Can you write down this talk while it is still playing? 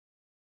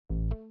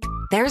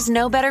There's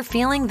no better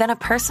feeling than a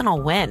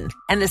personal win.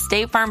 And the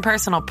State Farm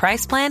Personal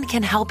Price Plan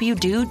can help you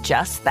do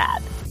just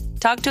that.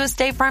 Talk to a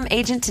State Farm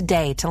agent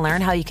today to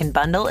learn how you can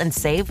bundle and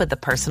save with the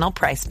Personal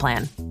Price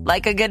Plan.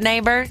 Like a good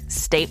neighbor,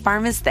 State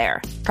Farm is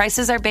there.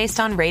 Prices are based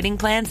on rating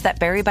plans that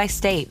vary by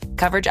state.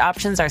 Coverage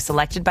options are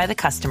selected by the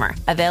customer.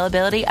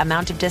 Availability,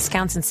 amount of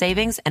discounts and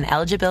savings, and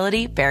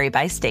eligibility vary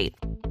by state.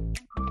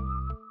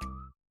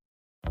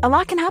 A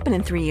lot can happen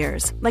in 3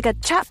 years, like a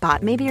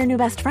chatbot may be your new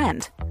best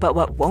friend. But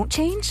what won't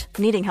change?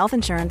 Needing health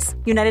insurance.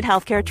 United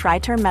Healthcare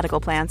Tri-Term Medical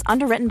Plans,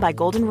 underwritten by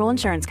Golden Rule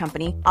Insurance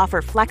Company,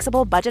 offer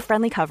flexible,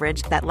 budget-friendly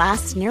coverage that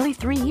lasts nearly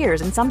 3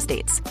 years in some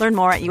states. Learn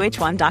more at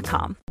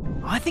uh1.com.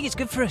 I think it's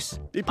good for us.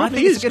 It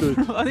probably is good.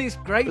 I think it's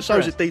great But for so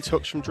us. is a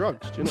detox from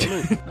drugs. Do you know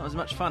what I mean? Not as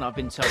much fun, I've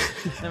been told.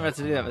 Never had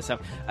to do that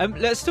myself.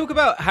 Let's talk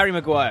about Harry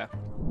Maguire.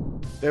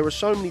 There are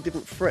so many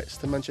different threats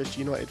to Manchester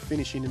United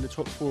finishing in the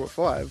top 4 or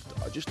 5.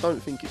 I just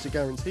don't think it's a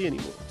guarantee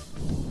anymore.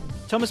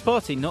 Thomas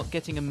Partey not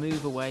getting a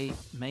move away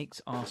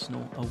makes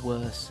Arsenal a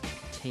worse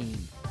team.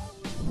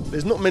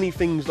 There's not many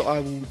things that I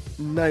will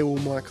nail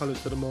my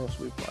colours to the mast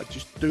with, but I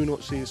just do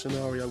not see a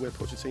scenario where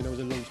Pochettino is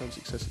a long-term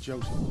success at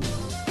Chelsea.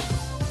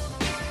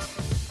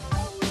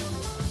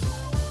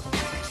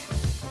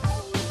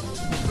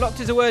 Blocked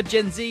is a word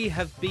Gen Z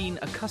have been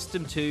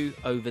accustomed to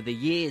over the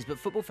years, but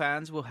football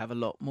fans will have a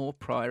lot more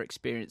prior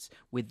experience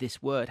with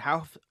this word.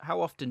 How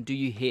often do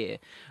you hear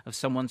of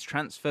someone's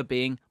transfer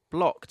being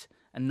blocked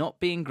and not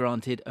being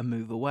granted a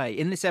move away?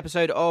 In this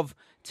episode of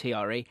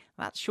TRE,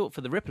 that's short for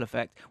the ripple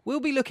effect,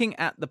 we'll be looking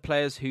at the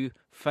players who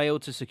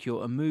failed to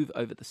secure a move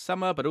over the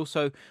summer, but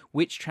also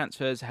which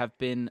transfers have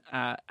been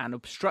an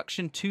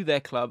obstruction to their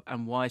club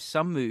and why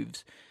some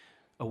moves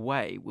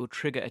away will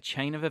trigger a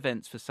chain of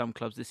events for some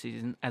clubs this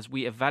season as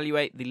we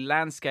evaluate the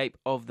landscape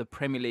of the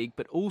Premier League,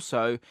 but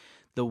also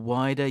the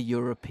wider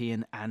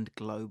European and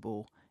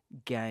global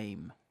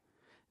game.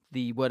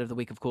 The word of the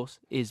week, of course,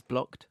 is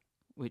blocked,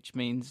 which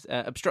means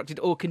obstructed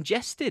or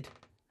congested,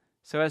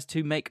 so as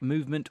to make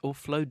movement or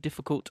flow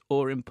difficult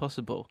or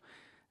impossible.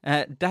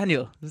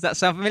 Daniel, does that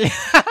sound familiar?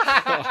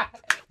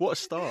 What a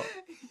start.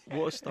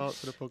 What a start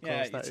to the podcast.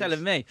 Yeah, that you're is.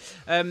 telling me.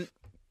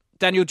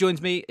 Daniel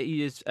joins me.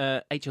 He is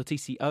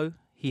HLTCO.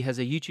 He has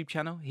a YouTube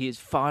channel. He is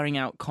firing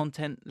out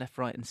content left,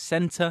 right and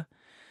centre.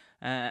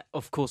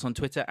 Of course on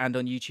Twitter and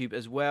on YouTube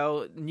as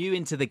well. New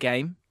into the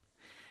game.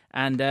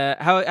 And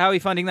how are you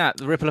finding that?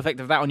 The ripple effect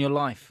of that on your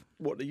life?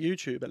 What, the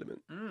YouTube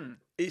element?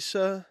 It's,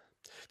 to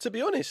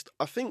be honest,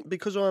 I think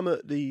because I'm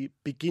at the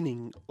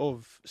beginning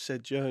of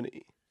said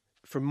journey,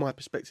 from my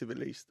perspective at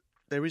least,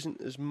 there isn't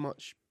as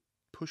much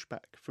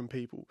pushback from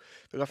people.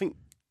 But I think,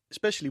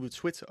 especially with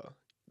Twitter,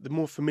 the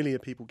more familiar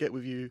people get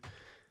with you,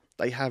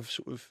 they have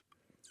sort of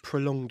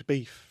prolonged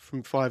beef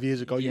from 5 years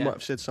ago. You might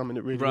have said something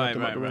that really rubbed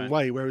them up the wrong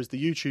way, whereas the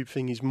YouTube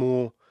thing is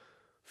more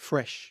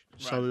fresh.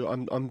 Right.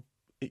 So I'm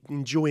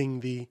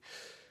enjoying the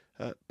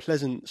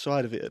pleasant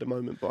side of it at the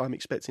moment, but I'm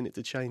expecting it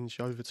to change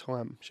over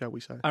time, shall we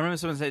say. I remember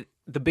someone said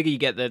the bigger you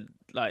get, the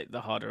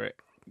harder it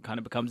kind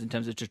of becomes in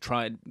terms of to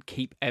try and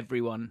keep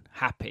everyone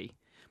happy.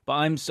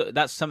 But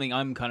that's something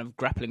I'm kind of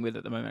grappling with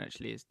at the moment,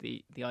 actually, is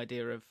the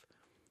idea of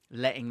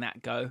letting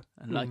that go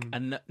and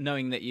and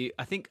knowing that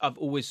I think I've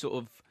always sort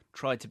of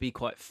tried to be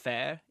quite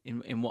fair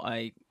in what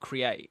I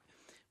create,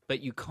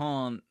 but you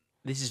can't.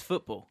 This is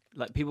football.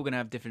 Like, people are going to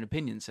have different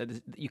opinions, so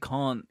you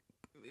can't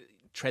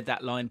tread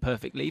that line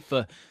perfectly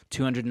for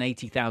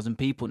 280,000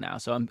 people now.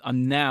 So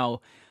I'm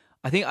now.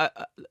 I think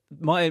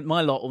my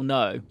lot will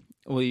know.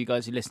 All you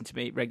guys who listen to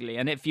me regularly,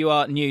 and if you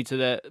are new to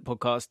the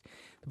podcast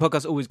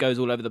always goes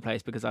all over the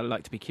place because I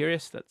like to be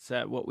curious. That's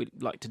what we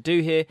like to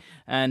do here.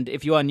 And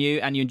if you are new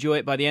and you enjoy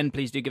it by the end,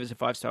 please do give us a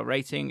 5-star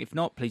rating. If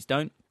not, please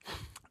don't.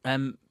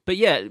 But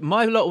yeah,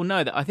 my lot will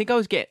know that I think I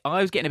was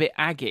getting a bit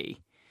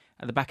aggy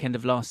at the back end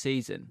of last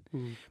season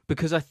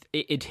because I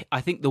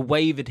think the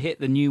wave had hit,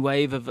 the new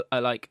wave of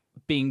like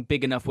being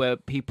big enough where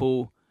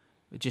people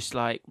were just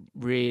like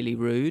really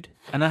rude,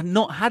 and I've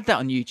not had that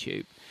on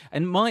YouTube.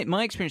 And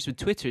my experience with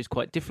Twitter is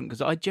quite different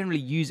because I generally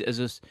use it as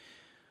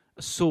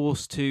a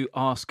source to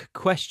ask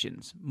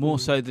questions more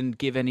so than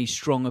give any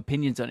strong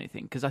opinions on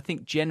anything, because I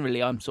think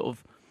generally I'm sort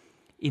of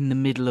in the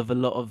middle of a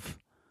lot of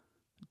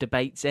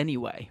debates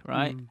anyway,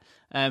 right?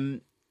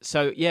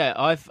 So yeah,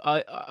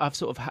 I've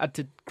sort of had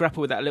to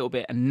grapple with that a little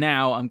bit, and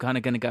now I'm kind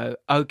of going to go,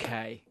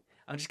 okay,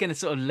 I'm just going to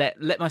sort of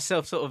let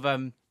myself sort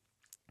of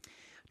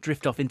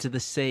drift off into the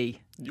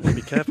sea. You want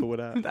to be careful with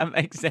that. That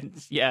makes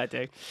sense. Yeah, I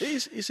do.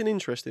 It's an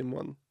interesting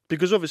one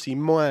because obviously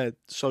my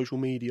social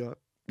media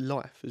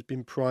life has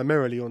been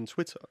primarily on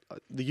Twitter.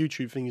 The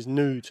YouTube thing is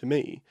new to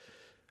me,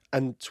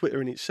 and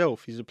Twitter in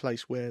itself is a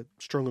place where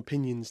strong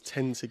opinions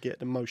tend to get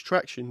the most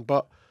traction.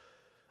 But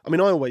I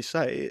mean, I always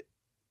say,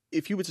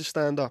 if you were to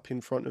stand up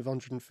in front of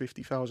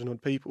 150,000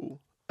 odd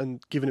people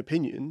and give an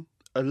opinion,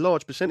 a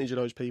large percentage of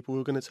those people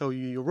are going to tell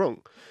you you're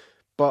wrong.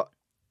 But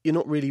you're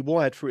not really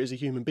wired for it as a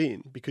human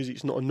being because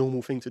it's not a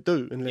normal thing to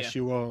do unless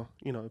you are,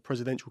 a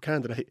presidential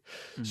candidate.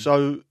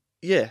 So,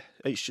 yeah,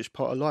 it's just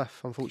part of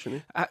life,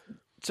 unfortunately.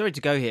 Sorry to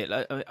go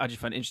here. I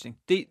just find it interesting.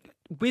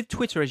 With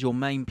Twitter as your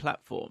main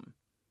platform,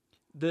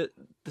 the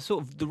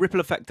sort of the ripple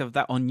effect of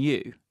that on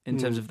you in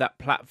terms of that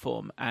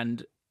platform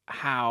and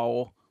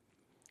how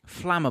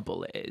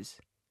flammable it is.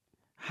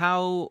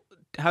 How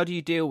do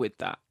you deal with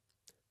that?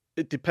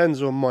 It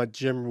depends on my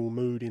general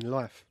mood in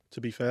life, to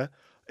be fair.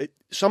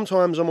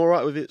 Sometimes I'm all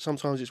right with it.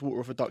 Sometimes it's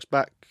water off a duck's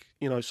back.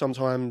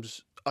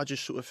 Sometimes I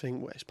just sort of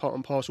think, well, it's part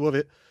and parcel of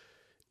it.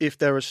 If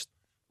there are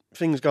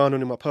things going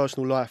on in my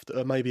personal life that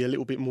are maybe a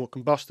little bit more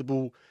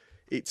combustible,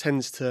 it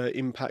tends to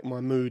impact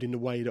my mood in the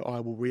way that I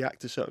will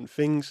react to certain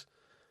things.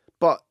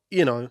 But,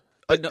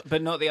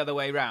 But not the other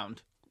way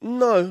round?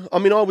 No. I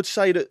mean, I would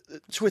say that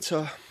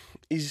Twitter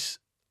is...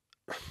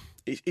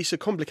 It's a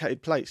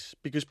complicated place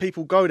because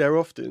people go there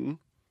often,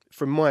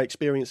 from my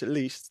experience at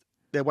least,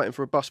 they're waiting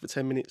for a bus for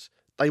 10 minutes.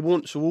 They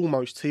want to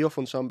almost tee off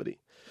on somebody.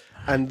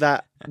 And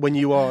that, when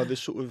you are the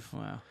sort of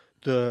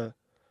the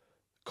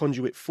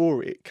conduit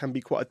for it, can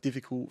be quite a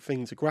difficult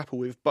thing to grapple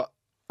with. But,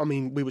 I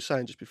mean, we were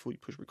saying just before you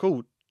push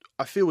record,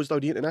 I feel as though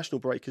the international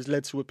break has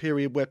led to a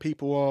period where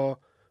people are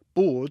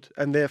bored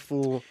and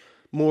therefore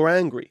more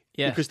angry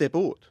because they're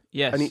bored.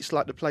 Yes. And it's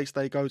like the place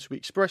they go to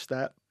express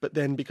that, but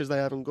then because they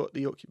haven't got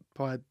the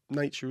occupied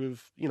nature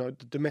of,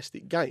 the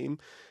domestic game,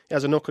 it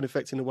has a knock-on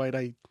effect in the way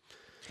they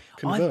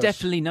converse. I've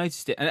definitely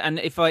noticed it. And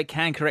if I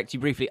can correct you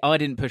briefly, I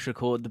didn't push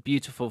record, the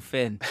beautiful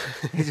Finn.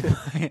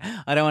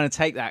 I don't want to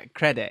take that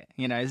credit.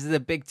 This is a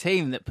big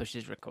team that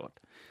pushes record.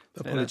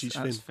 Apologies,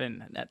 that's Finn.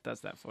 Finn. That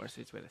does that for us.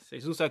 He's with us.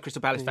 He's also a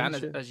Crystal Palace fan,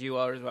 as you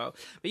are as well.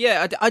 But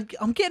yeah,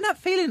 I'm getting that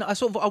feeling.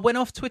 I went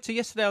off Twitter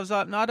yesterday. I was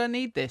like, no, I don't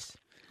need this.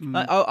 And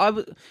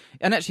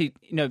actually,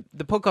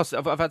 the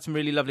podcast. I've had some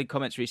really lovely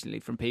comments recently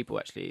from people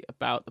actually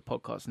about the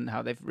podcast and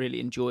how they've really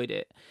enjoyed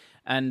it.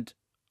 And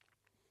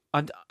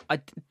I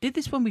did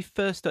this when we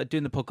first started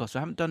doing the podcast, so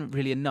I haven't done it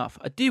really enough.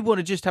 I do want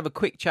to just have a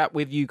quick chat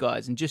with you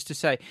guys and just to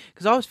say,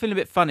 because I was feeling a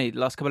bit funny the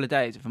last couple of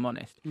days, if I'm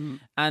honest.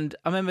 And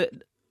I remember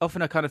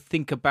often I kind of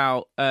think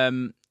about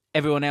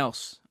everyone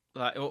else,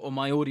 like or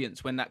my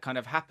audience when that kind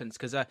of happens,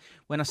 because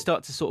when I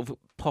start to sort of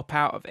pop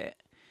out of it,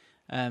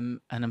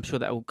 and I'm sure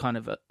that will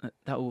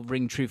that will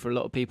ring true for a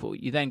lot of people.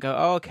 You then go,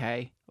 oh,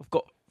 okay, I've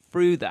got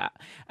through that,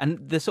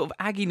 and the sort of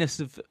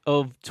agginess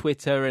of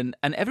Twitter and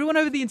everyone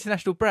over the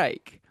international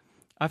break,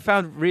 I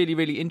found really,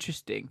 really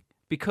interesting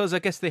because I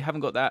guess they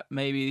haven't got that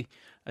maybe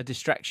a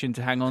distraction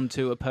to hang on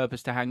to, a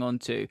purpose to hang on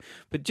to.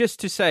 But just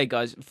to say,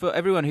 guys, for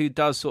everyone who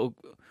does sort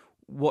of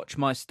watch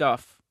my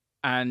stuff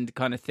and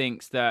kind of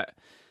thinks that,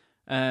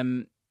 I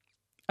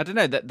don't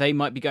know, that they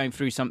might be going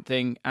through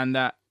something and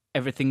that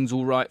everything's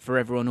all right for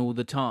everyone all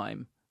the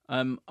time.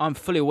 I'm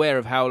fully aware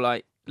of how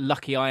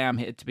lucky I am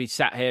here to be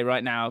sat here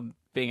right now,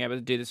 being able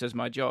to do this as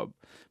my job.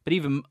 But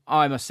even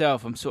I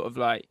myself, I'm sort of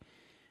like,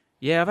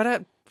 I've had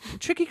a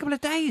tricky couple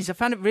of days. I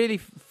found it really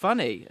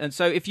funny. And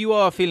so if you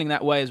are feeling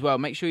that way as well,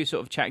 make sure you're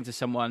sort of chatting to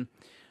someone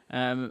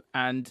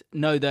and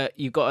know that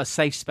you've got a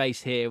safe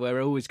space here where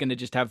we're always going to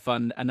just have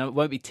fun and I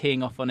won't be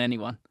teeing off on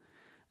anyone.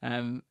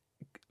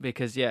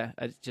 Because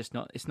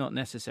it's not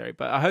necessary.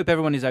 But I hope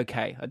everyone is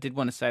okay. I did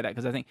want to say that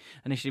because I think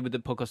initially with the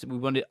podcast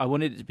I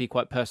wanted it to be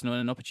quite personal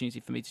and an opportunity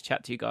for me to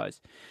chat to you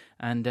guys,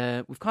 and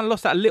we've kind of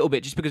lost that a little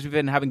bit just because we've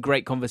been having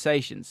great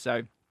conversations.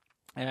 So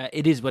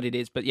it is what it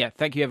is. But yeah,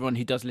 thank you everyone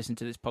who does listen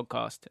to this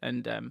podcast,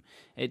 and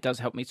it does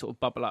help me sort of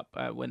bubble up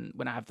when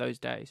I have those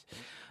days.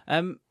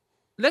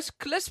 Let's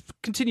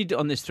continue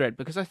on this thread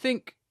because I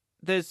think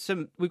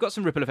we've got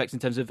some ripple effects in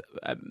terms of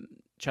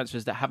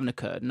transfers that haven't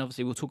occurred, and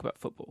obviously we'll talk about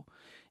football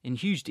in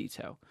huge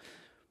detail.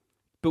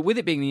 But with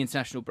it being the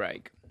international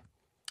break,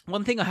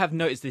 one thing I have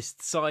noticed this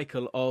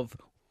cycle of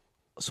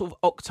sort of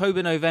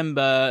October,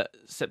 November,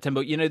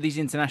 September, these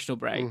international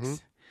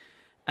breaks,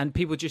 and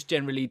people just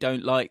generally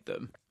don't like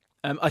them.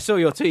 I saw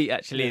your tweet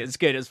actually; It's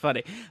good, it's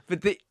funny.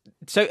 But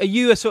so, are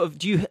you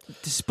do you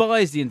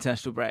despise the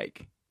international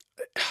break?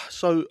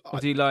 So, or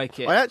do you like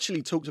it? I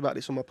actually talked about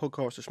this on my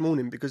podcast this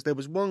morning because there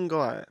was one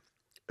guy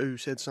who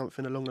said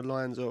something along the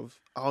lines of,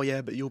 "Oh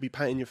yeah, but you'll be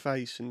painting your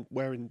face and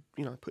wearing,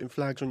 putting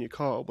flags on your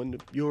car when the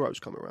Euros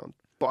come around."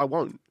 But I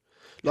won't.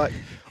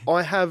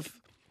 I have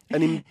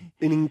an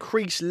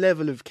increased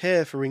level of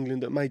care for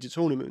England at major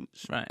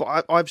tournaments. Right.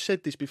 But I've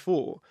said this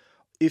before: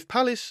 if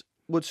Palace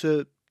were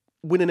to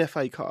win an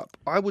FA Cup,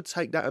 I would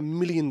take that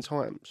 1,000,000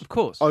 times, of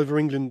course, over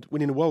England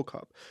winning a World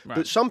Cup. Right.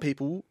 But some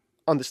people,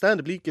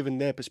 understandably, given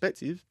their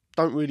perspective,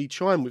 don't really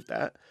chime with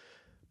that.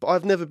 But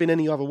I've never been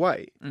any other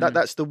way.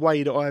 That's the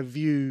way that I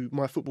view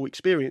my football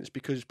experience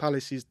because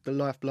Palace is the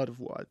lifeblood of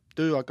what I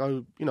do. I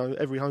go,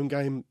 every home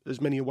game, as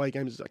many away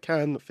games as I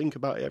can. I think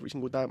about it every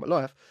single day of my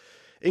life.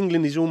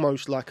 England is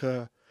almost like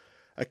a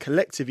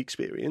collective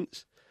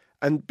experience.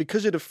 And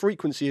because of the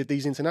frequency of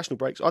these international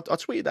breaks, I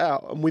tweeted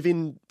out and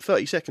within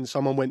 30 seconds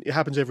someone went, "It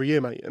happens every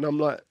year, mate." And I'm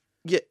like,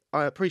 yeah,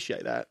 I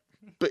appreciate that.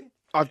 But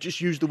I've just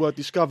used the word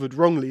discovered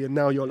wrongly and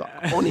now you're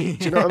on it.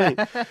 Do you know what I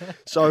mean?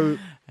 So,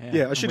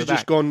 I should have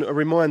just gone a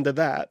reminder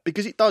that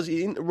because it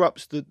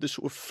interrupts the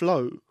sort of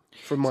flow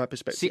from my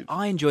perspective. See,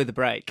 I enjoy the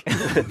break.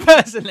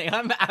 Personally,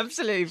 I'm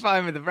absolutely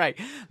fine with the break.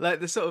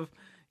 Like the sort of,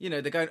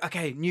 they're going,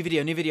 okay, new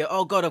video.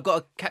 Oh God, I've got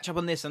to catch up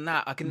on this and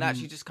that. I can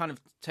actually just kind of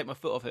take my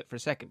foot off it for a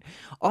second.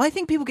 I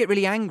think people get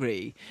really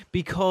angry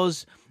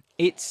because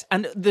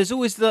and there's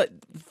always the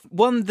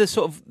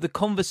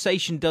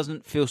conversation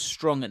doesn't feel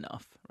strong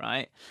enough,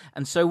 right?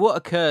 And so what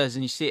occurs,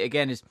 and you see it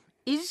again, is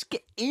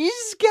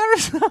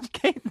Gareth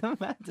Southgate the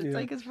man to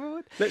take us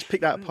forward? Let's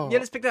pick that apart. Yeah,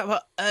 let's pick that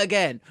apart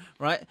again,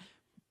 right?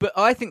 But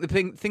I think the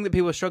thing that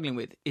people are struggling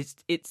with is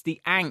it's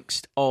the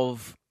angst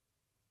of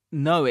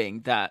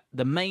knowing that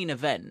the main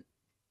event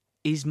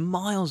is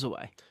miles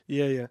away.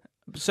 Yeah.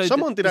 So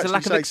there's a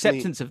lack of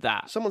acceptance of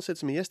that. Someone said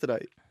to me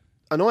yesterday,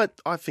 and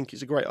I think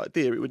it's a great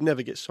idea, it would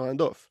never get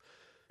signed off.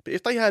 But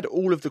if they had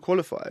all of the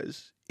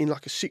qualifiers in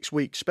like a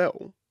 6-week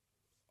spell,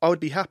 I would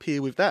be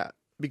happier with that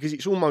because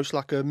it's almost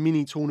like a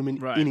mini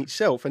tournament in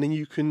itself. And then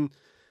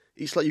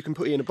it's like you can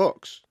put it in a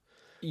box.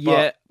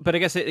 Yeah, but I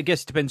guess it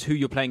depends who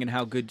you're playing and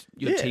how good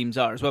your teams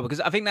are as well.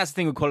 Because I think that's the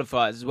thing with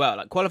qualifiers as well.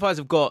 Like qualifiers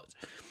have got.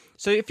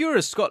 So if you're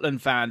a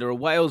Scotland fan or a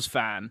Wales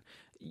fan,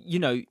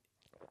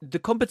 the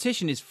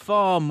competition is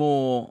far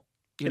more.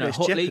 There's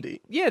hotly.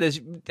 jeopardy. Yeah,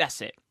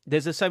 that's it.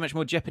 There's so much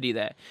more jeopardy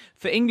there.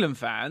 For England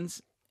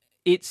fans,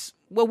 it's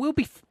we'll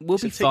be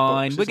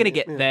fine. We're going to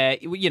get there.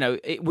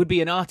 It would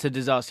be an utter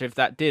disaster if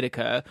that did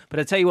occur. But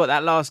I tell you what,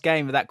 that last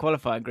game of that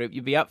qualifying group,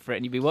 you'd be up for it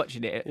and you'd be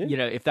watching it.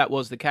 Yeah. If that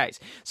was the case.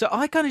 So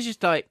I kind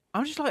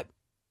of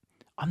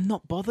I'm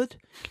not bothered.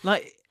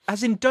 Like,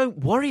 as in, don't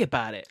worry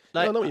about it.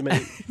 Like, I know what you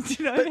mean. Do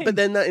you know what I mean? But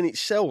then that in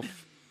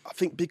itself, I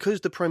think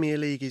because the Premier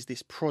League is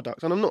this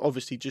product, and I'm not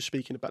obviously just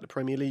speaking about the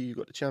Premier League, you've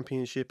got the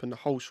Championship and the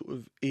whole sort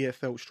of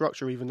EFL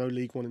structure, even though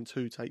League 1 and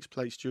 2 takes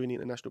place during the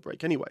international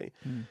break anyway.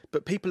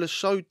 But people are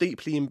so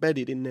deeply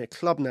embedded in their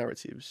club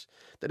narratives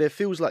that there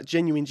feels like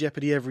genuine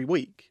jeopardy every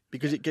week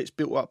because it gets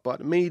built up by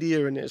the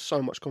media and there's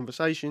so much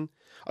conversation.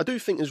 I do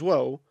think as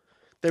well,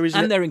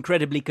 they're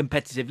incredibly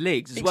competitive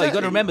leagues as well. You've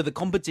got to remember the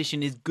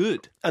competition is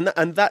good. And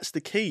that's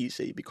the key, you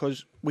see,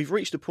 because we've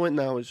reached a point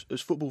now as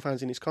football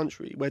fans in this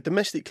country where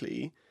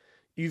domestically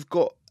you've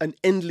got an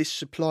endless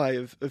supply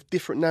of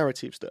different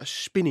narratives that are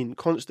spinning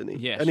constantly.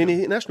 Yeah, and then the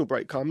international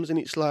break comes and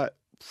it's like...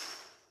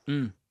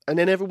 And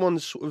then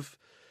everyone's sort of...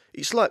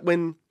 It's like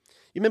when...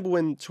 You remember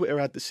when Twitter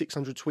had the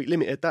 600 tweet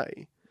limit a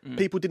day?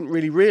 People didn't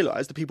really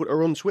realise, the people that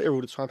are on Twitter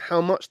all the time,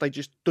 how much they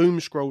just doom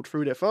scrolled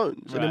through their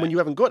phones. Right. And then when you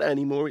haven't got that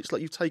anymore, it's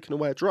like you've taken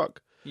away a drug.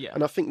 Yeah.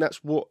 And I think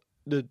that's what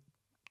the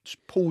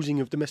pausing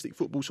of domestic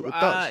football sort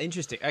of does.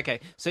 Interesting. Okay.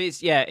 So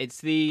it's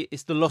the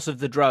loss of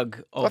the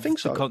drug of I think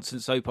so. The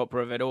constant soap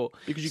opera of it all.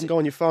 Because you can go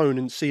on your phone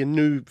and see a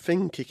new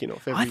thing kicking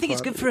off every I think it's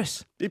good for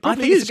us. It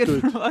probably is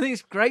good. I think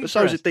it's great but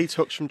so is a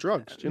detox from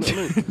drugs. Do you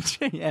know what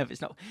I mean? Yeah, but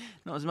it's not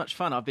as much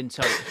fun, I've been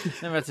told.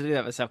 Never had to do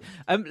that myself.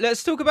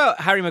 Let's talk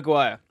about Harry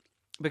Maguire.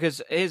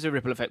 Because here's a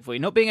ripple effect for you.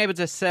 Not being able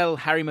to sell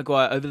Harry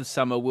Maguire over the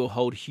summer will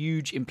hold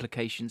huge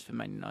implications for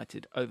Man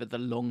United over the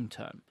long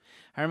term.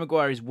 Harry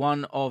Maguire is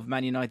one of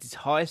Man United's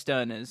highest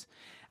earners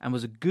and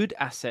was a good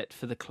asset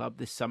for the club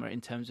this summer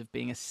in terms of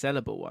being a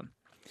sellable one.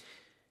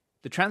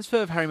 The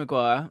transfer of Harry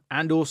Maguire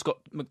and/or Scott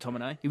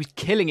McTominay, who was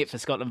killing it for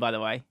Scotland, by the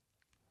way,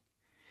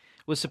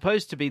 was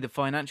supposed to be the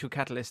financial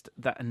catalyst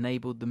that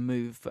enabled the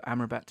move for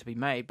Amrabat to be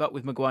made. But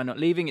with Maguire not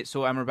leaving, it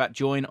saw Amrabat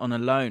join on a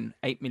loan,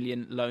 $8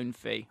 million loan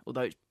fee,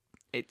 although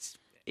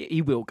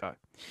he will go.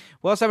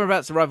 Whilst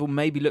Amrabat's arrival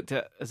may be looked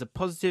at as a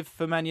positive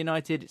for Man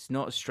United, it's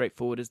not as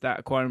straightforward as that.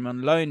 Acquiring him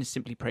on loan is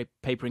simply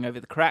papering over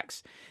the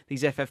cracks.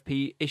 These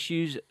FFP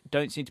issues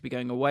don't seem to be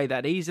going away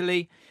that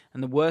easily,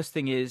 and the worst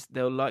thing is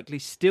they'll likely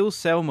still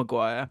sell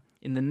Maguire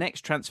in the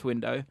next transfer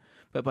window,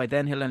 but by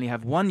then he'll only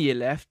have 1 year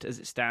left as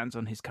it stands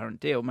on his current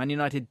deal. Man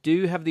United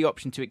do have the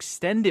option to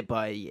extend it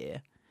by a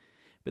year,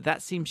 but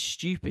that seems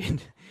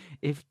stupid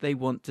if they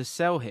want to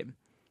sell him.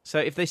 So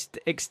if they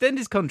extend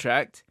his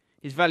contract,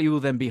 his value will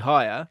then be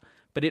higher,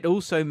 but it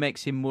also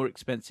makes him more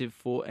expensive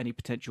for any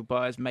potential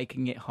buyers,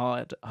 making it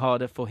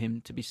harder for him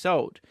to be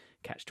sold.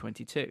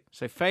 Catch-22.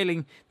 So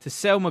failing to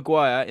sell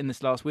Maguire in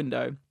this last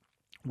window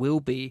will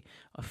be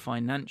a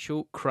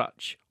financial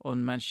crutch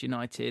on Manchester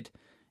United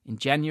in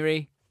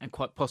January and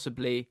quite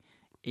possibly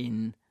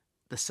in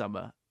the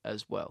summer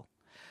as well.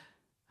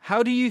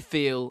 How do you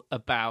feel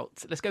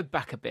about... Let's go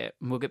back a bit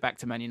and we'll get back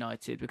to Man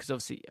United because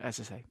obviously, as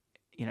I say,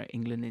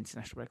 England,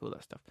 international break, all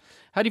that stuff.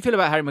 How do you feel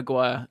about Harry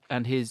Maguire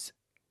and his,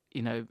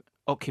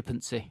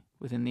 occupancy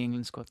within the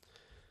England squad?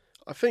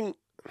 I think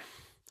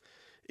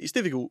it's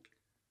difficult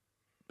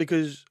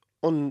because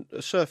on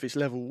a surface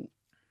level,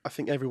 I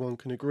think everyone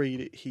can agree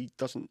that he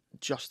doesn't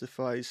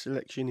justify his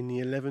selection in the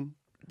 11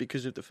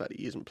 because of the fact that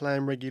he isn't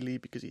playing regularly,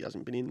 because he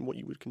hasn't been in what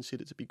you would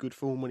consider to be good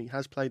form when he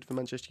has played for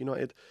Manchester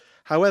United.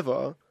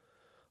 However,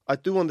 I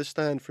do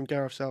understand from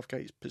Gareth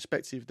Southgate's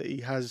perspective that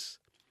he has...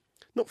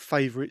 not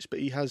favourites, but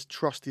he has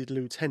trusted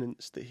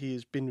lieutenants that he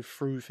has been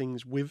through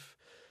things with.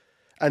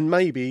 And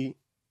maybe,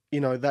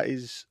 that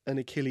is an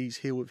Achilles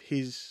heel of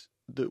his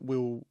that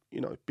will,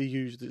 be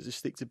used as a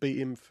stick to beat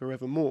him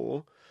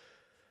forevermore.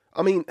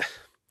 I mean,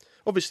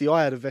 obviously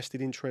I had a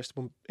vested interest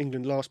when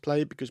England last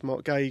played because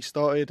Mark Gay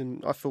started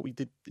and I thought we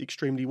did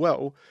extremely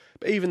well.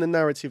 But even the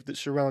narrative that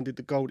surrounded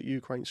the goal that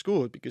Ukraine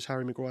scored, because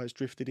Harry Maguire's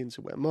drifted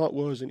into where Mark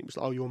was and it was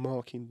like, oh, you're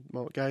marking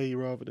Mark Gay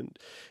rather than...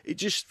 It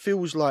just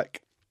feels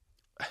like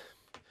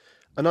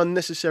an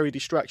unnecessary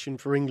distraction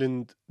for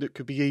England that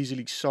could be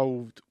easily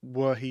solved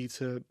were he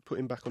to put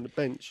him back on the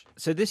bench.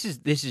 So this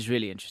is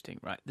really interesting,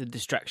 right? The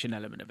distraction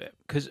element of it.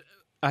 Because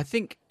I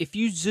think if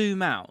you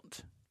zoom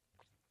out,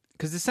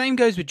 because the same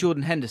goes with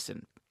Jordan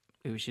Henderson,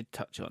 who we should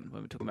touch on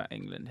when we're talking about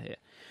England here,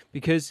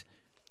 because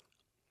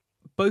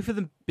both of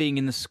them being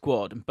in the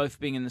squad and both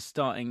being in the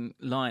starting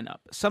lineup,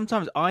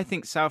 sometimes I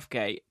think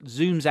Southgate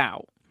zooms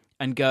out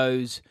and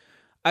goes,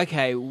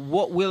 okay,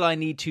 what will I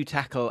need to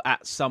tackle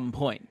at some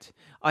point?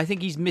 I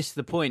think he's missed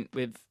the point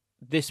with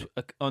this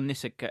on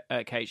this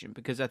occasion,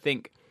 because I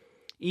think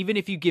even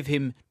if you give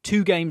him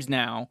 2 games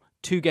now,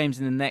 2 games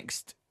in the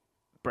next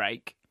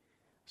break,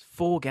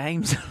 4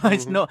 games.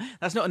 That's not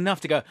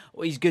enough to go,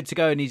 well, he's good to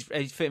go and he's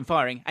fit and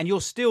firing. And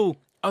you're still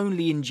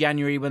only in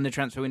January when the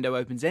transfer window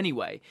opens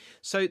anyway.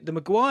 So the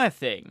Maguire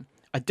thing,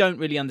 I don't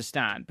really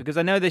understand, because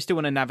I know they still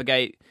want to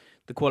navigate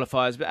the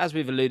qualifiers, but as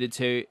we've alluded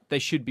to, they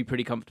should be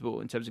pretty comfortable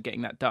in terms of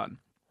getting that done.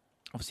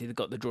 Obviously, they've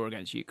got the draw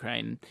against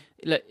Ukraine.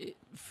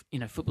 You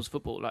know, football's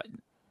football. Like,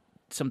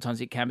 sometimes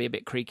it can be a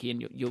bit creaky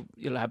and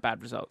you'll have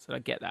bad results, and I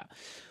get that.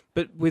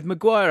 But with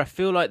Maguire, I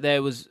feel like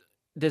there's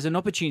an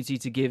opportunity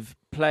to give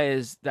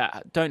players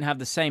that don't have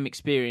the same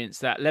experience,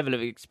 that level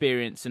of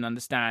experience and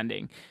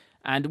understanding.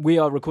 And we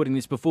are recording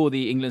this before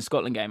the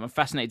England-Scotland game. I'm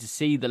fascinated to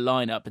see the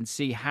lineup and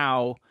see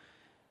how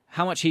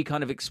much he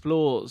kind of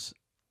explores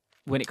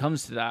when it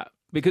comes to that.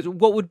 Because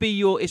what would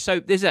be this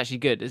is actually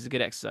good. This is a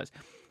good exercise.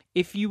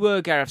 If you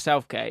were Gareth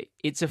Southgate,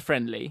 it's a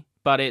friendly,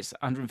 but it's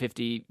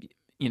 150th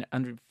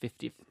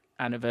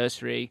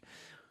anniversary.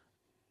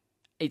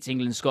 It's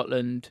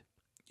England-Scotland.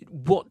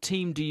 What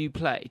team do you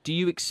play? Do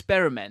you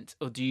experiment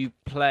or do you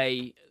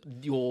play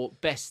your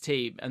best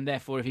team? And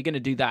therefore, if you're going to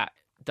do that,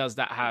 does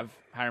that have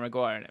Harry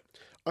Maguire in it?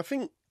 I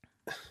think,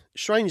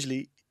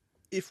 strangely,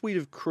 if we'd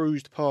have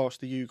cruised past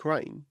the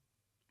Ukraine,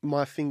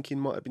 my thinking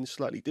might have been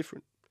slightly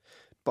different.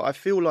 But I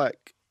feel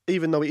like,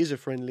 even though it is a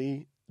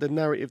friendly, the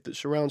narrative that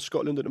surrounds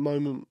Scotland at the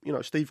moment, you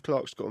know, Steve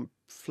Clarke's got them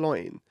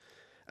flying,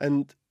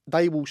 and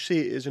they will see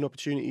it as an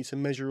opportunity to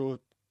measure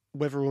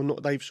whether or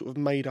not they've sort of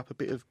made up a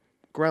bit of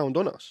ground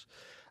on us.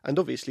 And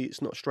obviously,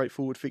 it's not a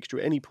straightforward fixture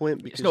at any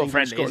point because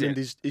England-Scotland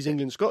is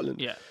England-Scotland.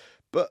 Yeah.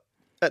 But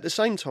at the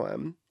same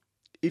time,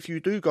 if you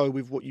do go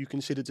with what you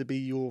consider to be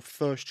your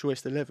first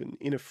choice 11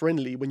 in a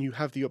friendly, when you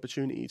have the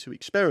opportunity to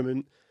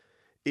experiment,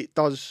 it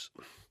does,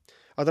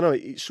 I don't know,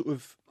 it sort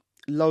of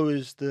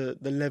lowers the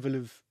level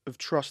of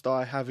trust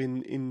I have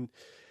in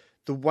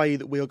the way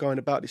that we are going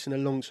about this in a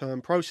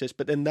long-term process.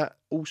 But then that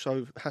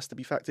also has to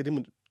be factored in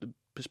with the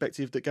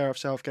perspective that Gareth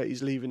Southgate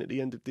is leaving at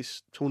the end of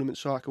this tournament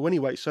cycle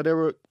anyway. So there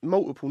are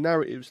multiple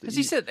narratives.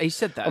 He said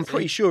that? I'm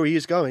pretty sure he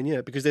is going,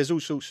 yeah, because there's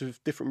all sorts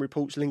of different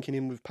reports linking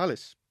him with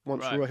Palace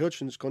once Roy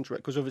Hodgson's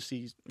contract, because obviously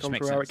he's come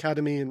through our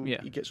academy and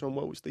he gets on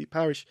well with Steve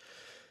Parish.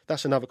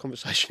 That's another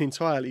conversation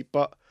entirely,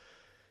 but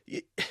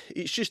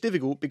it's just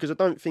difficult because I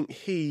don't think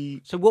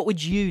he... So what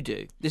would you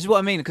do? This is what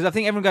I mean, because I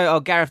think everyone go, oh,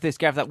 Gareth this,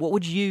 Gareth that. What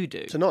would you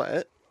do?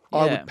 Tonight,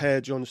 I would pair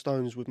John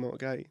Stones with Mark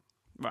Gay.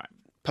 Right.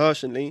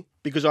 Personally,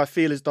 because I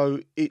feel as though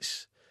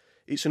it's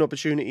an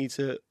opportunity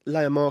to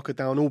lay a marker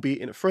down, albeit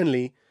in a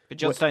friendly. But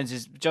John Stones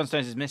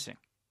is missing.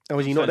 Oh,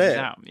 is he not there?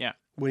 Out, yeah.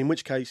 Well, in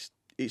which case...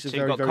 So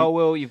you've got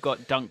Colwill, you've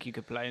got Dunk you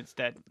could play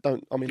instead.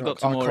 You've got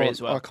Tomori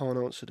as well. I can't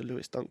answer the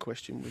Lewis Dunk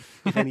question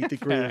with any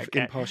degree of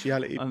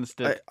impartiality.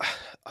 Understood.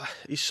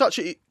 It's such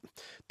a...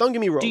 Don't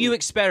get me wrong. Do you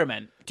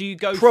experiment? Do you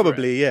go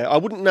Probably, yeah. I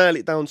wouldn't nail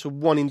it down to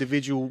one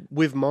individual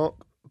with Mark,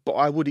 but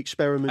I would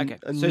experiment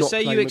and so not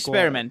say play you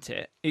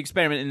Maguire.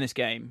 experiment in this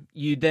game,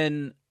 you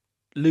then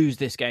lose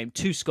this game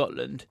to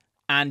Scotland,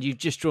 and you've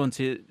just drawn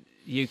to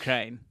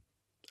Ukraine.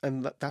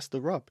 And that's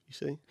the rub, you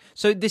see.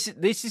 So this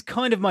is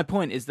kind of my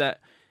point, is that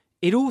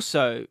it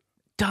also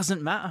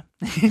doesn't matter.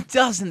 It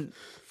doesn't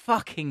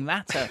fucking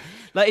matter.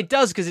 Like, it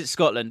does because it's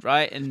Scotland,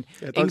 right? And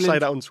don't England, say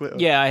that on Twitter.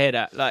 Yeah, I hear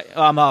that. Like,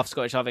 I'm half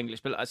Scottish, half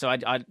English, but so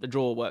the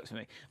draw works for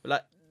me.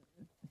 But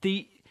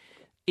like,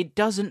 it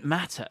doesn't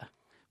matter.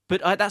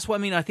 But that's what I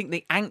mean. I think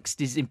the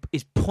angst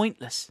is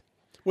pointless.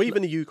 Well,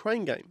 even the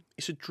Ukraine game,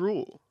 it's a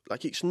draw.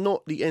 Like, it's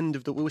not the end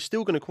of we're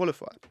still going to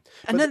qualify.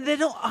 And then they're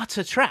not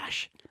utter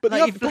trash. But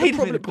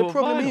the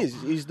problem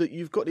is that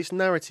you've got this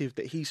narrative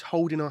that he's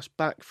holding us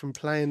back from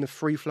playing the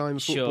free-flowing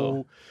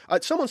football. Sure.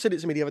 Someone said it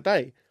to me the other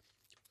day.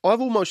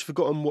 I've almost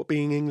forgotten what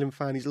being an England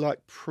fan is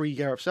like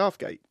pre-Gareth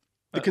Southgate.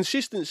 The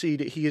consistency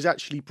that he has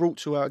actually brought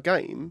to our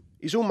game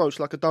is almost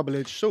like a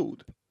double-edged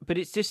sword. But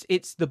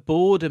it's the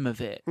boredom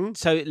of it.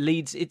 So it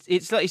leads,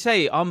 it's like you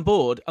say, I'm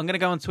bored, I'm going to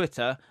go on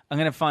Twitter, I'm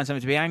going to find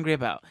something to be angry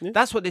about. Yeah.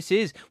 That's what this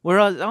is.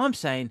 Whereas I'm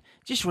saying,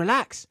 just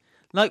relax.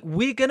 Like,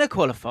 we're going to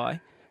qualify,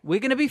 we're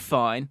going to be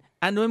fine,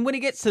 and then when it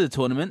gets to the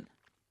tournament,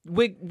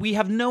 we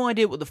have no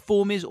idea what the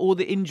form is or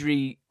the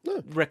injury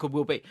record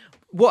will be.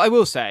 What I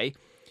will say,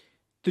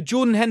 The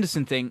Jordan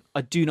Henderson thing,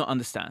 I do not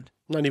understand.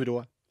 No, neither do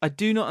I. I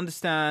do not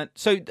understand.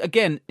 So,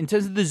 again, in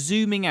terms of the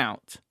zooming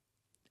out,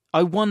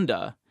 I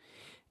wonder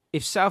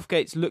if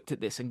Southgate's looked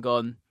at this and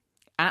gone,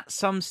 at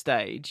some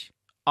stage,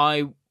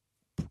 I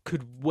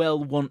could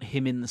well want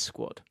him in the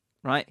squad,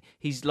 right?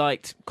 He's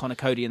liked Conor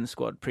Cody in the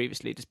squad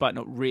previously, despite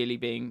not really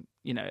being,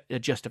 a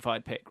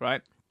justified pick,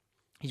 right?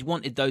 He's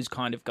wanted those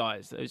kind of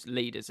guys, those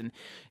leaders. And,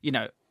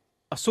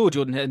 I saw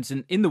Jordan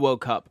Henderson in the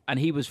World Cup, and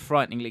he was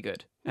frighteningly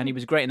good. And he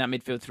was great in that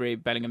midfield three,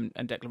 Bellingham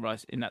and Declan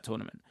Rice in that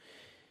tournament.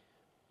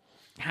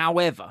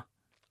 However,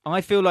 I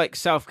feel like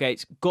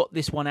Southgate's got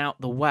this one out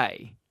the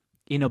way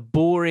in a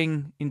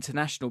boring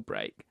international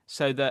break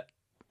so that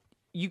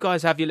you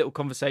guys have your little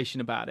conversation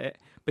about it,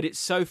 but it's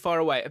so far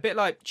away. A bit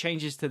like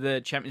changes to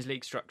the Champions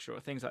League structure or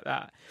things like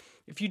that.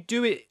 If you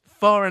do it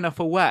far enough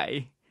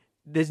away,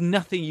 there's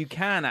nothing you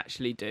can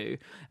actually do.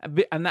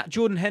 And that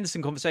Jordan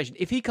Henderson conversation,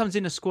 if he comes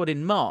in a squad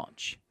in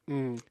March,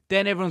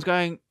 then everyone's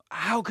going,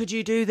 how could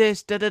you do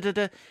this? Da, da, da,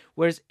 da.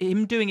 Whereas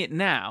him doing it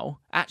now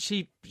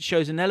actually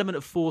shows an element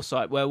of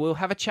foresight where we'll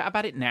have a chat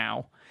about it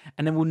now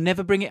and then we'll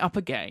never bring it up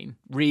again,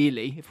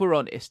 really, if we're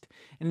honest.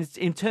 And it's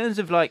in terms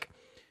of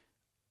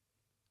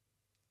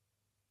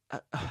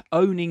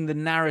owning the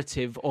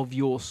narrative of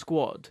your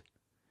squad,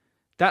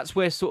 that's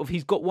where sort of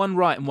he's got one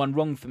right and one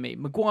wrong for me.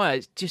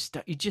 Maguire,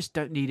 you just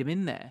don't need him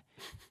in there.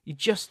 You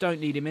just don't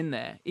need him in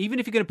there. Even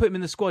if you're going to put him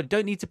in the squad, you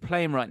don't need to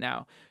play him right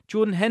now.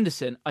 Jordan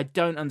Henderson, I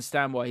don't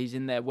understand why he's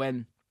in there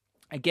when,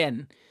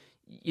 again,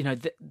 you're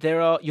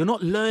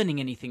not learning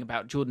anything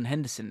about Jordan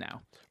Henderson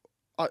now.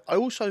 I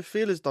also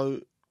feel as though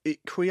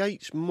it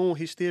creates more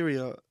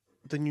hysteria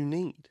than you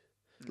need.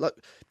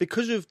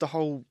 Because of the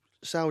whole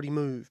Saudi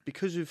move,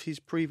 because of his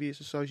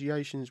previous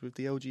associations with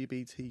the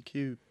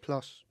LGBTQ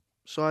plus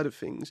side of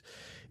things,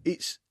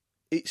 it's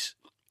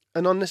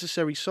an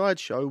unnecessary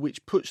sideshow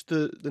which puts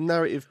the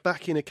narrative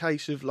back in a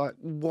case of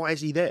why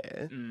is he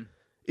there?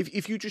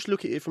 If you just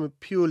look at it from a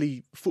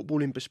purely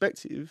footballing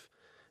perspective,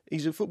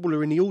 he's a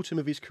footballer in the autumn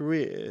of his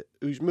career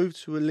who's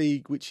moved to a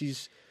league which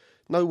is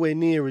nowhere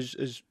near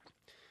as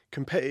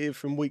competitive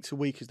from week to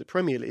week as the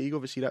Premier League.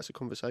 Obviously that's a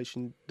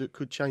conversation that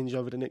could change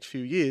over the next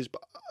few years,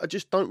 but I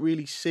just don't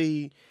really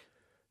see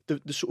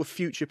the sort of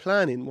future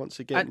planning once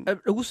again. And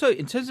also,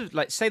 in terms of,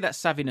 say, that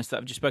savviness that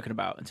I've just spoken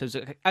about, in terms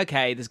of,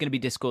 okay, there's going to be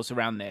discourse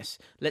around this.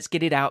 Let's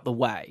get it out the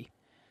way.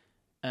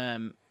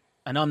 And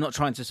I'm not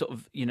trying to sort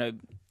of,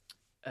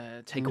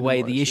 take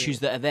away the issues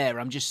that are there.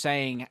 I'm just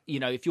saying,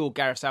 if you're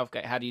Gareth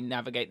Southgate, how do you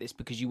navigate this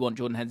because you want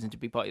Jordan Henderson to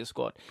be part of your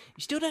squad?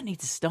 You still don't need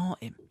to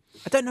start him.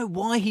 I don't know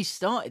why he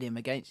started him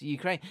against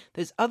Ukraine.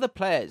 There's other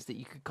players that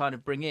you could kind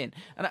of bring in.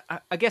 And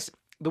I guess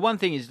the one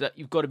thing is that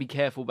you've got to be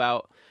careful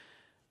about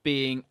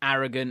being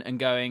arrogant and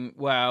going,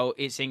 well,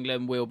 it's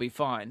England, we'll be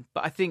fine.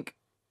 But I think,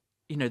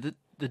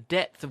 the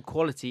depth of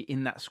quality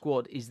in that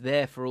squad is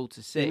there for all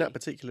to see. In that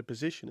particular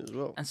position as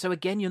well. And so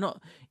again,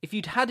 if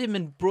you'd had him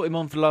and brought him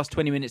on for the last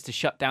 20 minutes to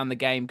shut down the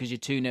game because you're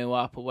 2-0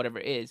 up or whatever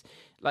it is,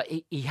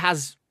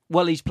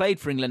 he's played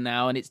for England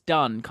now and it's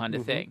done kind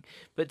of thing.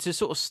 But to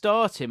sort of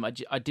start him, I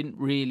didn't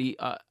really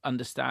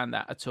understand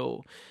that at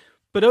all.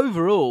 But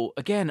overall,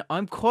 again,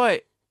 I'm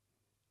quite...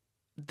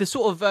 The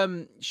sort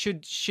of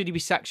should he be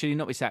sacked? Should he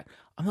not be sacked?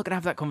 I'm not going to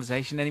have that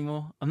conversation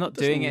anymore. I'm not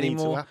doing it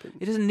anymore.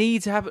 It doesn't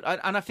need to happen.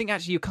 And I think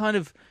actually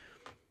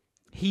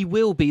he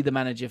will be the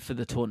manager for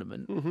the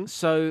tournament.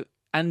 So,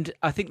 and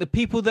I think the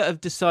people that have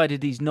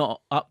decided he's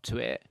not up to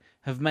it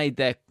have made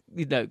their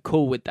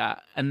call with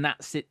that, and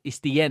that's it. It's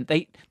the end.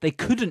 They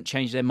couldn't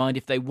change their mind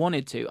if they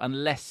wanted to,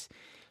 unless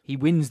he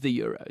wins the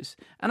Euros.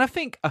 And I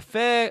think a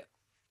fair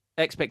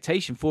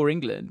expectation for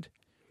England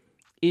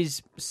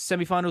is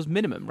semi-finals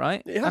minimum,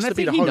 right? It has to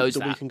be the hope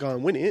that we can go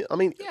and win it. I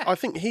mean, I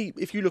think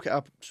if you look at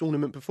our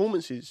tournament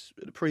performances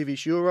at the previous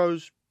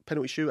Euros,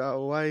 penalty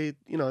shootout away,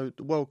 the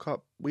World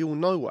Cup, we all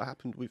know what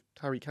happened with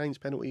Harry Kane's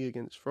penalty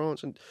against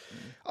France. And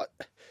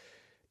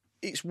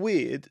it's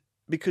weird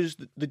because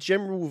the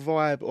general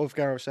vibe of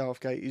Gareth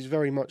Southgate is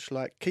very much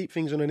like keep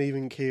things on an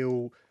even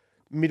keel,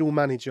 middle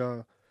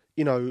manager,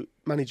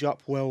 manage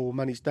up well,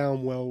 manage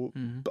down well.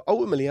 But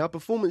ultimately, our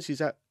performances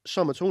at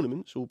summer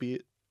tournaments,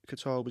 albeit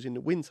Qatar was in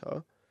the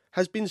winter,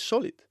 has been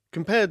solid.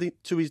 Compared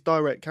to his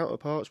direct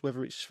counterparts,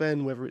 whether it's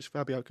Sven, whether it's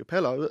Fabio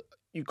Capello,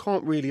 you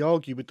can't really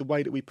argue with the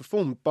way that we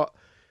performed, but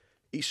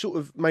he sort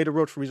of made a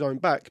rod for his own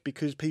back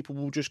because people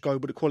will just go,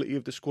 but the quality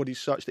of the squad is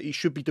such that he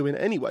should be doing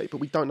it anyway, but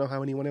we don't know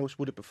how anyone else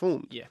would have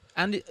performed. Yeah.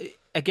 And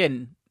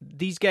again,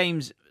 these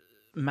games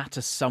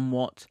matter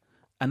somewhat,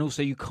 and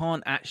also you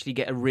can't actually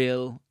get a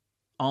real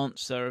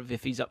answer of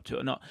if he's up to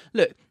it or not.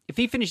 Look, if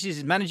he finishes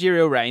his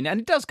managerial reign, and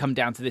it does come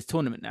down to this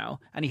tournament now,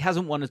 and he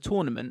hasn't won a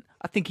tournament,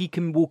 I think he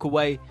can walk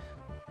away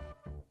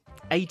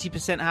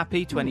 80%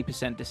 happy,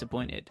 20%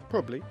 disappointed.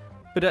 Probably.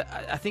 But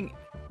I think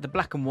the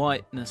black and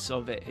whiteness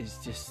of it is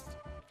just,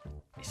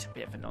 it's a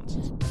bit of a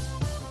nonsense.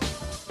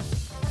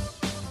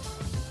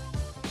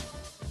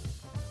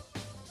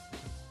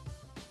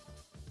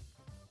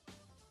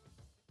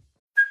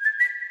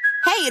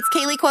 Hey, it's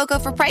Kaylee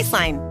Cuoco for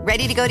Priceline.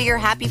 Ready to go to your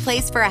happy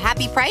place for a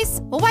happy price?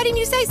 Well, why didn't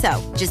you say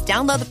so? Just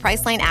download the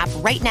Priceline app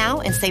right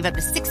now and save up to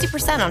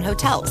 60% on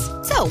hotels.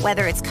 So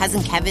whether it's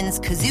Cousin Kevin's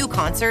Kazoo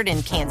Concert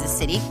in Kansas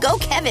City, go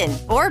Kevin,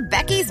 or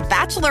Becky's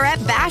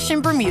Bachelorette Bash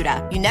in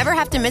Bermuda, you never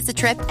have to miss a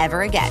trip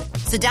ever again.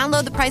 So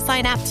download the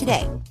Priceline app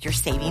today. Your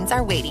savings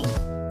are waiting.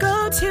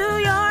 Go to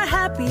your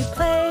happy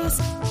place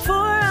for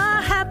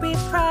a happy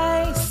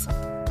price.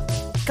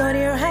 Go to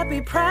your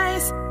happy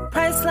price,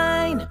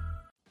 Priceline.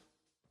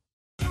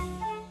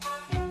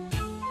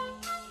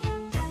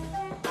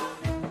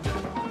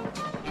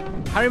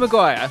 Harry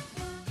Maguire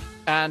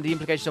and the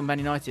implications on Man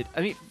United. I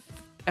mean,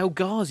 El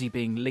Ghazi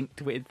being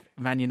linked with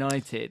Man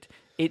United.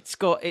 It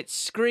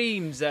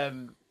screams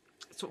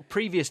sort of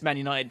previous Man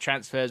United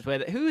transfers.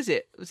 Who was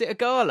it? Was it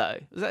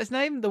Ighalo? Was that his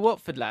name? The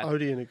Watford lad.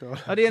 Odie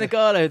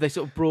Ighalo. They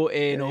sort of brought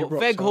in, Yeah, or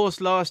Weghorst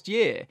last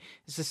year.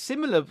 It's a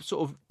similar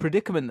sort of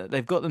predicament that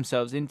they've got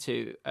themselves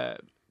into.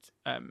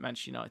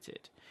 Manchester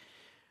United.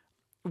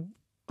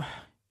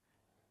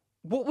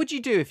 What would you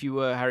do if you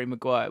were Harry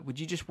Maguire? Would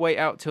you just wait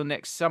out till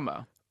next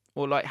summer?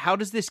 Or how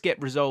does this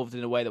get resolved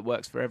in a way that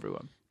works for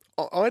everyone?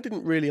 I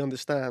didn't really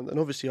understand, and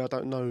obviously I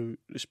don't know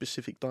the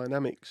specific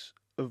dynamics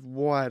of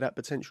why that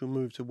potential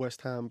move to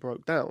West Ham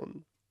broke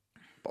down.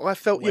 But I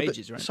felt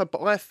Wages, right?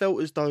 But I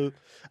felt as though,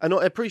 and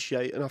I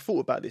appreciate, and I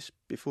thought about this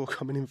before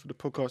coming in for the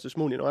podcast this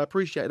morning. I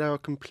appreciate they are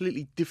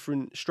completely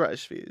different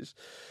stratospheres.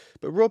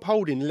 But Rob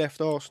Holding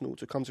left Arsenal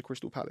to come to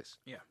Crystal Palace.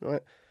 Yeah,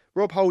 right.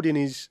 Rob Holding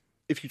is,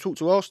 if you talk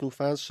to Arsenal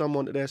fans,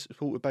 someone that their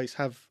supporter base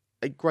have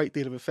a great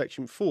deal of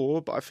affection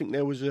for. But I think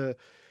there was a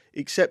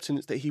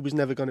acceptance that he was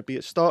never going to be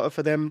a starter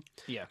for them.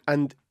 Yeah.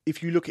 And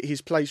if you look at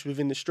his place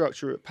within the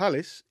structure at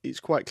Palace, it's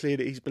quite clear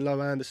that he's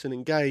below Anderson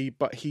and Gay,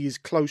 but he is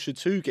closer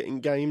to getting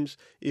games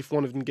if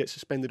one of them gets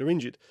suspended or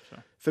injured.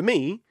 Sure. For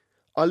me,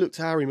 I looked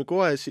at Harry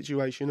Maguire's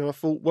situation and I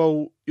thought,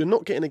 well, you're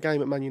not getting a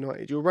game at Man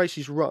United. Your race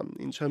is run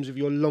in terms of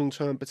your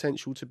long-term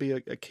potential to be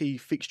a key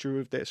fixture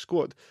of their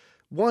squad.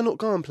 Why not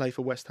go and play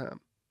for West Ham?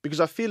 Because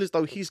I feel as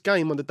though his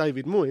game under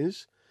David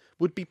Moyes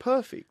would be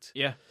perfect.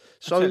 Yeah,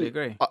 so I totally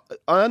agree.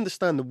 I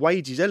understand the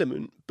wages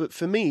element, but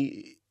for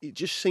me, it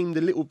just seemed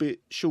a little bit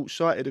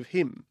short-sighted of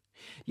him.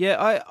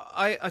 Yeah,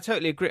 I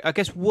totally agree. I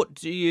guess what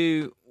do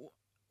you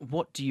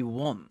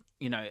want?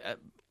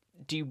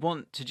 Do you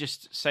want to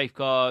just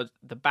safeguard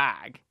the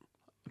bag?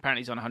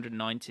 Apparently, he's on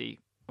 190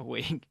 a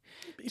week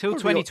till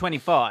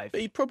 2025.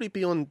 But he'd probably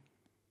be on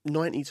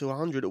 90 to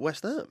 100 at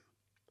West Ham.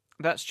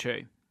 That's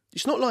true.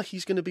 It's not like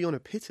he's going to be on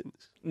a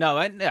pittance. No,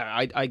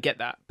 I get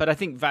that, but I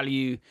think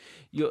value,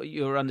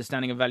 your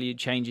understanding of value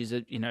changes.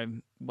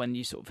 When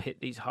you sort of hit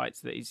these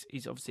heights that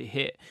he's obviously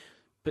hit.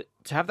 But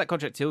to have that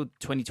contract till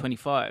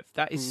 2025,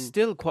 that is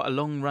still quite a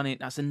long run.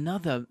 That's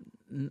another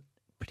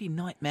pretty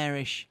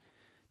nightmarish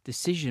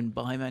decision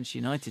by Manchester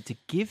United to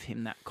give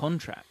him that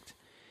contract.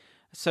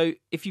 So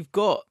if you've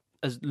got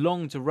as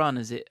long to run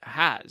as it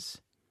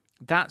has,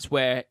 that's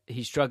where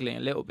he's struggling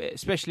a little bit,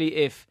 especially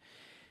if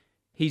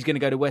he's going to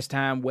go to West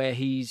Ham, where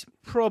he's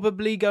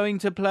probably going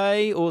to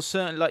play, or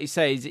certainly, like you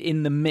say, he's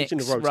in the mix, in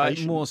the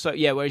right? More so,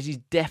 yeah. Whereas he's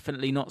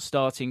definitely not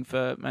starting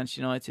for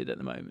Manchester United at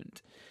the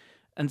moment,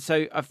 and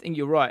so I think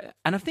you're right.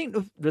 And I think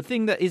the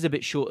thing that is a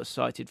bit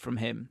short-sighted from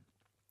him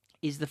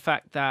is the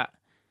fact that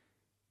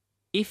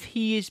if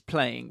he is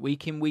playing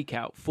week in, week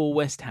out for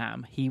West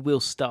Ham, he will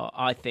start,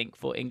 I think,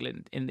 for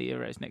England in the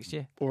Euros next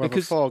year, or have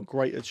a far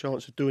greater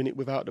chance of doing it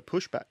without the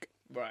pushback.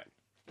 Right.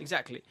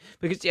 Exactly,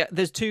 because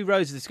there's two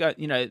roads of this guy.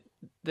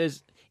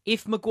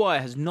 If Maguire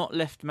has not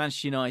left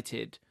Manchester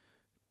United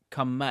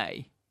come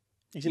May,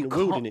 he's in the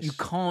wilderness. You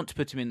can't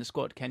put him in the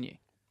squad, can you?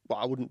 Well,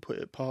 I wouldn't put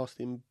it past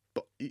him,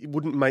 but it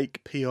wouldn't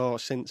make PR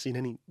sense in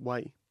any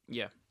way.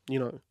 Yeah,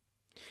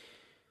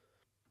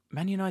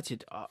 Man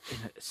United are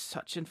in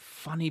such a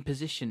funny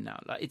position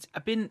now.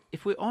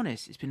 If we're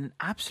honest, it's been an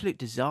absolute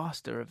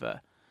disaster of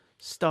a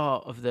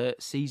start of the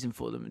season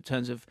for them in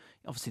terms of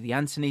obviously the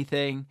Anthony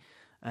thing.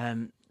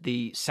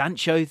 The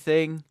Sancho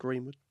thing,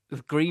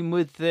 the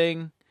Greenwood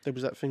thing. There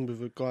was that thing with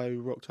a guy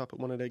who rocked up at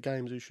one of their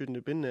games who shouldn't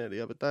have been there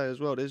the other day as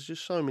well. There's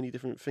just so many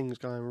different things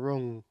going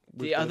wrong.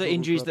 The other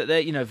injuries that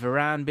they're,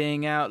 Varane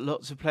being out,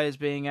 lots of players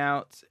being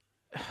out.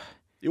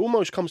 It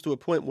almost comes to a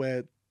point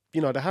where,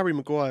 the Harry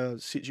Maguire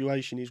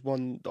situation is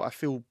one that I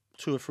feel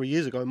 2 or 3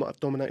 years ago might have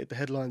dominated the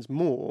headlines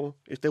more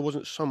if there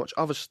wasn't so much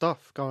other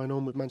stuff going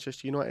on with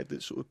Manchester United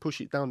that sort of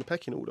push it down the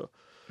pecking order.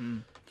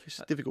 It's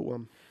a difficult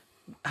one.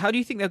 How do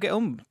you think they'll get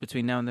on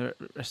between now and the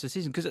rest of the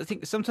season? Because I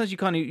think sometimes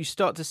you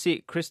start to see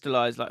it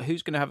crystallise, like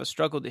who's going to have a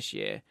struggle this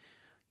year.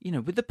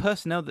 With the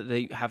personnel that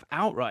they have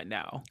out right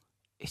now,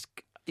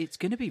 it's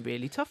going to be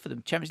really tough for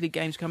them. Champions League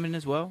games coming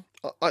as well.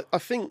 I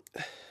think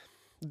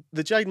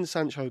the Jadon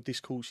Sancho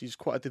discourse is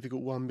quite a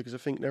difficult one because I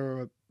think there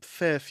are a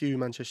fair few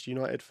Manchester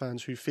United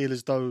fans who feel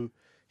as though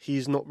he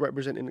is not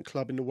representing the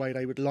club in the way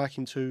they would like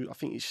him to. I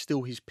think it's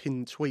still his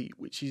pinned tweet,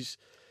 which is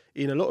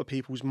in a lot of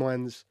people's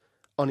minds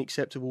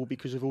unacceptable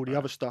because of all the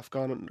other stuff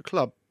going on in the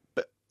club.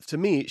 But to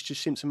me, it's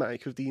just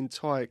symptomatic of the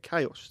entire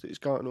chaos that is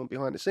going on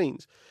behind the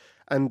scenes.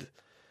 And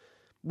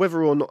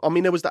whether or not,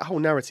 there was that whole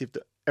narrative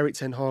that Erik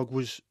ten Hag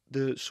was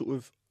the sort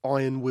of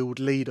iron-willed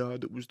leader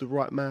that was the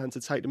right man to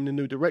take them in a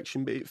new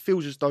direction, but it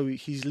feels as though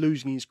he's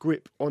losing his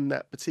grip on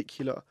that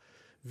particular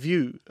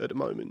view at the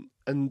moment.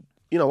 And,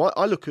 you know,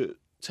 I look at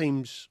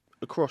teams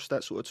across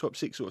that sort of top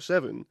 6 or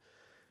 7,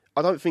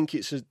 I don't think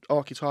it's an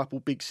archetypal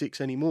big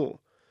 6 anymore.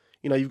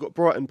 You know, you've got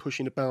Brighton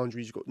pushing the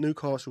boundaries, you've got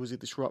Newcastle as a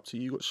disruptor,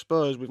 you've got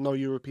Spurs with no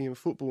European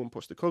football and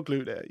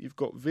Postecoglou there, you've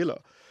got Villa.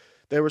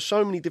 There are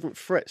so many different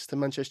threats to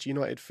Manchester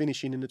United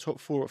finishing in the top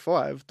 4 or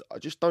 5. I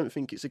just don't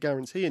think it's a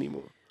guarantee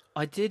anymore.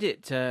 I did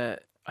it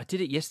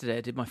yesterday.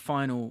 I did my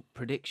final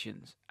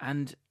predictions,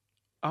 and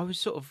I was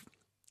sort of,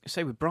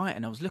 say with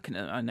Brighton, I was looking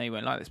at, I know you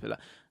won't like this, but like,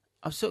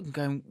 I was sort of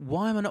going,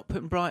 why am I not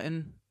putting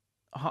Brighton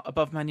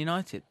above Man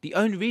United? The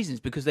only reason is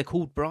because they're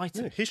called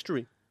Brighton. Yeah,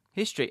 history.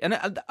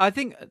 And I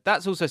think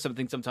that's also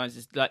something sometimes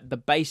is like the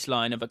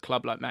baseline of a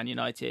club like Man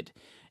United.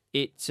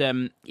 It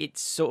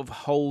sort of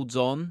holds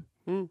on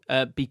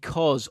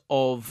because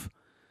of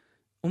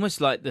almost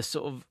like the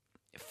sort of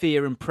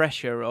fear and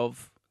pressure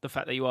of the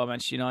fact that you are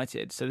Manchester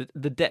United. So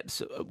the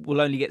depths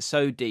will only get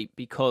so deep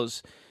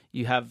because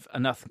you have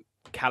enough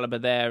calibre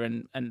there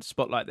and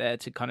spotlight there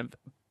to kind of,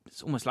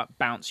 it's almost like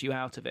bounce you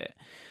out of it.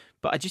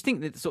 But I just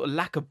think that the sort of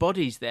lack of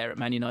bodies there at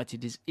Man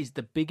United is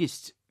the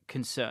biggest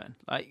concern.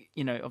 Like,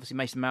 you know, obviously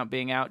Mason Mount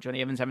being out,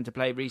 Johnny Evans having to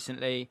play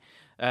recently,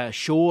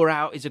 Shaw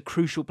out is a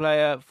crucial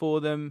player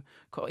for them.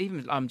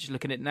 Even I'm just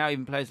looking at it now,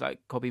 even players like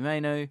Kobbie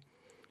Mainoo,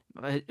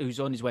 who's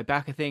on his way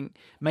back, I think.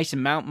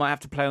 Mason Mount might have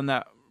to play on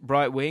that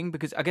right wing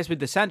because I guess with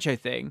the Sancho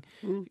thing,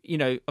 you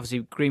know, obviously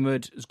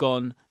Greenwood has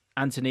gone,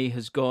 Anthony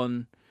has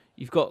gone,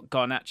 you've got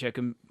Garnacho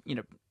can, you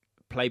know,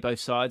 play both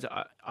sides,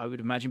 I would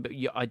imagine, but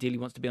ideally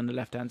wants to be on the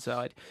left-hand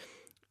side.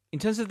 In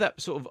terms of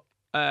that sort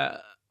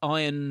of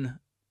iron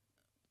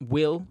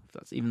will, if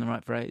that's even the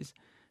right phrase,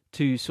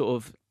 to sort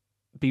of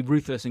be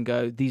ruthless and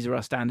go, these are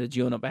our standards,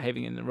 you're not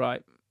behaving in the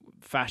right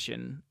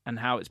fashion, and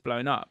how it's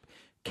blown up.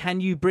 Can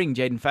you bring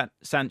Jadon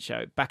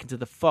Sancho back into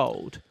the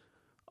fold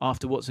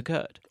after what's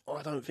occurred?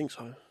 I don't think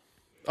so.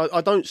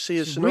 I don't see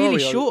a scenario. Really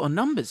short on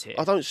numbers here.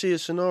 I don't see a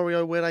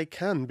scenario where they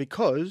can,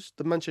 because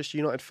the Manchester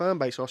United fan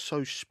base are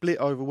so split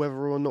over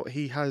whether or not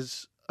he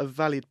has a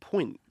valid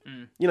point.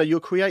 You know,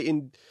 you're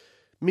creating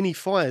mini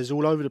fires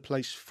all over the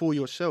place for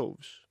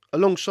yourselves,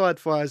 alongside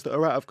fires that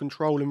are out of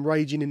control and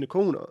raging in the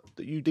corner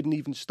that you didn't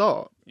even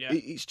start. Yeah.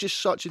 It's just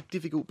such a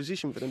difficult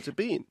position for them to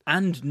be in.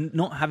 And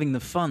not having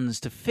the funds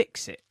to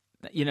fix it.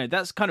 You know,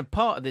 that's kind of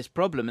part of this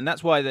problem. And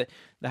that's why the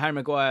Harry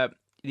Maguire,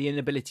 the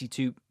inability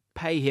to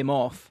pay him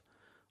off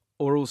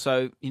or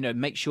also, you know,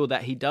 make sure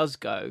that he does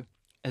go,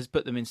 has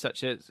put them in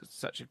such a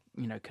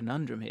you know,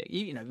 conundrum here.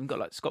 You know, we've got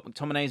like Scott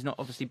McTominay's not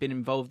obviously been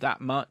involved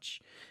that much.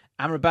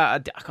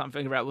 Amrabat, I can't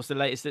figure out what's the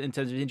latest in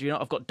terms of injury.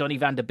 I've got Donny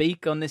van der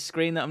Beek on this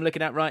screen that I'm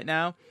looking at right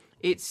now.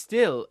 It's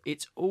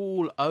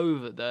all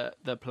over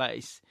the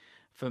place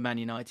for Man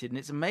United, and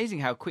it's amazing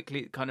how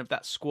quickly kind of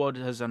that squad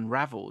has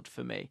unravelled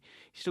for me.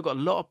 You've still got a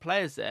lot of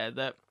players there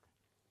that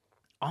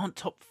aren't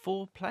top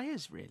 4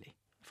 players, really,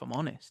 if I'm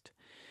honest.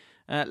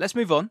 Let's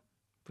move on,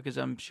 because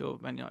I'm sure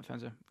Man United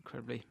fans are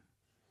incredibly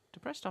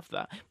depressed after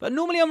that. But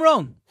normally I'm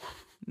wrong.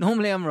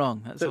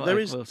 That's what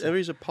there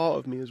is a part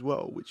of me as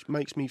well which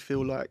makes me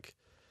feel like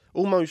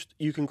almost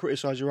you can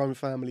criticise your own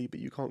family, but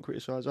you can't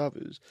criticise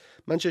others.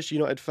 Manchester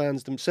United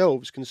fans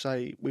themselves can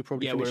say we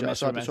probably finish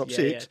outside the top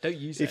 6. Don't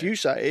use if you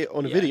say it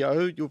on a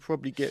video, you'll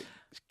probably get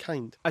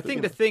caned. I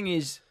think the thing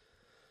is,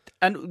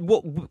 and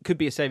what could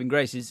be a saving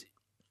grace is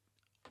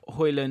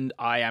Højlund.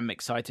 I am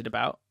excited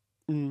about.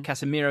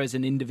 Casemiro as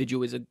an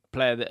individual is a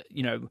player that,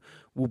 you know,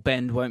 will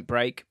bend, won't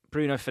break.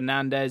 Bruno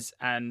Fernandes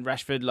and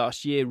Rashford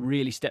last year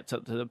really stepped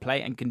up to the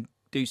plate and can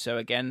do so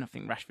again. I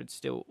think Rashford's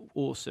still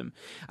awesome.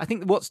 I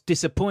think what's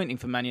disappointing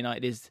for Man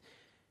United is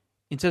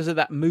in terms of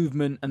that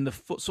movement and the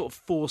sort of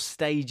 4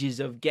 stages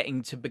of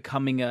getting to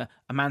becoming a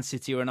Man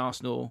City or an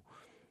Arsenal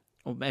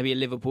or maybe a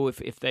Liverpool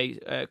if they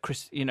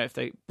if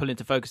they pull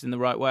into focus in the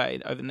right way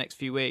over the next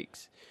few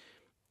weeks.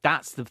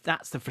 That's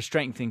the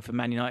frustrating thing for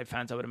Man United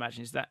fans, I would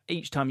imagine, is that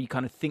each time you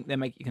kind of think they're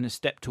going to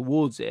step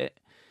towards it,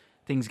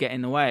 things get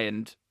in the way,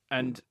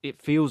 and it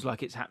feels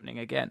like it's happening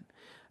again.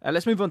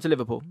 Let's move on to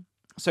Liverpool.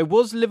 So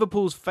was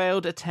Liverpool's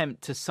failed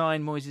attempt to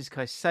sign Moises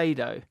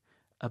Caicedo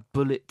a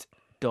bullet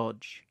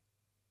dodge?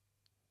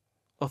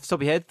 Off the top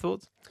of your head,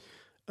 thoughts?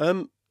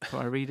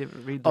 Before I read it.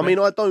 I mean,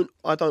 I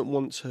don't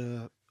want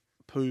to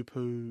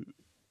poo-poo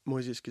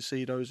Moises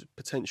Caicedo's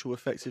potential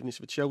effectiveness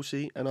for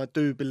Chelsea, and I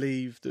do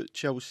believe that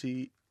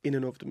Chelsea, in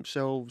and of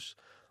themselves,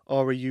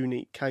 are a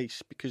unique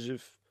case because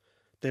of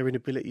their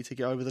inability to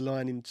get over the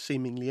line in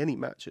seemingly any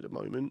match at the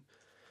moment.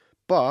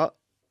 But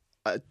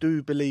I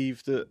do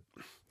believe that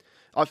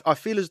I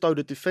feel as though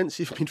the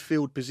defensive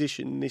midfield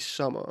position this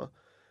summer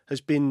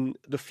has been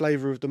the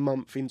flavour of the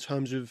month in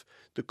terms of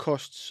the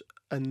costs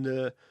and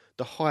the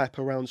hype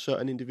around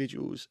certain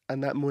individuals,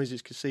 and that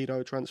Moises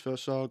Caicedo transfer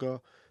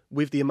saga,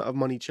 with the amount of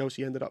money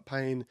Chelsea ended up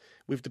paying,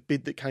 with the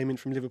bid that came in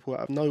from Liverpool out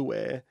of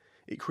nowhere,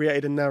 it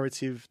created a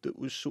narrative that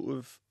was sort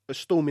of a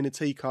storm in a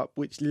teacup,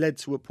 which led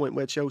to a point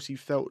where Chelsea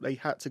felt they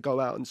had to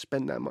go out and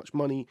spend that much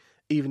money,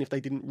 even if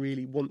they didn't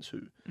really want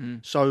to.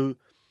 So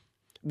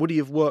would he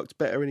have worked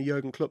better in a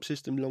Jurgen Klopp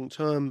system long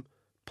term?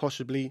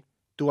 Possibly.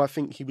 Do I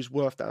think he was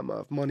worth that amount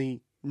of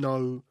money?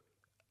 No.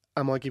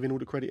 Am I giving all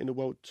the credit in the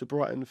world to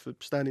Brighton for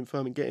standing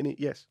firm and getting it?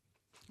 Yes.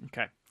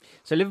 Okay.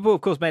 So Liverpool,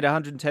 of course, made a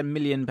 £110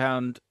 million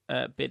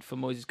bid for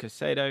Moises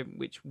Caicedo,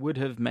 which would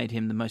have made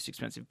him the most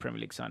expensive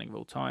Premier League signing of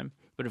all time.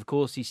 But of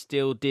course, he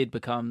still did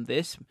become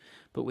this,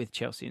 but with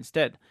Chelsea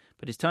instead.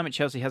 But his time at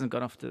Chelsea hasn't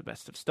gone off to the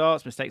best of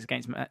starts. Mistakes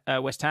against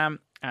West Ham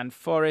and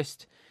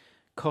Forest,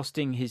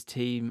 costing his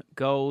team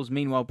goals.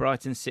 Meanwhile,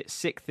 Brighton sits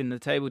 6th in the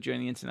table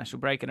during the international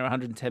break and are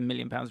 £110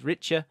 million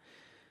richer.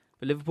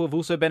 But Liverpool have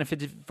also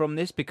benefited from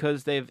this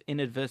because they've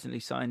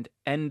inadvertently signed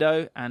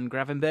Endo and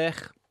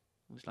Gravenberch.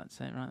 I always like to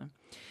say it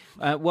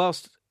right.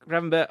 Whilst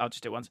Gravenberch, I'll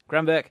just do it once.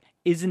 Gravenberch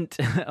isn't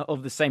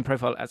of the same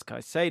profile as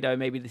Caicedo.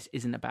 Maybe this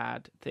isn't a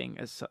bad thing,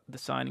 as the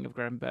signing of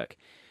Gravenberch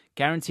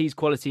guarantees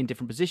quality in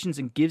different positions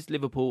and gives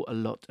Liverpool a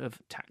lot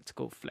of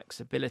tactical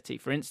flexibility.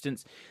 For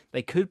instance,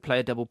 they could play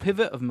a double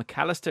pivot of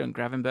McAllister and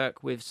Gravenberch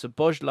with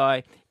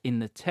Szoboszlai in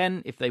the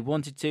 10 if they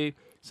wanted to,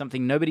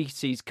 something nobody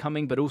sees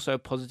coming, but also a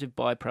positive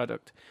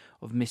byproduct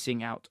of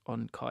missing out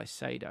on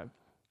Caicedo.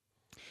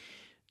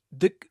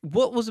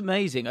 What was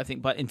amazing, I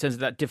think, but in terms of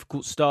that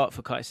difficult start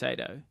for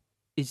Caicedo,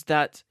 is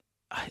that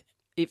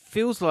it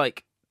feels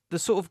like the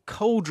sort of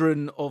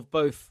cauldron of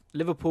both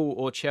Liverpool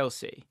or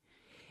Chelsea.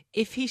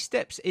 If he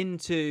steps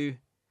into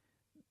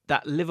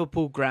that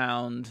Liverpool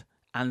ground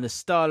and the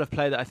style of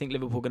play that I think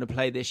Liverpool are going to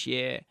play this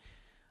year,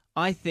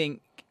 I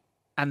think,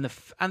 and the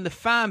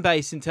fan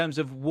base in terms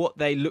of what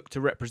they look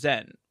to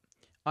represent,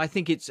 I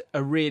think it's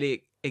a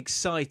really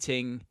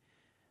exciting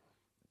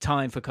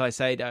time for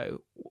Caicedo,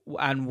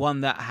 and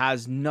one that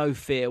has no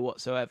fear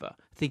whatsoever.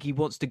 I think he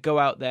wants to go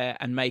out there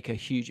and make a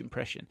huge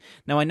impression.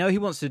 Now, I know he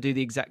wants to do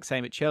the exact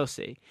same at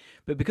Chelsea,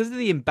 but because of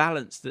the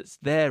imbalance that's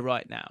there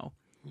right now,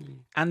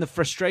 and the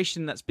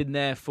frustration that's been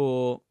there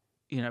for,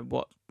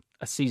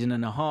 a season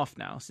and a half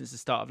now, since the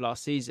start of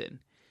last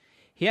season,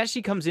 he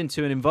actually comes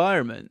into an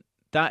environment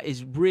that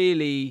is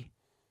really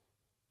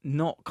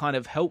not kind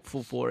of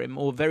helpful for him,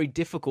 or very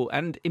difficult,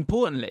 and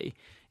importantly,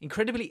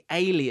 incredibly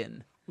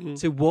alien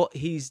to what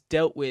he's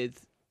dealt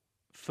with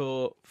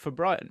for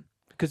Brighton.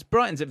 Because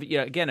Brighton's,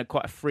 again,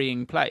 quite a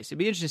freeing place. It'd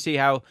be interesting to see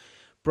how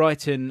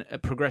Brighton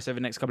progress over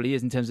the next couple of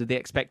years in terms of the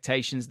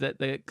expectations that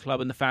the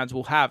club and the fans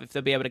will have, if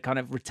they'll be able to kind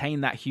of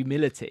retain that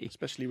humility.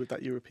 Especially with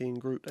that European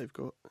group they've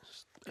got.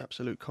 It's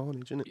absolute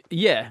carnage, isn't it?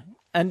 Yeah.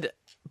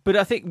 But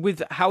I think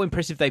with how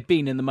impressive they've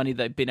been and the money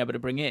they've been able to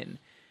bring in,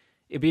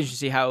 it'd be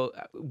interesting to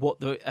see what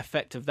the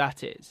effect of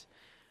that is.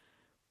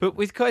 But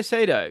with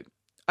Caicedo,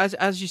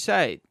 as you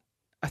say,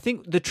 I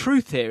think the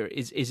truth here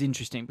is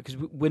interesting, because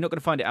we're not going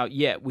to find it out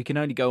yet. We can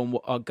only go on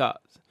our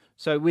guts.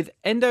 So with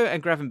Endo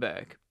and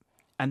Gravenberch,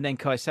 and then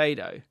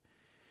Caicedo,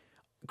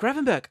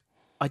 Gravenberch,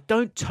 I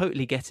don't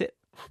totally get it.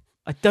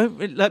 I don't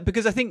really,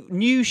 because I think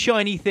new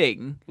shiny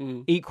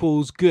thing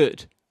equals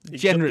good,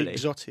 generally.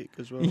 Exotic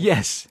as well.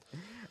 Yes.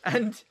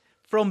 And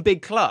from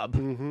big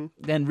club,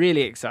 then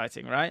really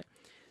exciting, right?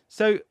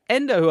 So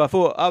Endo,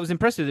 who I was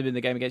impressed with him in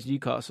the game against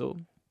Newcastle,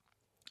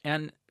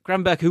 and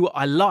Gravenberch, who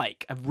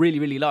I've really,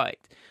 really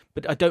liked,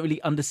 but I don't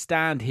really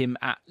understand him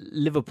at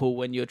Liverpool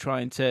when you're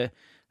trying to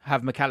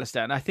have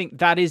McAllister. And I think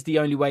that is the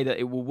only way that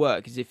it will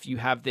work, is if you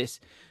have this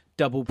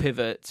double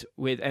pivot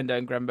with Endo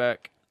and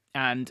Gravenberch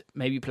and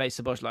maybe play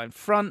Szoboszlai in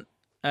front.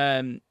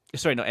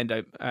 Sorry, not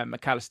Endo,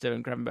 McAllister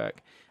and Gravenberch.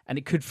 And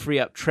it could free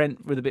up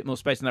Trent with a bit more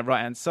space on that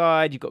right-hand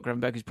side. You've got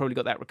Gravenberch, who's probably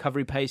got that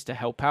recovery pace to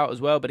help out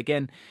as well. But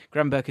again,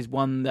 Gravenberch is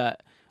one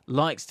that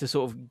likes to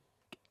sort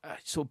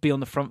of be on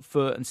the front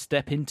foot and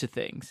step into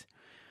things.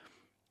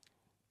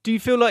 Do you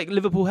feel like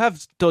Liverpool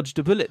have dodged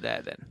a bullet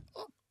there then?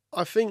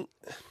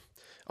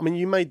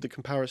 You made the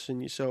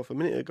comparison yourself a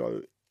minute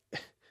ago.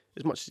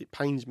 As much as it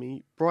pains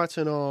me,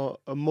 Brighton are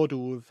a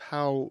model of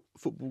how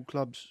football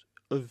clubs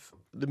of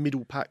the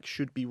middle pack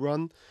should be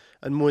run,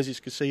 and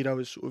Moises Caicedo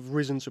has sort of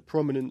risen to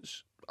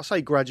prominence, I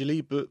say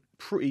gradually, but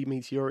pretty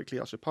meteorically,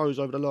 I suppose,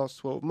 over the last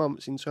 12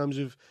 months in terms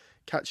of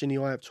catching the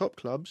eye of top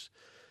clubs.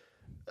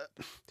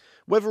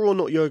 Whether or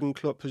not Jurgen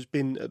Klopp has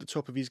been at the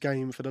top of his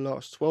game for the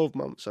last 12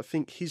 months, I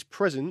think his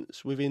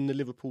presence within the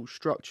Liverpool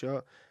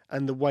structure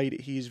and the way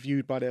that he is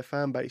viewed by their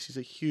fan base is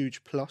a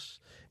huge plus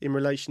in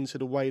relation to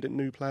the way that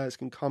new players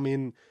can come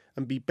in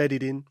and be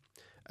bedded in.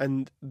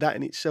 And that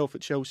in itself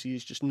at Chelsea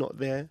is just not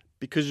there.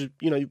 Because,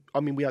 we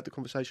had the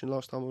conversation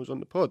last time I was on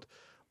the pod.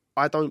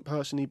 I don't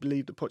personally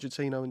believe that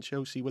Pochettino and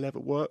Chelsea will ever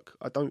work.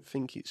 I don't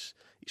think it's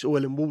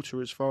oil and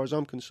water as far as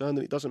I'm concerned,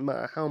 and it doesn't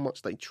matter how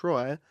much they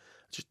try. I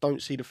just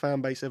don't see the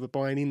fan base ever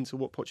buying into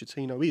what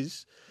Pochettino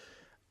is.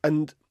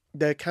 And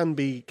there can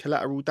be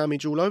collateral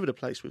damage all over the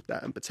place with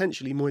that, and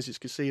potentially Moises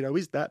Caicedo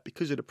is that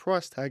because of the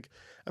price tag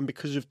and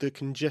because of the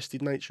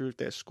congested nature of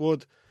their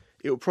squad.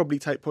 It will probably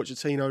take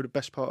Pochettino the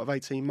best part of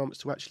 18 months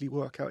to actually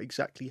work out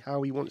exactly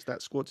how he wants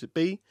that squad to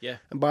be. Yeah.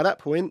 And by that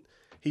point,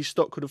 his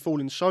stock could have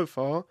fallen so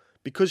far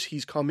because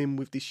he's come in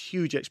with this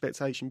huge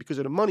expectation because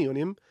of the money on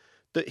him,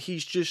 that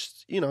he's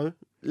just,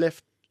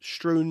 left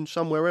strewn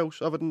somewhere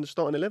else other than the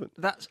starting 11.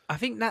 I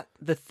think that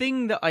the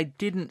thing that I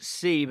didn't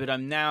see, but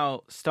I'm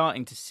now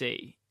starting to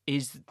see,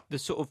 is the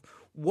sort of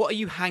what are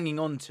you hanging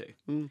on to?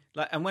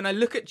 And when I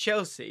look at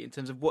Chelsea in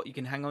terms of what you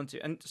can hang on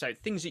to, and so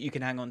things that you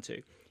can hang on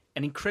to,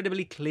 an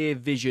incredibly clear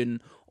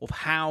vision of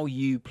how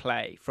you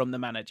play from the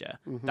manager.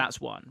 That's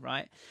one,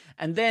 right?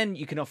 And then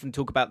you can often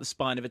talk about the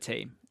spine of a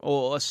team,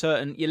 or a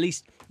certain, at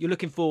least you're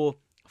looking for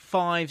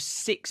 5,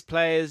 6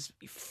 players,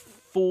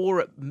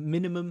 4 at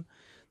minimum,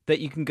 that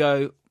you can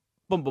go,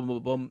 boom, boom,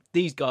 boom, boom.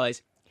 These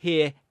guys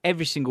here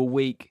every single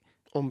week.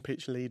 On the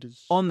pitch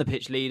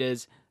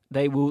leaders.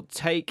 They will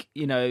take,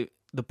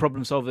 the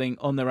problem solving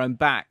on their own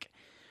back.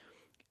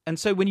 And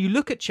so when you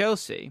look at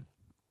Chelsea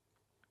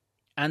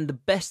and the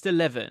best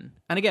 11,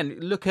 and again,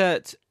 look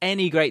at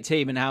any great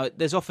team and how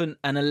there's often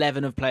an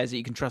 11 of players that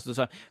you can trust all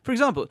the time. For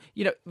example,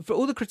 for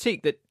all the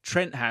critique that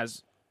Trent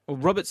has, or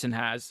Robertson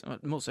has, or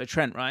more so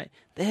Trent, right?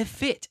 They're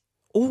fit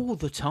all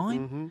the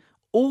time.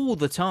 All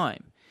the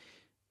time.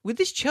 With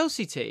this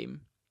Chelsea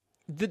team,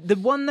 the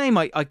one name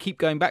I keep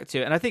going back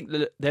to, and I think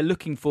they're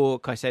looking for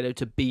Caicedo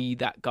to be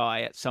that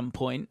guy at some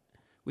point,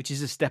 which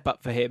is a step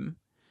up for him.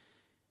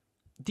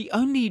 The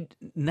only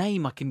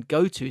name I can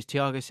go to is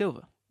Thiago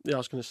Silva. Yeah, I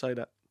was going to say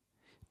that.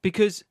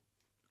 Because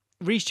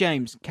Reece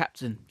James,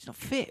 captain, he's not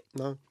fit.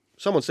 No.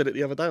 Someone said it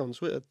the other day on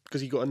Twitter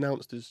because he got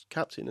announced as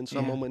captain, and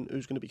someone went,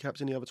 "Who's going to be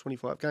captain the other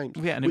 25 games?"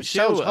 Yeah, and which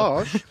sounds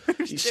harsh.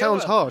 It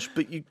sounds harsh,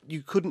 but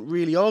you couldn't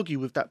really argue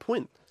with that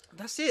point.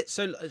 That's it.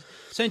 So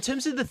in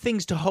terms of the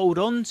things to hold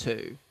on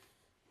to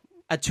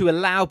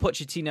allow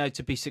Pochettino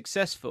to be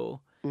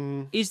successful,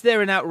 is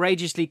there an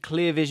outrageously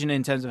clear vision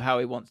in terms of how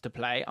he wants to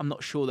play? I'm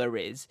not sure there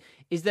is.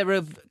 Is there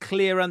a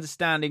clear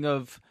understanding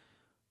of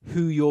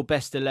who your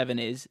best 11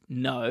 is?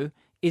 No.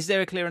 Is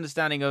there a clear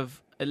understanding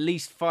of at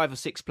least 5 or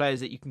 6 players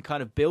that you can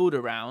kind of build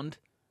around?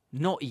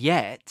 Not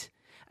yet.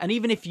 And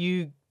even if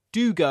you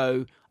do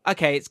go,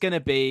 okay, it's going to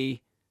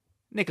be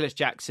Nicholas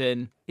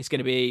Jackson, it's going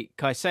to be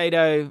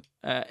Caicedo,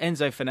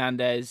 Enzo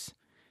Fernandez,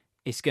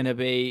 it's going to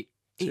be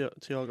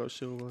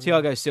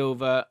Thiago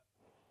Silva.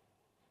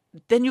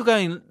 Then you're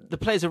going, the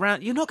players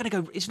around, you're not going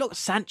to go, it's not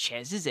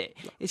Sanchez, is it?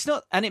 It's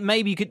not, and it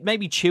maybe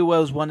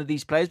Chilwell's one of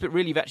these players, but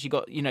really you've actually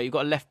got, you've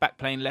got a left back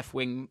playing left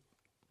wing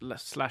 /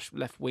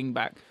 left wing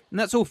back. And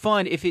that's all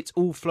fine if it's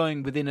all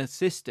flowing within a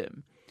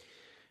system.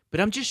 But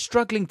I'm just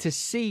struggling to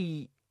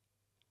see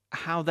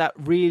how that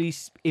really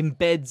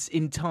embeds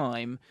in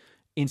time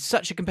in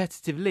such a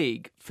competitive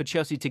league for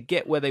Chelsea to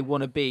get where they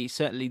want to be,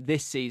 certainly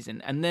this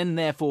season. And then,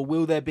 therefore,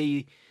 will there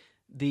be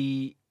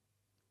the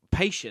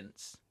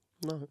patience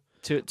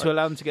to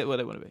allow them to get where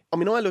they want to be? I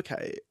mean, I look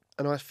at it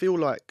and I feel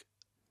like,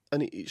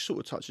 and it sort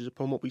of touches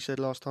upon what we said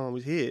last time I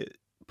was here,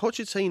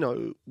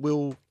 Pochettino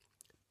will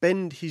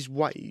bend his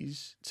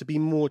ways to be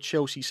more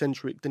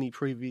Chelsea-centric than he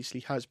previously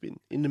has been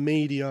in the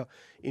media,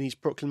 in his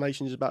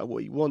proclamations about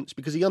what he wants,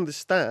 because he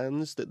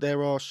understands that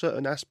there are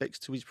certain aspects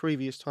to his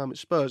previous time at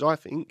Spurs, I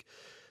think,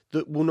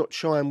 that will not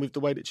chime with the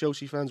way that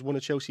Chelsea fans want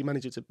a Chelsea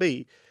manager to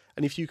be.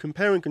 And if you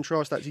compare and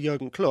contrast that to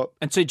Jurgen Klopp...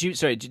 And so,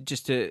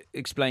 just to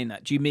explain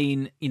that, do you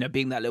mean,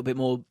 being that little bit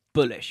more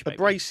bullish? Maybe?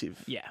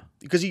 Abrasive. Yeah.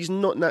 Because he's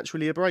not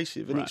naturally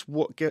abrasive, and it's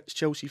what gets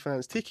Chelsea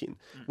fans ticking.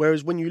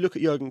 Whereas when you look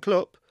at Jurgen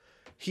Klopp,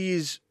 he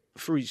is,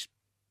 for his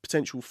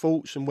potential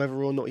faults and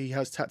whether or not he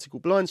has tactical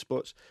blind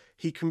spots,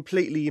 he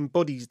completely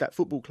embodies that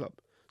football club.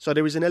 So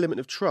there is an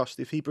element of trust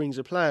if he brings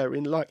a player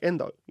in like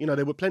Endo.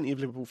 There were plenty of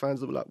Liverpool fans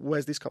that were like,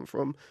 where's this come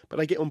from? But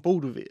they get on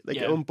board with it. They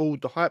get on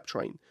board the hype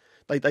train.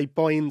 They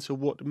buy into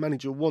what the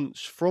manager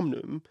wants from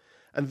them,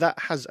 and that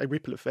has a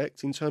ripple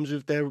effect in terms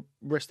of their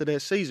rest of their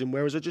season.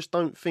 Whereas I just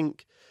don't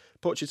think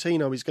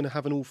Pochettino is going to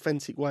have an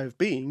authentic way of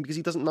being because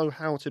he doesn't know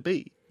how to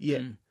be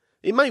yet.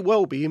 It may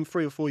well be in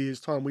 3 or 4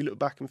 years' time we look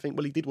back and think,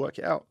 well, he did work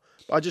it out.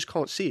 But I just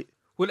can't see it.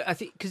 Well, I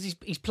think because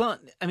he's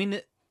planted... I mean,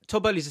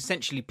 Todd Bowley's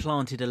essentially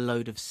planted a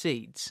load of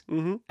seeds.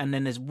 And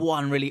then there's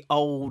one really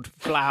old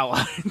flower.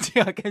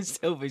 Thiago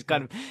Silva's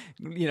kind of,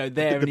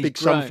 there. The big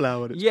grown.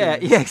 Sunflower. That's yeah,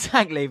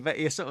 exactly. But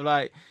you're sort of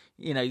like,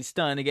 he's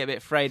starting to get a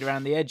bit frayed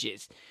around the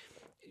edges.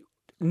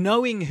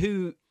 Knowing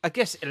who... I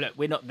guess, look,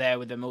 we're not there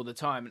with them all the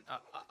time.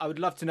 I would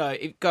love to know,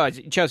 guys,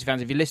 Chelsea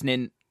fans, if you're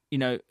listening,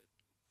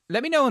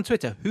 let me know on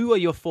Twitter, who are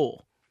your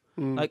 4?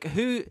 Like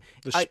who?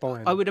 The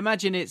spine. I would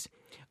imagine it's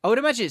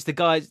the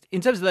guys in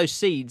terms of those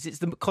seeds. It's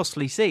the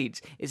costly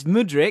seeds. It's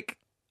Mudryk,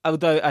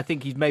 although I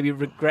think he's maybe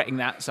regretting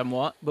that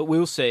somewhat, but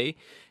we'll see.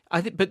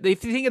 But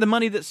if you think of the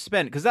money that's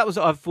spent, because that was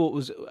what I thought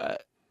was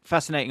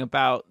fascinating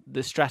about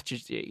the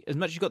strategy. As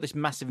much as you've got this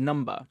massive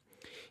number,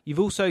 you've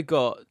also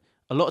got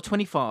a lot of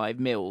 25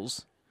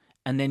 mils,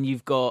 and then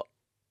you've got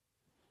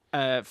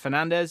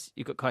Fernandez,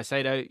 you've got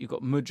Caicedo, you've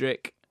got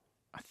Mudryk.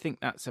 I think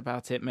that's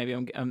about it. Maybe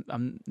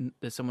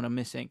there's someone I'm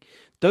missing.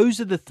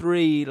 Those are the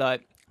 3,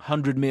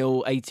 100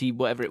 mil, 80,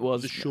 whatever it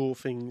was. The sure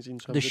things in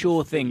terms of the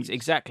sure things,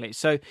 exactly.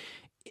 So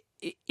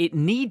it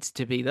needs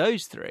to be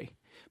those 3.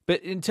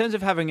 But in terms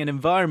of having an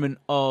environment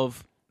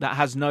that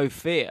has no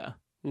fear,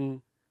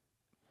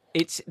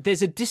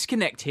 there's a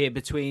disconnect here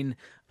between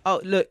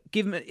look,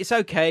 it's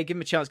okay, give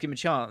him a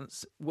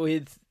chance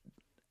with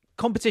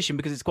competition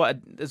because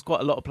there's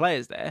quite a lot of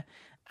players there,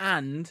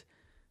 and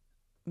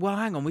well,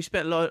 hang on, we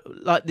spent a lot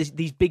like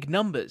these big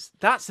numbers.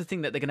 That's the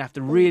thing that they're going to have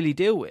to really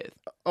deal with.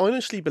 I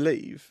honestly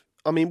believe.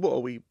 I mean, what are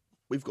we?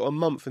 We've got a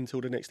month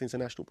until the next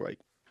international break.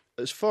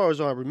 As far as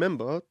I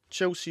remember,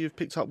 Chelsea have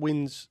picked up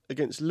wins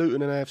against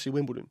Luton and AFC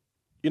Wimbledon.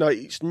 You know,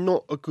 it's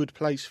not a good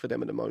place for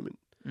them at the moment.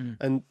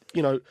 And,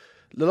 you know,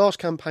 the last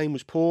campaign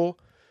was poor.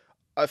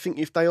 I think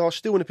if they are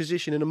still in a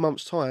position in a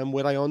month's time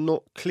where they are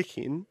not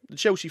clicking, the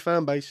Chelsea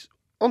fan base,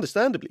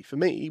 understandably for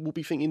me, will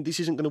be thinking this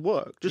isn't going to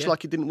work, just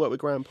like it didn't work with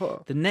Graham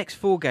Potter. The next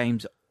 4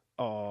 games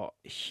are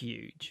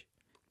huge.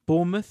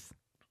 Bournemouth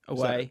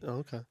away,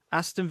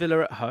 Aston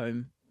Villa at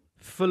home,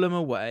 Fulham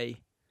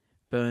away,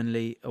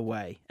 Burnley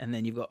away, and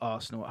then you've got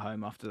Arsenal at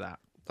home after that.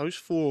 Those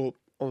 4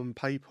 on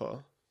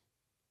paper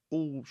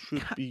all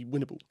should be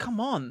winnable. Come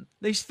on.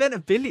 They've spent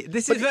 $1 billion.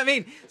 This is what I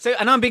mean. So,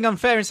 and I'm being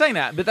unfair in saying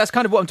that, but that's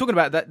kind of what I'm talking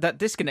about, that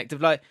disconnect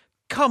of like,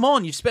 come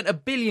on, you've spent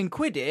 £1 billion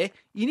here.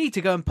 You need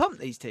to go and pump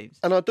these teams.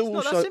 And it's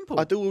not that simple.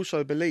 I do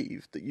also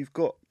believe that you've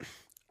got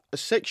a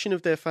section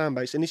of their fan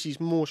base, and this is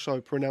more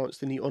so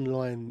pronounced in the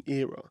online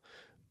era.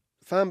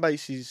 Fan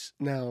base is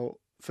now,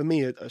 for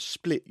me, a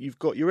split. You've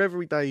got your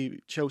everyday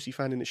Chelsea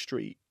fan in the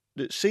street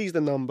that sees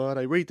the number,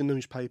 they read the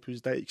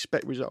newspapers, they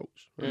expect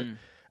results, right?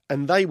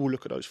 And they will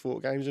look at those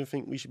 4 games and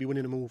think we should be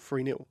winning them all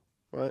 3-0,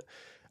 right?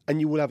 And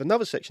you will have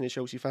another section of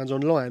Chelsea fans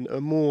online that are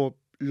more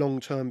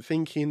long-term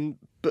thinking,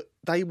 but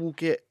they will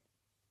get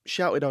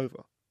shouted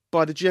over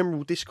by the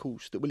general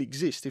discourse that will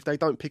exist if they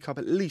don't pick up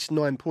at least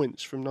 9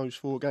 points from those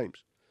 4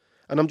 games.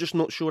 And I'm just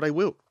not sure they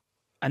will.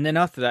 And then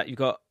after that, you've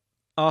got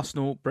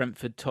Arsenal,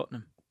 Brentford,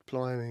 Tottenham.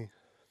 Blimey.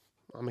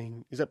 I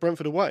mean, is that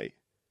Brentford away?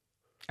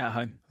 At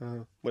home.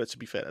 Well, to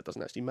be fair, that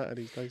doesn't actually matter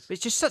these days. But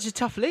it's just such a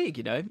tough league,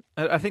 you know.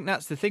 I think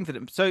that's the thing for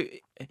them. So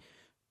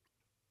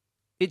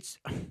it's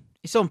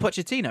on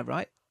Pochettino,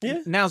 right?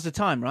 Yeah. Now's the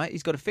time, right?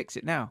 He's got to fix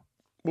it now.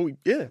 Well,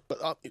 yeah,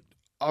 but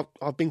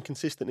I've been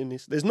consistent in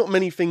this. There's not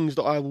many things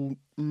that I will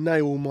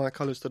nail my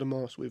colours to the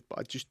mast with, but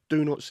I just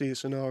do not see a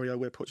scenario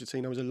where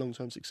Pochettino is a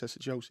long-term success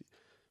at Chelsea.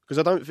 Because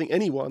I don't think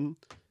anyone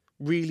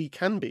really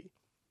can be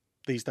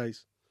these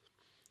days.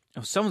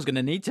 Oh, someone's going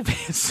to need to be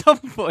at some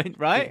point,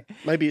 right? Yeah.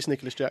 Maybe it's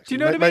Nicholas Jackson. Do you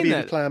know what I mean?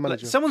 Maybe the player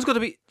manager.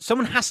 Like,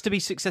 someone has to be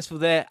successful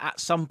there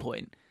at some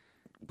point.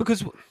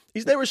 Because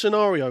is there a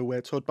scenario where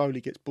Todd Bowley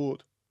gets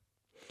bored?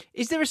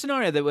 Is there a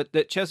scenario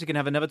that Chelsea can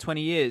have another 20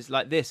 years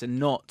like this and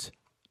not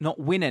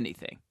win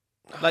anything?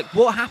 Like,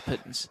 what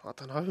happens? I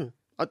don't know.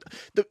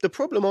 The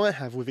problem I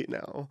have with it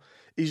now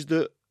is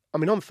that, I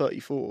mean, I'm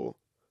 34.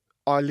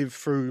 I lived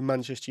through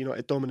Manchester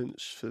United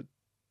dominance for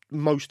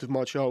most of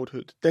my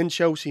childhood. Then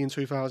Chelsea in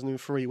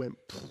 2003 went,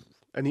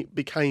 and it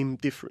became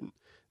different.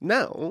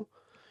 Now,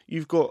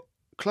 you've got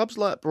clubs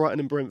like Brighton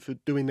and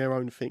Brentford doing their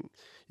own thing.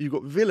 You've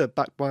got Villa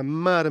backed by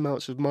mad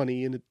amounts of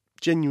money and a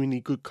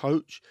genuinely good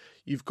coach.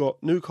 You've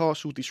got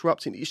Newcastle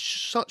disrupting. It's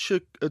such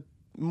a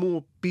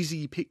more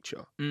busy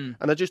picture. And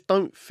I just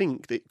don't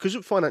think that, because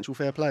of financial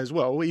fair play as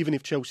well, even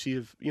if Chelsea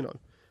have,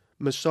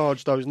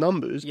 massaged those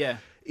numbers,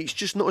 it's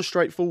just not as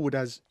straightforward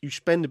as you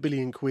spend £1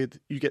 billion,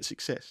 you get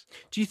success.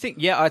 Do you think?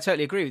 Yeah, I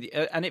totally agree with you.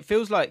 And it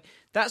feels like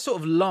that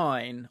sort of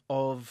line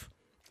of,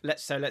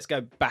 let's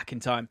go back in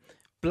time,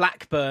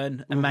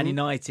 Blackburn and Man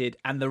United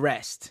and the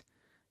rest,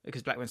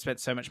 because Blackburn spent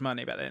so much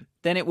money back then.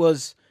 Then it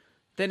was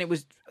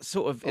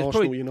sort of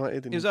Arsenal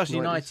United. It was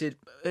Arsenal United.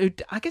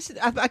 I guess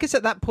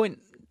at that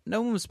point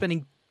no one was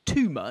spending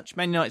too much.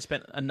 Man United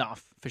spent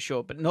enough for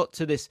sure, but not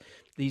to these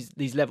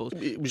levels.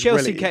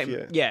 Chelsea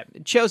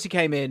Chelsea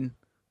came in,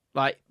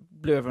 like,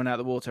 blew everyone out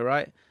of the water,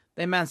 right?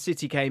 Then Man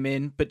City came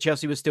in, but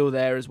Chelsea was still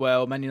there as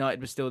well. Man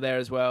United was still there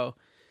as well.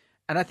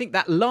 And I think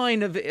that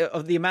line of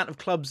the amount of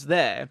clubs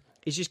there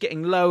is just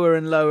getting lower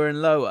and lower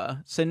and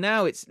lower. So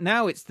now it's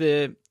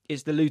the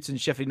Luton,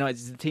 Sheffield United,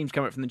 it's the teams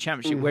coming up from the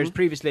Championship, whereas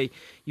previously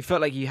you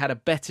felt like you had a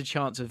better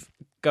chance of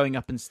going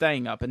up and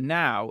staying up, and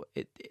now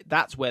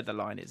that's where the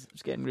line is.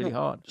 It's getting really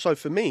hard. So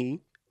for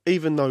me,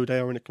 even though they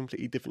are in a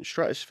completely different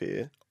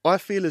stratosphere, I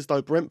feel as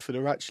though Brentford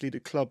are actually the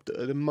club that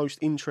are the most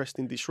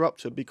interesting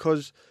disruptor,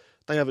 because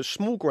they have a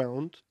small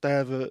ground, they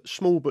have a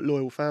small but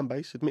loyal fan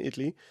base,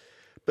 admittedly,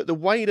 but the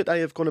way that they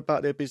have gone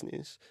about their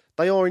business,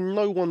 they are in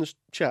no one's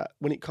chat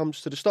when it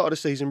comes to the start of the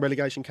season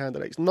relegation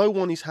candidates. No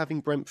one is having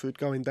Brentford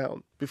going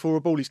down before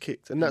a ball is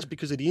kicked, and that's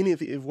because of the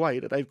innovative way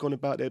that they've gone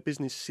about their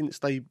business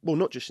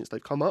not just since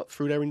they've come up,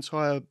 through their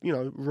entire,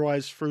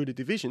 rise through the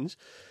divisions.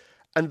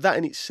 And that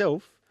in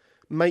itself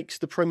makes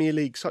the Premier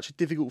League such a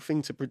difficult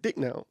thing to predict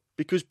now.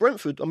 Because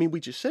Brentford, I mean, we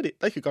just said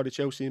it, they could go to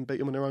Chelsea and beat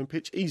them on their own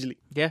pitch easily.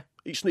 Yeah.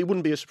 It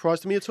wouldn't be a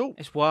surprise to me at all.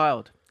 It's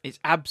wild. It's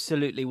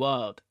absolutely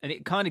wild. And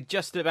it kind of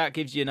just about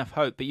gives you enough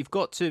hope. But you've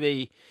got to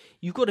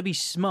be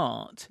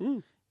smart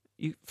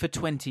for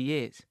 20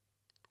 years.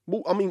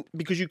 Well, I mean,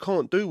 because you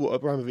can't do what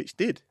Abramovich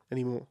did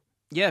anymore.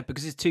 Yeah,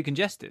 because it's too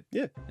congested.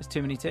 Yeah. There's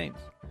too many teams.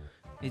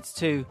 It's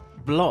too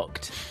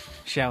blocked.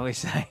 shall we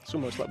say? It's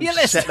almost like we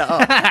set that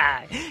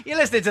up. You're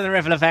listening to the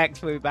Ripple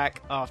Effect. We'll be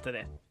back after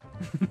this.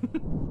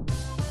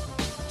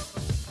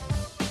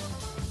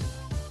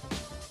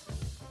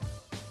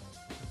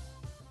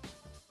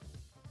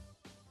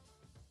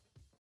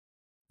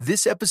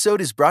 This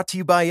episode is brought to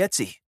you by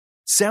Etsy.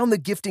 Sound the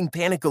gifting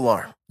panic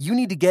alarm. You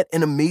need to get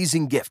an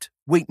amazing gift.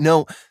 Wait,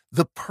 no,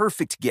 the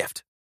perfect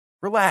gift.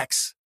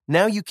 Relax.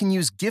 Now you can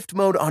use gift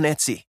mode on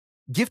Etsy.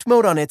 Gift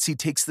mode on Etsy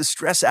takes the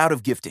stress out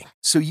of gifting,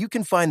 so you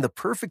can find the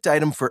perfect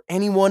item for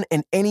anyone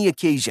and any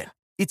occasion.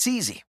 It's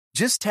easy.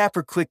 Just tap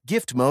or click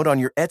gift mode on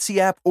your Etsy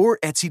app or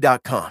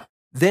Etsy.com.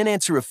 Then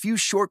answer a few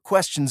short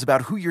questions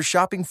about who you're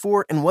shopping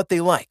for and what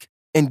they like.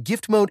 And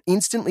gift mode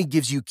instantly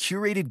gives you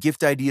curated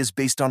gift ideas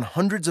based on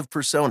hundreds of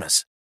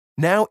personas.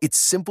 Now it's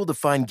simple to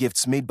find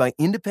gifts made by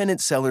independent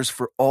sellers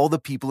for all the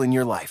people in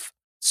your life.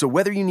 So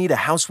whether you need a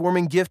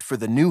housewarming gift for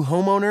the new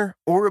homeowner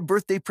or a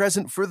birthday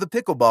present for the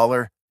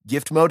pickleballer,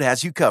 Gift Mode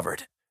has you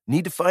covered.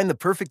 Need to find the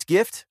perfect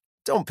gift?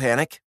 Don't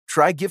panic.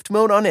 Try Gift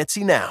Mode on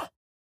Etsy now.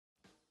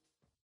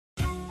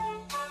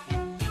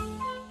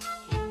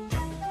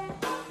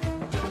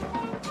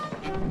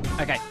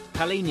 Okay,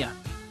 Palhinha.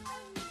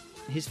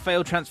 His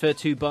failed transfer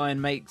to Bayern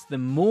makes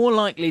them more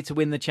likely to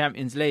win the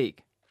Champions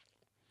League.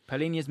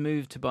 Palhinha's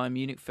move to Bayern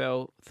Munich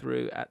fell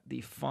through at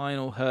the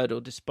final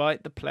hurdle,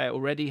 despite the player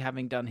already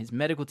having done his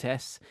medical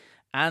tests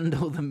and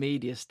all the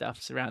media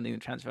stuff surrounding the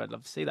transfer. I'd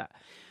love to see that.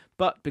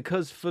 But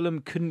because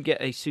Fulham couldn't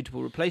get a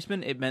suitable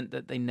replacement, it meant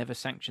that they never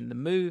sanctioned the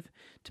move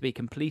to be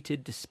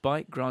completed,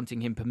 despite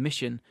granting him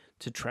permission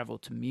to travel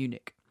to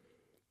Munich.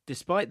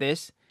 Despite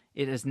this,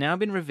 it has now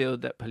been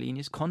revealed that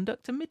Palhinha's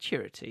conduct and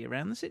maturity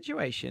around the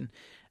situation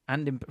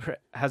and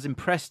has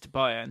impressed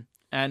Bayern,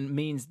 and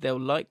means they'll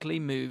likely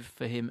move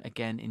for him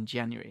again in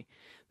January.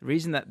 The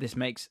reason that this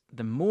makes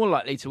them more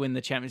likely to win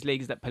the Champions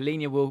League is that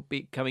Palhinha will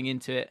be coming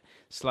into it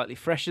slightly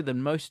fresher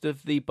than most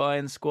of the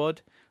Bayern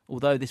squad,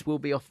 although this will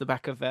be off the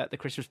back of the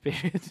Christmas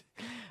period.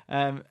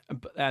 And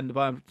the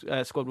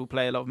Bayern squad will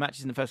play a lot of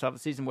matches in the first half of the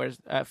season, whereas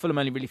Fulham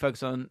only really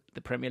focus on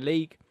the Premier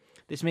League.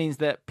 This means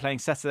that playing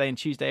Saturday and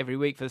Tuesday every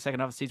week for the second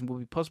half of the season will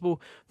be possible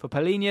for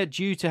Palhinha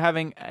due to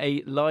having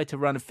a lighter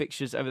run of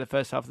fixtures over the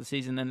first half of the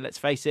season. And let's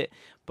face it,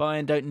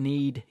 Bayern don't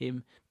need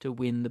him to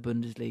win the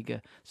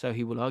Bundesliga, so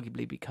he will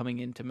arguably be coming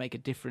in to make a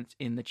difference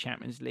in the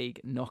Champions League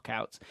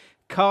knockouts.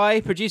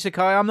 Producer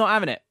Kai, I'm not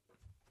having it.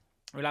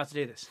 We're allowed to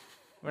do this.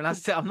 We're allowed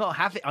to. I'm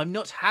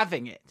not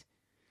having it.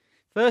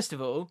 First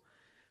of all,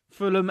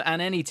 Fulham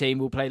and any team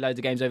will play loads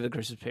of games over the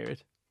Christmas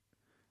period.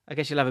 I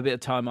guess you'll have a bit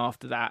of time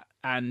after that,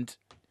 and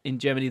in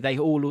Germany, they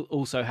all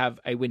also have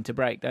a winter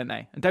break, don't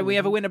they? And don't we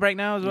have a winter break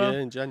now as well?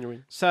 Yeah, in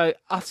January. So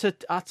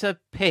utter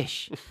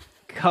pish,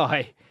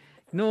 Kai.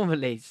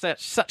 Normally,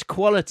 such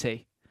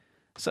quality,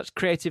 such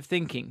creative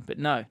thinking, but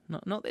no,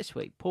 not this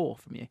week. Poor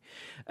from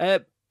you.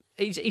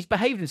 He's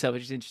behaved himself,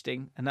 which is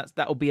interesting, and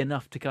that'll be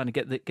enough to kind of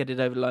get it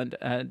over the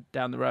line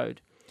down the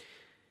road.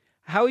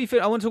 How are you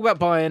feeling? I want to talk about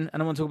Bayern,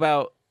 and I want to talk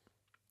about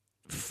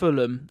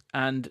Fulham,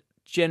 and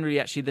generally,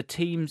 actually, the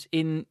teams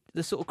in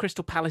the sort of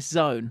Crystal Palace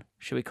zone,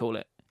 shall we call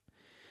it?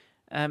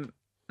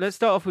 Let's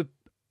start off with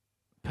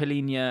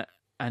Palhinha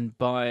and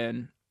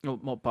Bayern. Or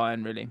not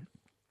Bayern, really.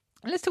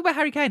 Let's talk about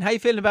Harry Kane. How are you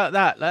feeling about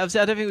that? Like,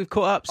 obviously, I don't think we've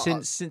caught up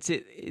since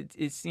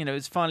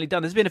it's finally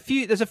done.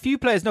 There's a few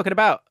players knocking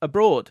about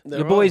abroad.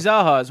 Your boy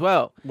Zaha as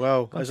well.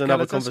 Well, there's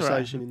another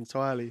conversation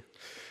entirely.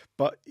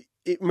 But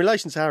in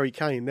relation to Harry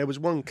Kane, there was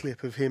one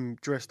clip of him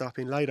dressed up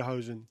in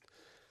lederhosen,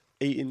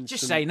 eating.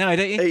 Just say no,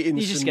 don't you?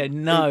 You just go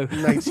no.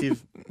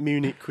 Native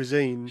Munich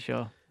cuisine.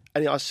 Sure.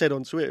 And I said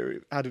on Twitter,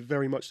 it had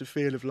very much the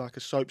feel of like a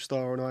soap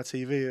star on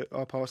ITV at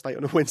 8:30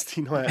 on a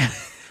Wednesday night.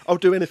 I'll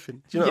do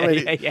anything. Do you know what I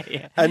mean?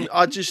 Yeah. And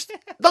I just,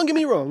 don't get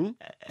me wrong,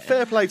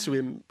 fair play to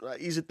him.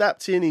 He's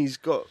adapting. He's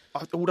got,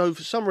 although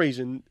for some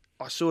reason,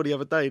 I saw the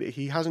other day that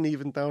he hasn't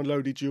even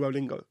downloaded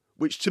Duolingo,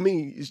 which to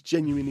me is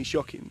genuinely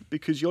shocking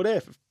because you're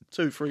there for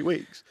 2-3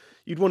 weeks.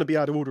 You'd want to be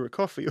able to order a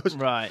coffee or something.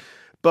 Right.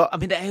 But I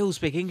mean, they all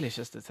speak English,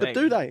 that's the thing.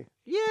 But do they?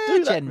 Yeah,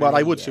 do they? Well,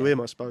 they would to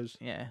him, I suppose.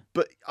 Yeah.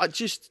 But I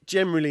just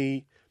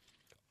generally,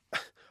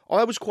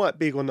 I was quite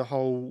big on the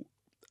whole.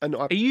 And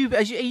are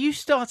you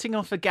starting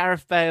off a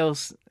Gareth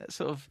Bale's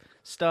sort of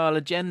style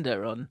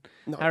agenda on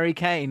Harry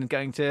Kane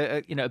going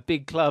to a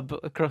big club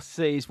across the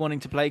seas,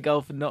 wanting to play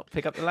golf and not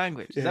pick up the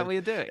language? Is that what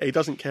you're doing? He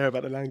doesn't care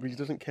about the language. He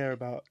doesn't care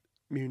about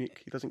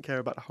Munich. He doesn't care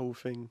about the whole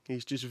thing.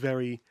 He's just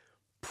very.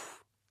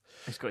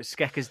 He's got his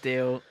Skechers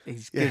deal.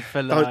 He's good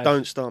for life.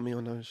 Don't start me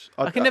on those.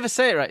 I can never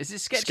say it right. Is it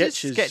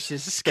Skechers?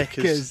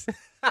 Skechers.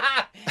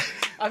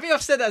 I think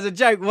I've said that as a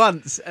joke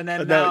once, and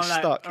then now it's I'm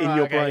stuck like, in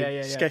your brain.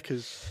 Yeah.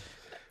 Skechers.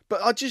 But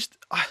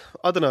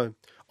I don't know.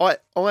 I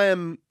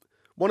am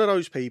one of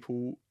those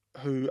people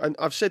who, and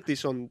I've said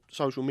this on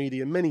social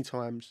media many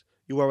times,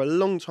 you are a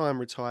long time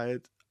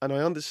retired, and I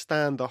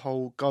understand the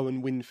whole go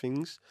and win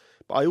things,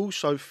 but I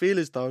also feel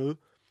as though,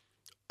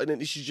 and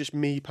this is just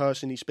me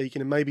personally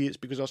speaking, and maybe it's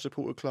because I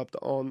support a club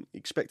that aren't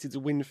expected to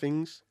win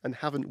things and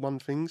haven't won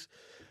things,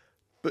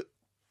 but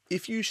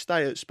if you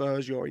stay at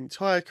Spurs your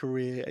entire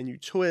career and you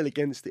toil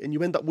against it and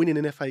you end up winning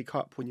an FA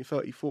Cup when you're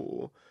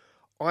 34,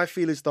 I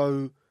feel as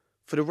though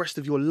for the rest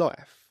of your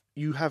life,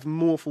 you have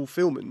more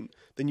fulfilment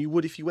than you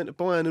would if you went to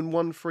Bayern and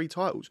won 3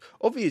 titles.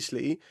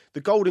 Obviously,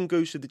 the golden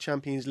goose of the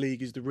Champions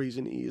League is the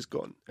reason he is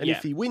gone. And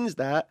if he wins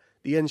that,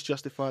 the ends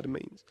justify the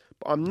means.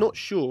 But I'm not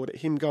sure that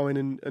him going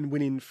and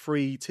winning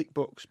 3 tick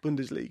box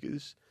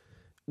Bundesligas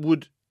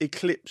would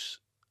eclipse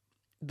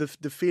the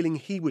feeling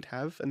he would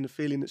have and the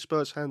feeling that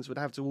Spurs fans would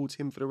have towards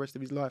him for the rest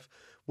of his life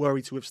were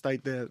he to have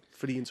stayed there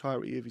for the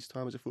entirety of his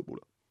time as a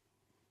footballer.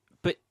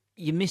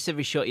 You miss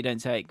every shot you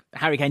don't take.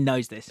 Harry Kane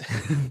knows this.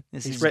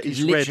 He's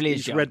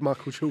read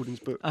Michael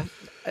Jordan's book.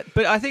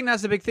 But I think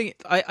that's the big thing.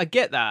 I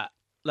get that.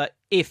 Like,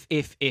 if.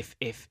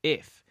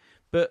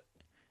 But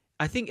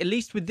I think at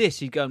least with this,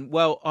 he's going,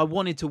 well, I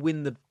wanted to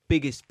win the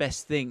biggest,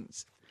 best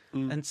things.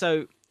 And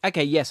so,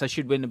 okay, yes, I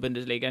should win the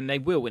Bundesliga, and they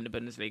will win the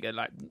Bundesliga.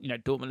 Like,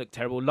 Dortmund look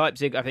terrible.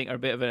 Leipzig, I think, are a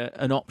bit of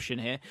an option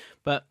here.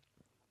 But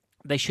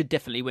they should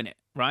definitely win it,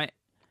 right?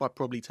 By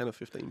probably 10 or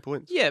 15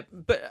 points. Yeah,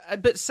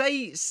 but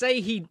say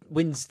he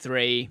wins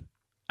 3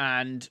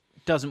 and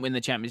doesn't win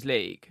the Champions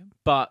League,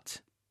 but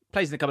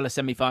plays in a couple of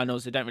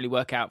semi-finals that don't really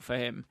work out for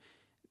him.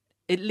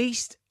 At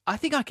least I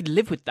think I could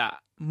live with that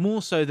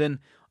more so than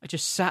I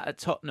just sat at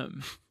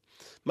Tottenham.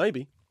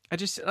 Maybe.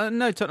 I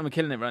know Tottenham are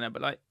killing it right now,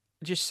 but I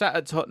just sat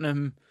at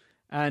Tottenham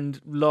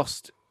and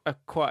lost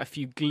quite a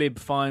few glib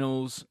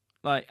finals.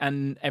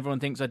 And everyone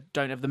thinks I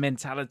don't have the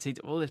mentality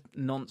to all this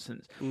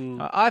nonsense.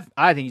 I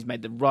think he's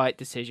made the right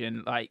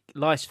decision. Like,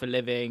 life's for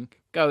living.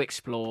 Go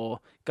explore.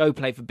 Go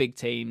play for big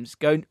teams.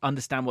 Go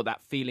understand what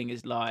that feeling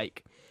is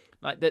like.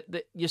 Like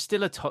that you're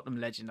still a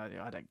Tottenham legend. I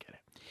don't get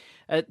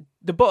it.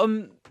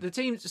 The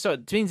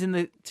teams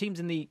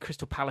in the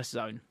Crystal Palace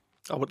zone.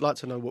 I would like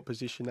to know what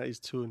position that is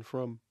to and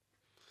from.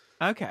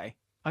 Okay,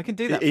 I can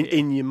do that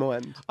in your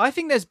mind. I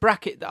think there's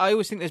bracket. I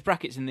always think there's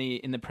brackets in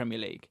the Premier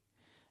League,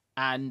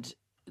 and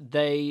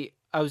I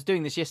was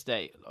doing this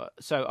yesterday,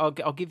 so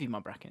I'll give you my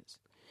brackets.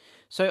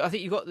 So I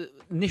think you've got the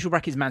initial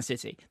bracket is Man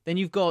City. Then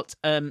you've got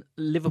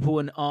Liverpool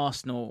and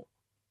Arsenal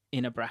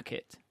in a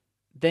bracket.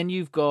 Then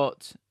you've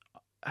got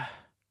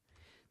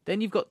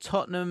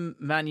Tottenham,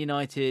 Man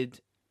United,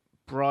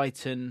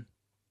 Brighton,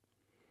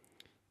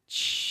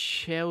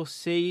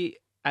 Chelsea,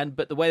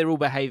 but the way they're all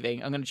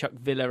behaving, I'm going to chuck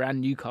Villa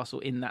and Newcastle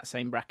in that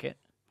same bracket.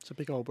 It's a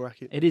big old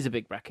bracket. It is a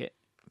big bracket.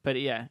 But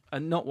yeah,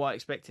 not what I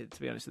expected, to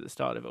be honest, at the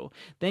start of it all.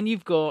 Then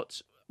you've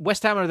got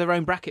West Ham are their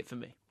own bracket for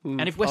me.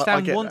 And if West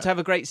Ham want to have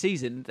a great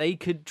season, they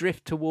could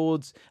drift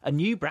towards a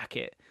new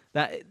bracket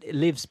that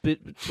lives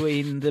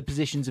between the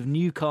positions of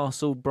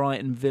Newcastle,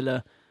 Brighton,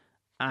 Villa,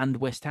 and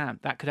West Ham.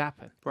 That could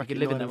happen. Bracket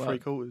 9 and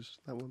 3/4,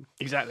 that one.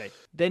 Exactly.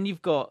 Then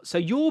you've got... So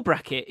your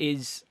bracket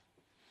is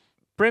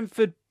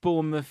Brentford,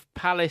 Bournemouth,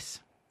 Palace,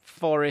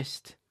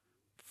 Forest,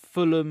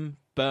 Fulham,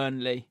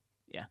 Burnley.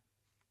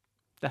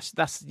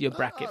 That's your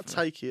bracket. I'll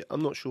take it.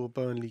 I'm not sure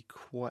Burnley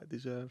quite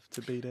deserve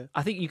to be there.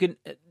 I think you can,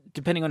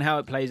 depending on how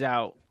it plays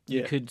out,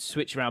 you could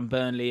switch around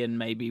Burnley and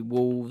maybe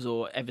Wolves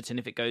or Everton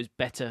if it goes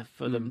better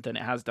for them than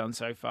it has done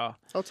so far.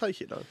 I'll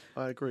take it though.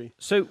 I agree.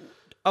 So,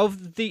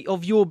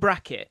 of your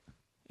bracket,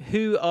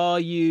 who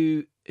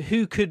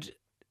could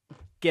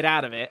get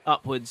out of it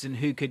upwards and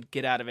who could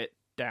get out of it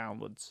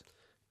downwards?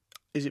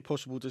 Is it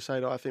possible to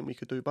say that I think we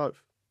could do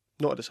both?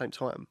 Not at the same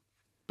time,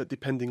 but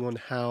depending on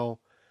how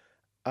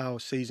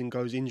our season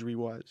goes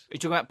injury-wise. Are you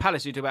talking about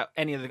Palace or are you talking about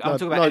any of the...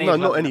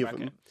 not any of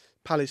them.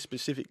 Palace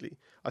specifically.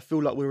 I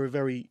feel like we're a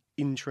very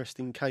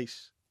interesting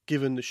case,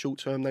 given the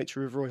short-term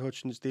nature of Roy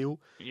Hodgson's deal,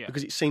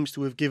 because it seems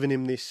to have given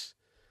him this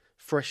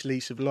fresh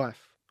lease of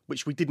life,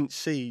 which we didn't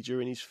see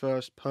during his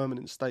first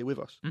permanent stay with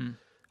us.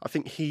 I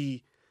think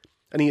he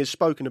has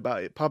spoken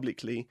about it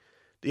publicly,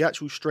 the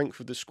actual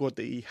strength of the squad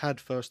that he had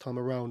first time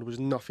around was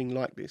nothing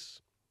like this.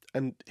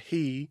 And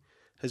he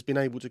has been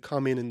able to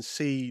come in and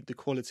see the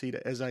quality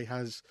that Eze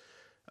has,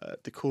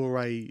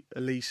 Decore,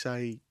 Elise,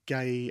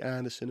 Gay,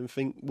 Anderson, and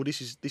think, well,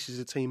 this is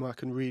a team I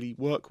can really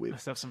work with.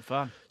 Let's have some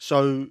fun.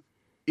 So,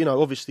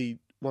 obviously,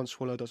 one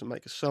swallow doesn't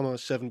make a summer.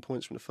 7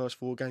 points from the first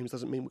 4 games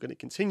doesn't mean we're going to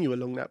continue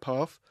along that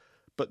path.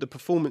 But the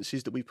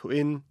performances that we put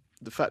in,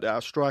 the fact that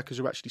our strikers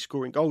are actually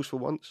scoring goals for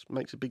once,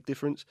 makes a big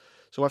difference.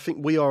 So I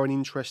think we are an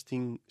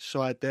interesting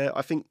side there.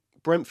 I think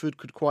Brentford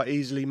could quite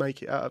easily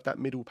make it out of that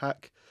middle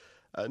pack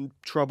and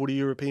trouble the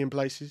European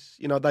places.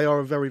 They are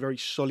a very, very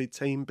solid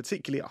team,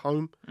 particularly at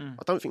home.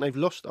 I don't think they've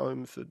lost at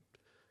home for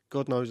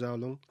God knows how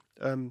long.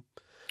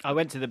 I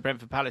went to the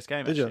Brentford Palace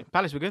game, actually. Did you?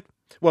 Palace were good.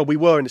 Well, we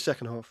were in the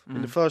second half.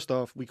 In the first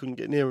half, we couldn't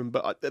get near them.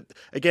 But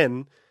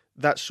again,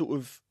 that sort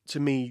of, to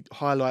me,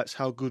 highlights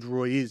how good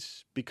Roy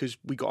is, because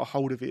we got a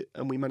hold of it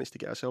and we managed to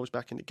get ourselves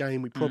back in the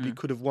game. We probably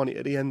could have won it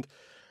at the end.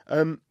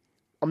 I'm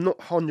not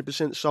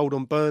 100% sold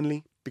on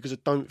Burnley, because I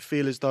don't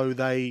feel as though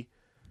they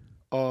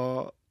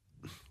are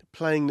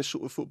playing the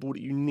sort of football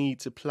that you need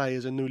to play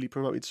as a newly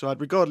promoted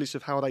side, regardless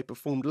of how they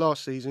performed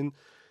last season,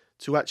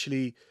 to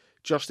actually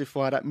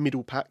justify that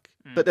middle pack.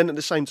 But then at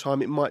the same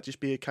time, it might just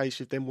be a case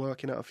of them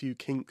working out a few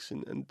kinks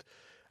and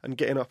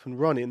getting up and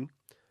running.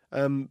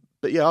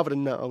 But yeah, other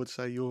than that, I would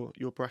say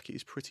your bracket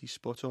is pretty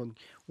spot on.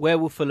 Where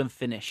will Fulham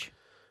finish?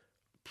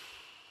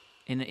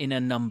 In a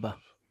number.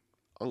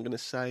 I'm going to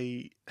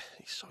say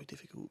it's so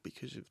difficult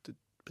because of the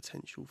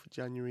potential for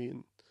January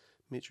and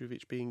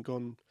Mitrovic being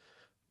gone.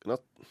 12th.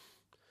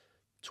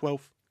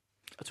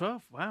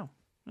 12? Wow.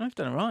 I've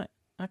done it right.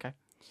 Okay.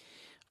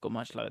 I've got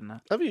much lower than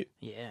that. Have you?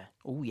 Yeah.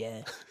 Oh,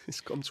 yeah.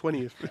 It's gone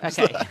 20th.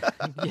 Okay.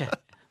 Yeah.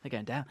 They're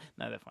going down.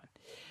 No, they're fine.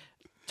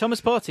 Thomas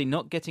Partey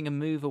not getting a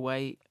move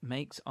away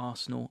makes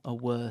Arsenal a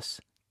worse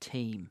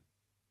team.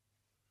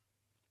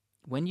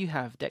 When you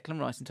have Declan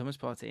Rice and Thomas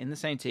Partey in the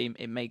same team,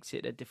 it makes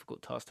it a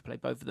difficult task to play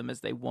both of them as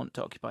they want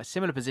to occupy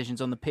similar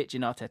positions on the pitch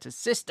in Arteta's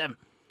system.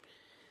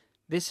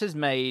 This has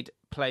made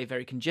play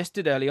very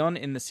congested early on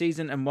in the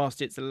season, and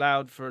whilst it's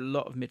allowed for a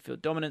lot of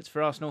midfield dominance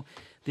for Arsenal,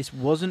 this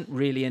wasn't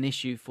really an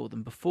issue for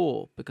them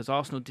before because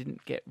Arsenal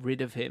didn't get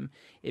rid of him.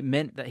 It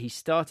meant that he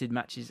started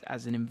matches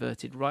as an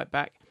inverted right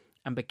back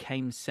and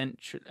became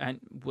central and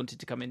wanted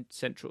to come in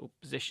central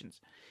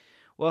positions.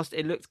 Whilst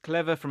it looked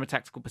clever from a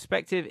tactical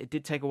perspective, it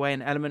did take away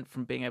an element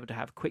from being able to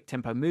have quick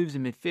tempo moves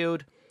in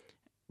midfield.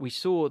 We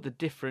saw the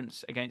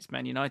difference against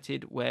Man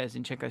United, where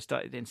Zinchenko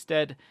started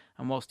instead,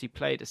 and whilst he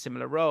played a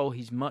similar role,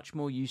 he's much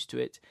more used to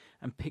it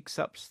and picks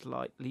up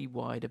slightly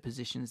wider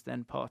positions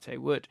than Partey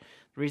would.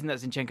 The reason that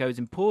Zinchenko is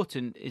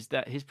important is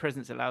that his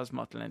presence allows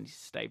Martinelli to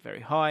stay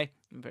very high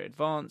and very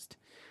advanced,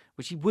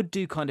 which he would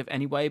do kind of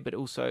anyway, but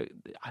also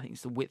I think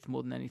it's the width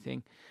more than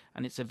anything,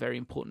 and it's a very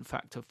important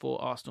factor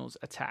for Arsenal's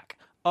attack.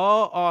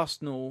 Are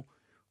Arsenal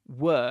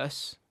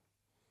worse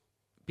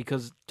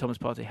because Thomas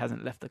Partey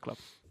hasn't left the club?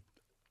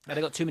 Have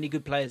they got too many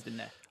good players in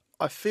there?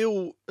 I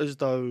feel as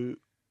though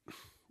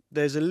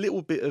there's a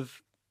little bit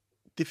of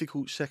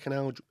difficult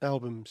second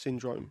album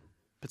syndrome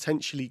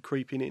potentially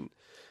creeping in.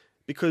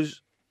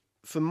 Because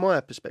from my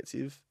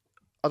perspective,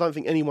 I don't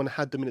think anyone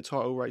had them in a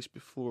title race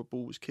before a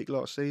ball was kicked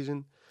last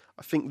season.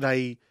 I think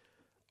they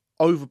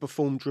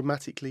overperformed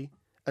dramatically,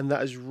 and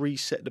that has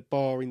reset the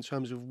bar in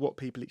terms of what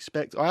people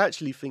expect. I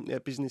actually think their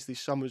business this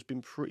summer has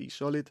been pretty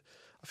solid.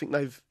 I think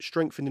they've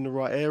strengthened in the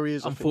right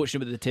areas.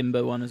 Unfortunate with the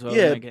Timber one as well.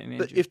 Yeah,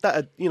 but if that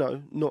had,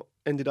 not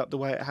ended up the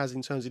way it has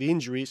in terms of the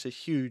injury, it's a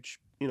huge,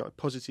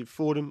 positive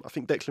for them. I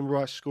think Declan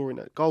Rice scoring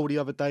that goal the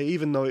other day,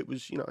 even though it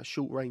was, a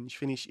short-range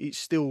finish, it's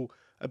still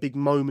a big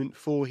moment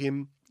for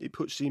him. It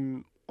puts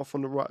him off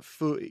on the right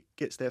foot. It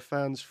gets their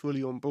fans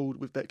fully on board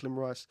with Declan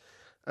Rice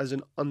as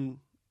an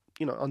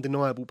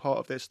undeniable part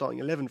of their starting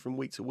 11 from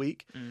week to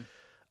week.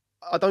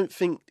 I don't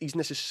think he's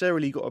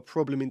necessarily got a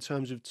problem in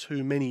terms of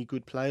too many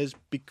good players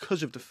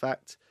because of the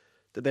fact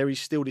that there is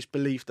still this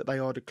belief that they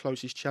are the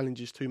closest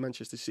challengers to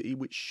Manchester City,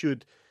 which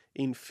should,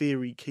 in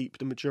theory, keep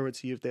the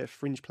majority of their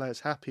fringe players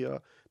happier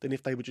than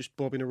if they were just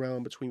bobbing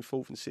around between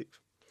 4th and 6th.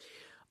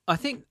 I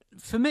think,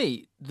 for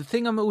me, the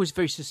thing I'm always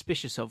very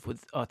suspicious of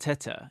with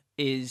Arteta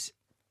is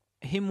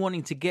him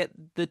wanting to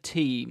get the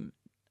team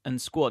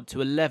and squad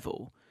to a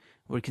level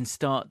where he can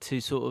start to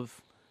sort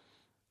of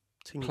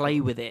play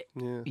with it.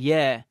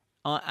 Yeah.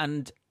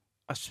 And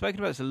I've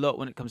spoken about this a lot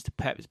when it comes to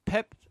Pep.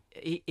 Pep,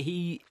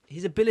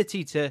 his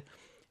ability to,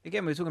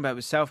 again, we were talking about it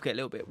with Southgate a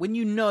little bit. When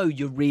you know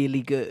you're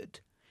really good,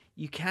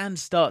 you can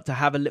start to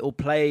have a little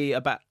play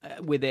about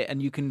with it,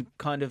 and you can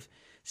kind of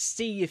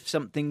see if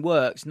something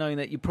works, knowing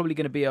that you're probably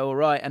going to be all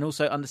right, and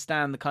also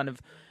understand the kind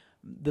of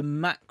the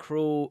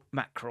macro,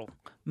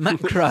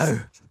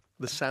 the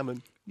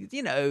salmon.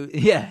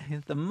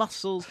 The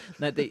muscles,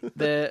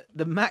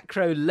 the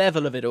macro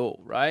level of it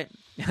all, right?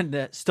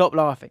 And stop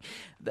laughing,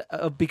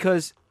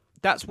 because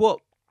that's what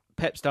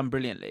Pep's done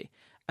brilliantly.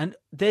 And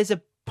there's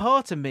a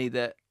part of me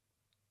that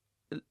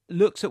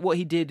looks at what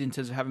he did in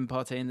terms of having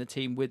Partey in the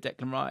team with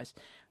Declan Rice,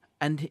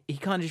 and he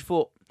kind of just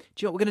thought, "Do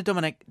you know what? We're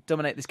going to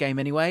dominate this game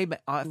anyway."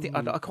 But I think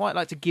I'd quite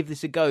like to give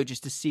this a go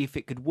just to see if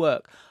it could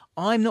work.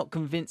 I'm not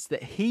convinced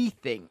that he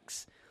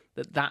thinks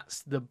that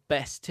that's the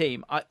best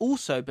team. I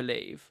also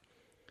believe.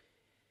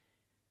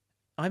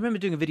 I remember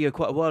doing a video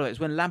quite a while ago. It was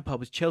when Lampard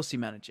was Chelsea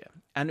manager,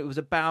 and it was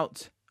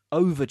about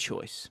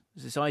overchoice.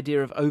 There's this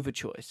idea of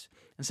overchoice.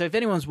 And so if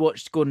anyone's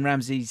watched Gordon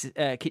Ramsay's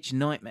Kitchen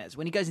Nightmares,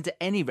 when he goes into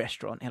any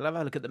restaurant, he'll have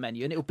a look at the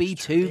menu and it'll be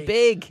too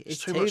big.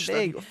 It's too much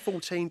big. You've got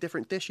 14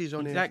 different dishes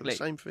on here for the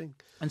same thing.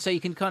 And so you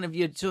can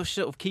you're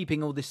sort of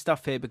keeping all this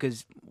stuff here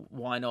because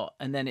why not?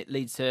 And then it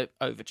leads to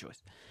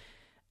overchoice.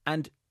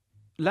 And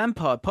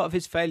Lampard, part of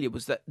his failure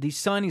was that these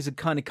signings had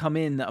kind of come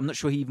in that I'm not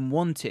sure he even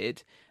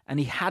wanted, and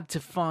he had to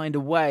find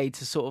a way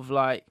to sort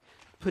of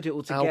put it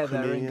all together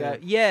and go,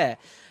 yeah.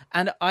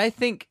 And I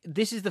think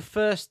this is the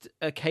first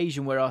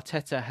occasion where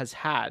Arteta has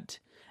had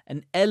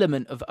an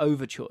element of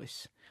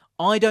overchoice.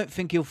 I don't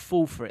think he'll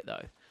fall for it,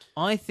 though.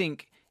 I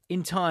think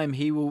in time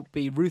he will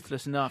be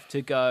ruthless enough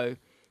to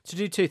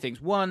do two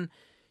things. One,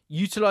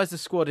 utilise the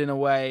squad in a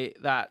way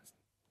that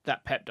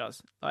Pep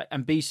does,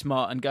 and be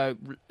smart and go,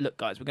 look,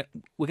 guys, we're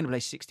going to play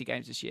 60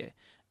 games this year.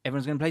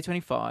 Everyone's going to play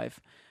 25,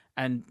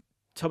 and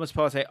Thomas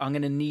Partey, I'm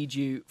going to need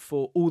you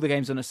for all the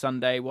games on a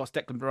Sunday whilst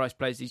Declan Rice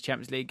plays these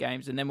Champions League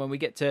games. And then when we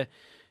get to,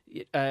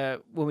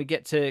 when we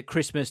get to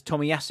Christmas,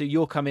 Tomiyasu,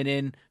 you're coming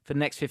in for the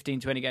next 15,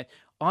 20 games.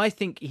 I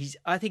think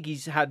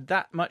he's had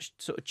that much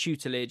sort of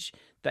tutelage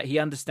that he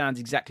understands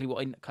exactly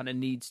what he kind of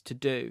needs to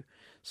do.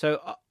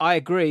 So I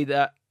agree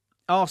that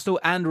Arsenal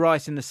and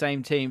Rice in the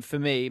same team, for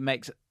me,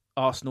 makes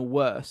Arsenal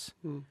worse.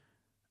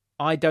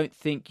 I don't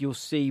think you'll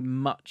see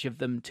much of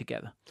them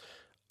together.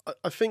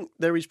 I think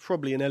there is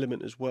probably an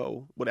element as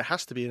well. Well, there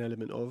has to be an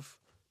element of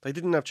they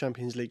didn't have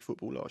Champions League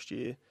football last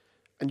year,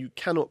 and you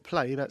cannot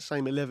play that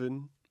same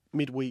 11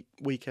 midweek,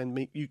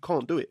 weekend. You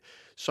can't do it.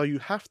 So you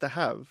have to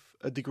have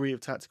a degree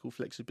of tactical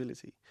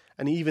flexibility.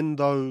 And even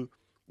though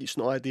it's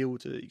not ideal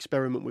to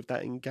experiment with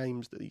that in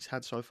games that he's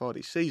had so far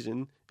this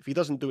season, if he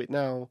doesn't do it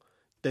now,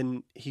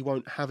 then he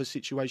won't have a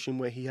situation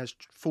where he has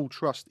full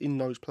trust in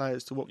those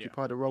players to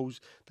occupy the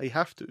roles they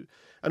have to.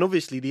 And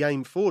obviously the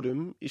aim for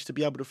them is to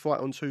be able to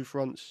fight on two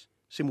fronts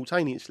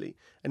simultaneously.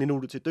 And in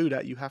order to do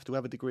that, you have to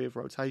have a degree of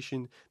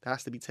rotation. There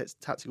has to be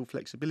tactical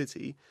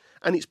flexibility.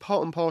 And it's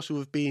part and parcel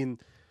of being,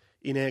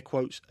 in air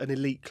quotes, an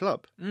elite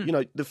club. You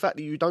know, the fact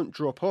that you don't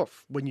drop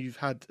off when you've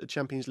had a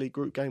Champions League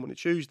group game on a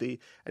Tuesday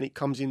and it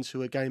comes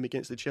into a game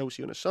against the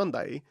Chelsea on a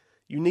Sunday,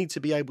 you need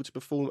to be able to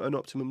perform at an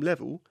optimum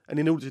level. And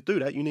in order to do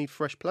that, you need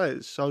fresh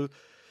players. So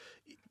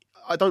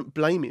I don't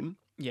blame him.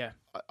 Yeah.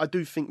 I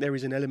do think there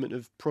is an element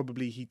of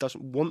probably he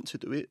doesn't want to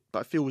do it, but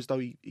I feel as though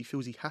he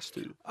feels he has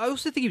to. I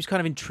also think he was kind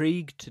of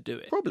intrigued to do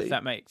it. Probably. If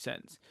that makes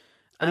sense.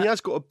 And he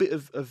has got a bit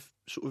of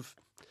sort of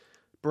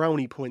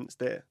brownie points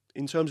there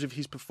in terms of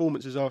his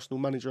performance as Arsenal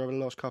manager over the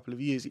last couple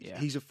of years. Yeah.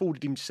 He's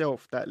afforded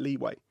himself that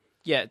leeway.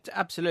 Yeah,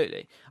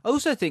 absolutely. I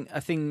also think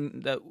a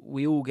thing that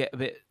we all get a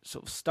bit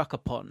sort of stuck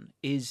upon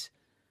is,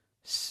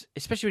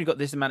 especially when you've got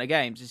this amount of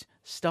games, is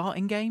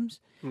starting games.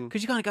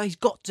 Because you kind of go, he's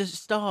got to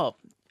start.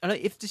 And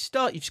if to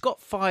start, you've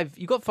got five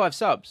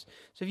subs.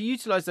 So if you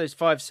utilise those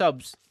 5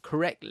 subs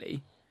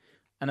correctly,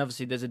 and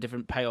obviously there's a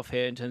different payoff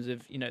here in terms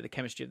of, you know, the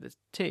chemistry of the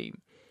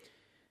team,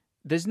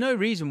 there's no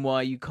reason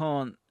why you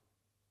can't.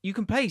 You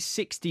can play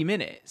 60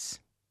 minutes.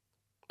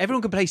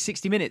 Everyone can play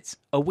 60 minutes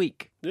a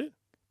week. Yeah.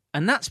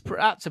 And that's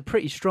a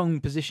pretty strong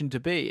position to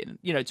be in.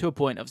 You know, to a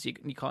point, obviously,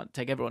 you can't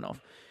take everyone off.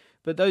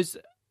 But those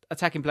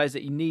attacking players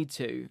that you need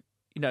to,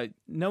 you know,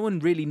 no one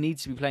really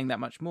needs to be playing that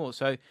much more.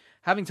 So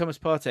having Thomas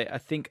Partey, I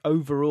think,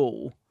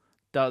 overall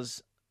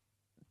does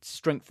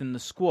strengthen the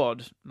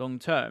squad long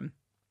term.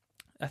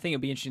 I think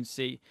it'll be interesting to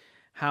see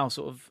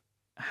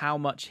how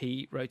much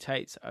he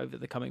rotates over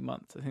the coming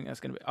months. I think that's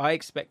going to be. I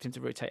expect him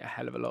to rotate a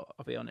hell of a lot,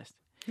 I'll be honest.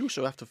 You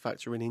also have to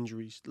factor in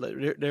injuries.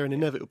 They're an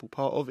inevitable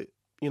part of it.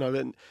 You know,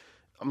 and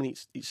I mean,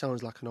 it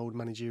sounds like an old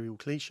managerial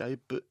cliche,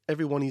 but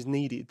everyone is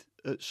needed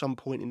at some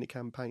point in the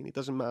campaign. It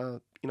doesn't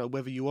matter, you know,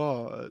 whether you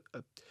are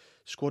a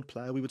squad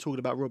player. We were talking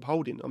about Rob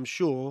Holding. I'm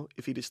sure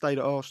if he'd have stayed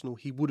at Arsenal,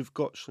 he would have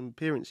got some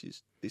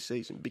appearances this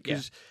season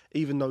because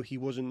even though he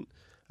wasn't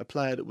a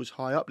player that was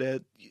high up there,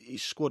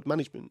 his squad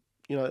management,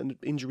 you know, and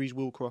injuries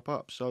will crop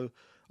up. So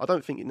I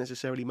don't think it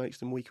necessarily makes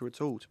them weaker at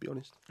all, to be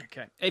honest.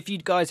 Okay. If you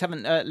guys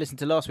haven't listened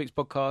to last week's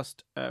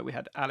podcast, we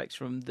had Alex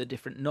from The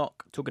Different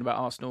Knock talking about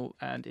Arsenal,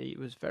 and he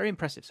was very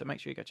impressive, so make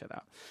sure you go check that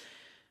out.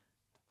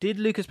 Did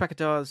Lucas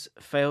Paquetá's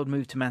failed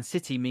move to Man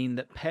City mean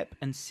that Pep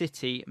and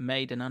City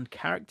made an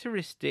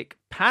uncharacteristic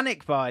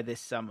panic buy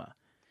this summer?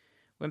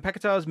 When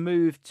Paquetá's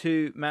move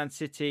to Man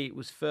City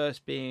was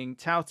first being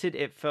touted,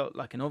 it felt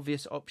like an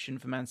obvious option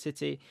for Man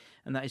City,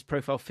 and that his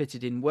profile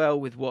fitted in well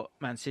with what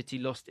Man City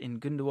lost in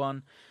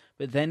Gundogan.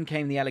 But then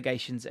came the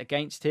allegations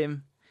against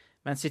him.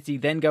 Man City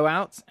then go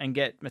out and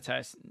get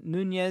Matheus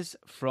Nunes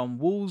from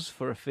Wolves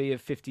for a fee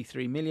of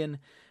 53 million.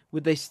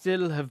 Would they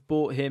still have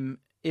bought him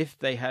if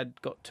they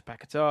had got to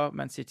Paquetá?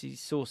 Man City's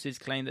sources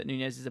claim that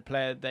Nunes is a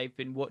player they've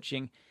been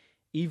watching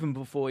even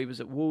before he was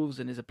at Wolves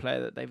and is a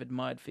player that they've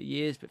admired for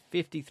years. But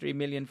 53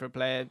 million for a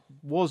player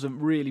wasn't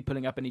really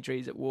pulling up any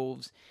trees at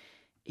Wolves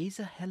is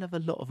a hell of a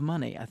lot of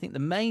money. I think the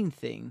main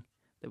thing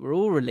that we're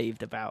all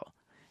relieved about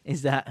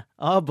is that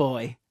our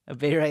boy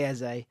Abir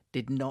Eze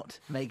did not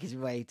make his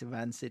way to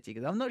Man City,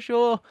 because I'm not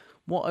sure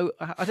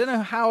I don't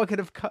know how I could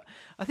have cut.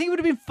 I think it would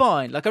have been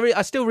fine. Like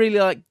I still really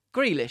like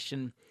Grealish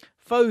and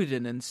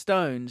Foden and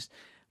Stones,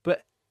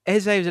 but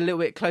Eze was a little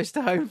bit close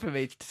to home for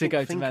me to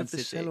go to Man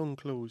City. Think of the sell-on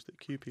clause that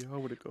QPR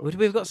would have got. Would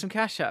we have got some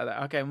cash out of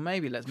that? Okay, well,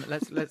 maybe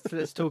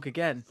let's talk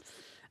again.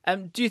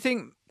 Do you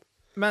think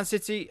Man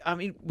City? I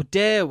mean,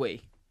 dare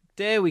we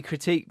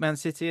critique Man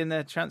City and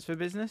their transfer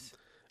business?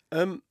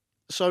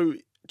 So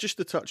just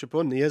to touch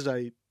upon the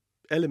Eze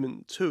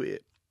element to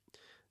it,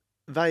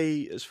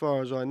 they, as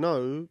far as I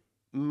know,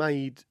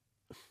 made,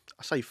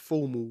 I say,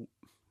 formal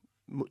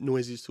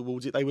noises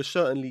towards it. They were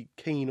certainly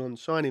keen on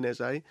signing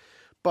Eze,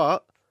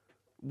 but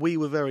we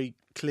were very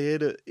clear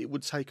that it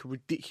would take a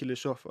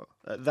ridiculous offer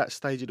at that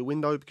stage of the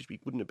window because we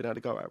wouldn't have been able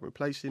to go out and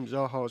replace him.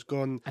 Zaha's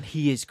gone. And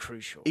he is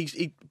crucial.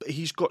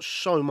 He's got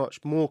so much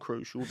more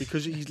crucial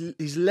because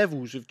his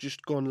levels have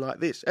just gone like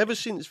this. Ever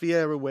since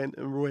Vieira went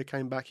and Roy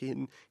came back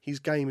in, his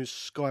game has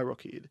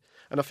skyrocketed.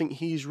 And I think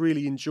he's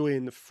really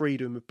enjoying the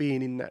freedom of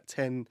being in that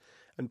 10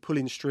 and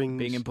pulling strings.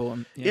 Being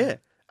important. Yeah.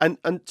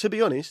 And to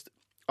be honest,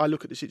 I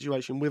look at the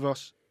situation with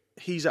us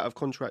he's out of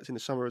contract in the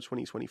summer of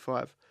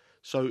 2025.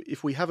 So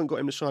if we haven't got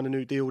him to sign a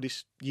new deal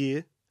this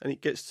year and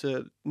it gets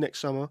to next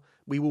summer,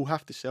 we will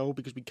have to sell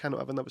because we cannot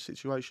have another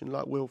situation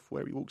like Wilf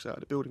where he walks out of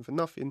the building for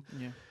nothing.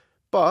 Yeah.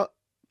 But,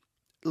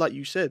 like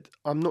you said,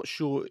 I'm not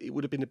sure it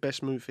would have been the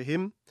best move for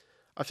him.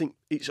 I think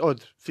it's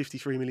odd.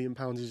 £53 million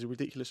is a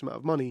ridiculous amount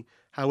of money.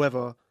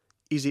 However,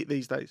 is it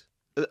these days?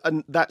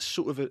 And that's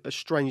sort of a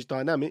strange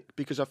dynamic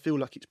because I feel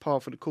like it's par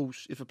for the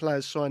course. If a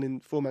player's signing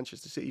for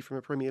Manchester City from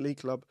a Premier League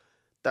club,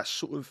 that's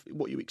sort of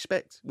what you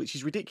expect, which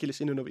is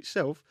ridiculous in and of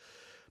itself.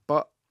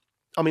 But,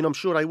 I mean, I'm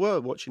sure they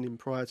were watching him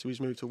prior to his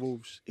move to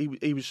Wolves.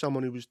 He was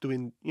someone who was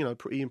doing,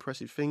 pretty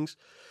impressive things.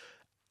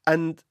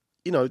 And,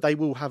 they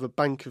will have a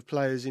bank of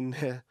players in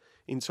their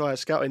entire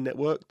scouting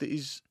network that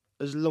is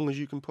as long as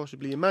you can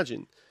possibly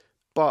imagine.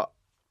 But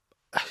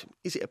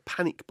is it a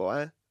panic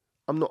buy?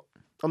 I'm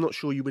not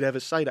sure you would ever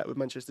say that with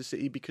Manchester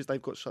City because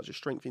they've got such a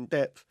strength in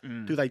depth.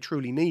 Do they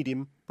truly need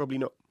him? Probably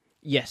not.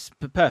 Yes,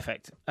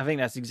 perfect. I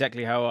think that's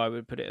exactly how I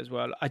would put it as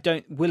well.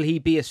 Will he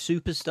be a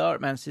superstar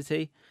at Man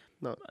City?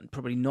 No.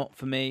 Probably not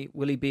for me.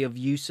 Will he be of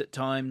use at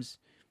times?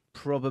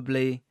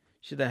 Probably.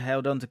 Should they have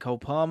held on to Cole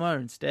Palmer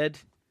instead?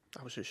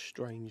 That was a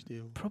strange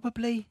deal.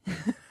 Probably.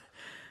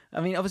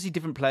 I mean, obviously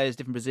different players,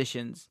 different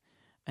positions.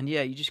 And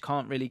yeah, you just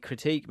can't really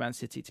critique Man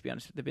City, to be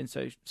honest. They've been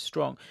so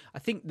strong. I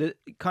think that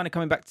kind of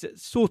coming back to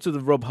sort of the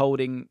Rob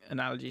Holding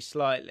analogy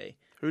slightly.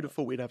 Who'd have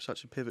thought we'd have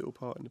such a pivotal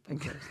part in the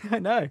podcast? I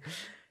know.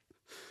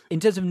 In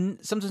terms of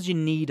sometimes you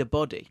need a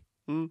body.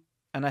 Mm.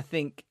 And I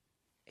think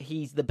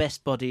he's the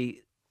best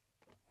body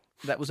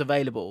that was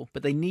available.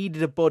 But they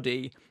needed a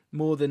body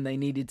more than they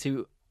needed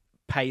to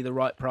pay the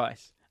right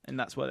price. And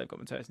that's why they've got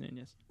Matheus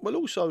Nunes. Well,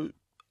 also,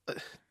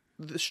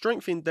 the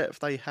strength in depth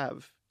they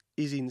have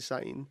is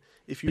insane.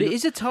 But it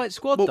is a tight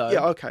squad, though.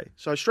 Yeah, okay.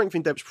 So strength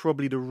in depth's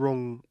probably the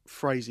wrong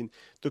phrasing.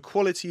 The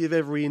quality of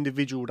every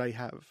individual they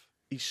have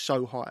is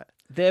so high.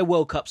 Their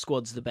World Cup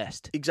squad's the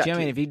best. Exactly. Do you know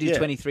what I mean? If you do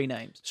 23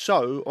 names.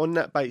 So, on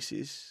that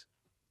basis,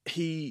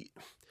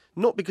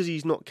 not because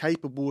he's not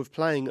capable of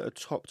playing at a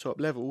top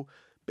level,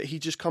 but he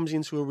just comes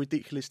into a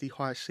ridiculously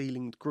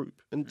high-ceilinged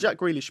group. And Jack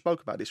Grealish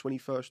spoke about this when he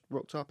first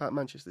rocked up at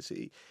Manchester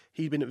City.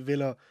 He'd been at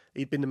Villa,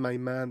 he'd been the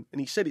main man,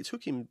 and he said it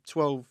took him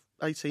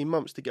 18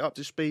 months to get up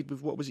to speed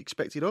with what was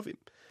expected of him.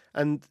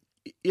 And,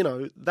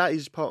 that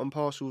is part and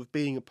parcel of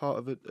being a part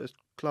of a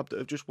club that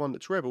have just won the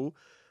treble.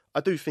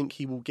 I do think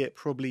he will get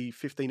probably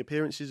 15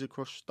 appearances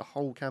across the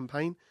whole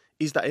campaign.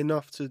 Is that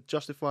enough to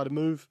justify the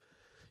move?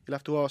 You'll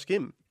have to ask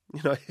him.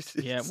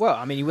 Yeah, well,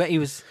 I mean, he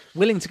was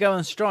willing to go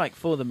on strike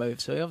for the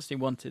move, so he obviously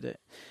wanted it.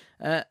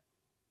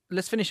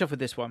 Let's finish off with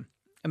this one.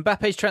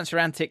 Mbappe's transfer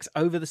antics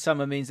over the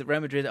summer means that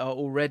Real Madrid are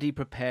already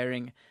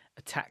preparing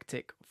a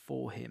tactic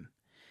for him.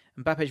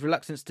 Mbappe's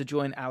reluctance to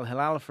join Al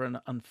Hilal for an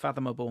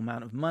unfathomable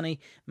amount of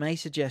money may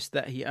suggest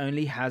that he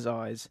only has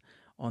eyes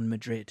on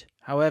Madrid.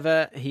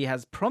 However, he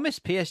has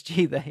promised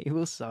PSG that he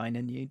will sign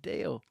a new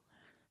deal.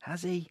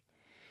 Has he?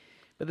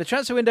 But the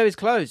transfer window is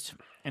closed,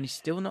 and he's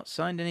still not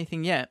signed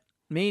anything yet,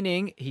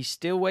 meaning he's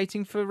still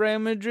waiting for Real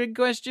Madrid ?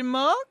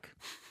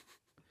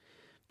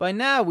 By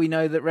now, we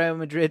know that Real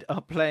Madrid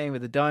are playing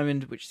with a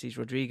diamond, which sees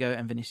Rodrigo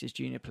and Vinicius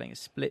Jr. playing as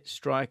split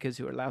strikers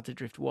who are allowed to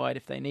drift wide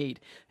if they need.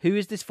 Who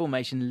is this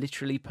formation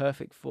literally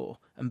perfect for?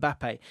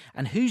 Mbappe.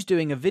 And who's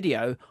doing a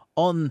video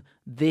on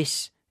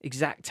this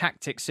exact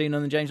tactic soon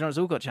on the James Lawrence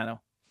Alcott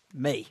channel?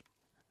 Me.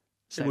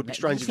 So it would be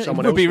strange if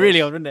someone else. It would be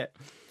really was. odd, wouldn't it?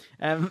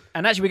 And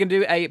actually, we're going to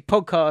do a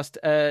podcast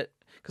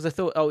because I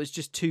thought, it's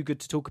just too good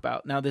to talk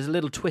about. Now, there's a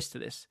little twist to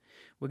this.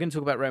 We're going to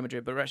talk about Real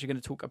Madrid, but we're actually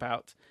going to talk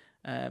about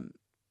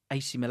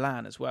AC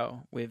Milan as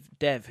well with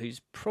Dev, who's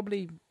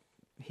probably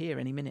here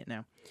any minute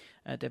now.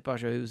 Dev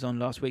Baggio, who was on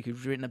last week,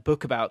 who's written a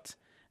book about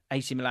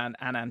AC Milan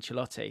and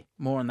Ancelotti.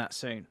 More on that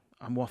soon.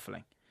 I'm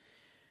waffling.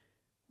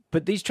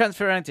 But these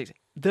transfer antics,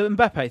 the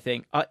Mbappe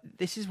thing,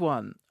 this is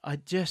one.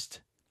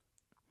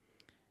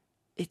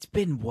 It's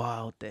been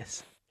wild,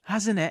 this,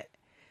 hasn't it?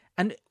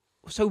 And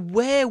so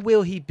where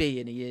will he be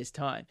in a year's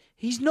time?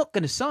 He's not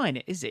going to sign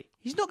it, is he?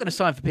 He's not going to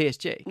sign for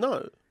PSG.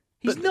 No.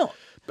 He's not.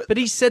 But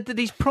he said that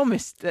he's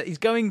promised that he's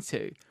going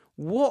to.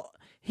 What?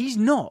 He's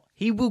not.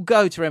 He will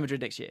go to Real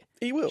Madrid next year.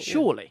 He will.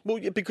 Surely. Yeah. Well,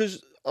 yeah,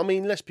 because, I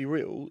mean, let's be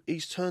real.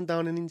 He's turned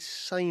down an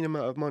insane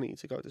amount of money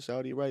to go to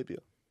Saudi Arabia.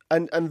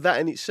 And that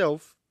in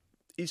itself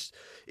is,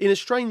 in a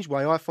strange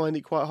way, I find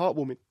it quite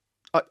heartwarming.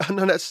 I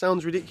know that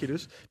sounds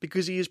ridiculous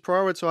because he is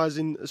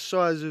prioritising the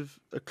size of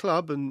a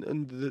club and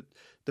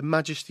the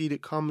majesty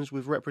that comes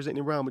with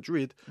representing Real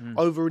Madrid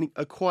over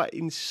a quite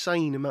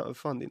insane amount of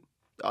funding.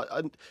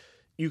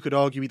 You could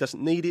argue he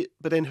doesn't need it,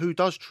 but then who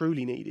does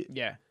truly need it?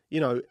 Yeah.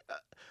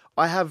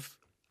 I have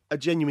a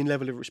genuine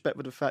level of respect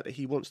for the fact that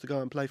he wants to go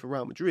and play for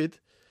Real Madrid,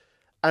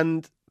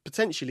 and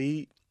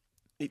potentially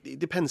it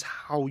depends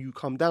how you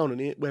come down on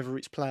it, whether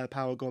it's player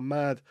power gone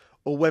mad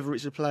or whether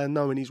it's a player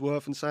knowing his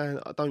worth and saying,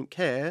 I don't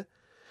care.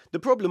 The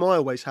problem I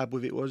always had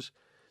with it was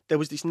there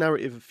was this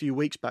narrative a few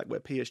weeks back where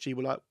PSG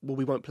were like, well,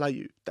 we won't play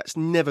you. That's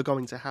never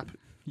going to happen.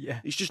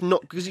 Yeah. It's just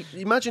not, because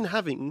imagine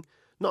having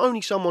not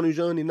only someone who's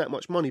earning that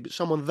much money, but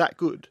someone that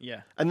good.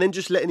 Yeah. And then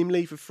just letting him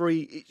leave for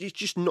free, it's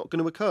just not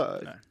going to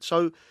occur. No.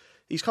 So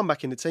he's come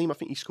back in the team. I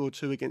think he scored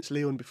 2 against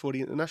Lyon before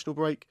the international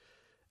break.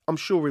 I'm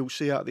sure he'll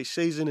see out this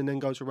season and then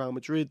go to Real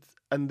Madrid,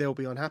 and they'll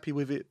be unhappy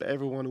with it, but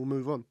everyone will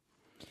move on.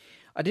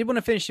 I did want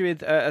to finish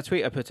with a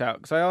tweet I put out,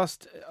 because I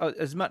asked,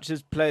 as much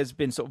as players have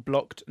been sort of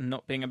blocked and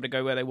not being able to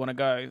go where they want to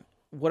go,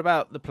 what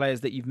about the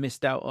players that you've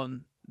missed out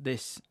on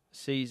this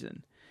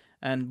season?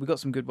 And we got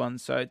some good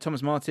ones. So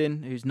Thomas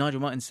Martin, who's Nigel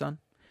Martin's son,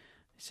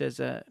 he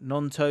says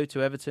non-toe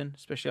to Everton,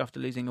 especially after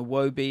losing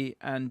Iwobi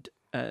and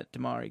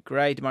Damari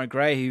Gray. Damari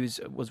Gray, who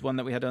was one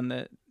that we had on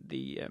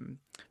the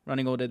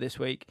running order this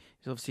week.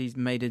 He's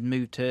made a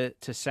move to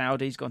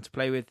Saudi. He's gone to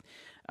play with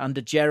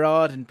under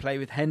Gerrard and play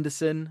with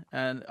Henderson.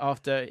 And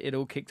after it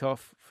all kicked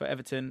off for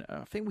Everton,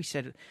 I think we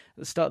said at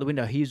the start of the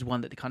window, he was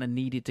one that kind of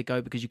needed to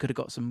go because you could have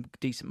got some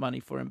decent money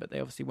for him, but they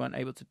obviously weren't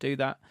able to do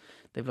that.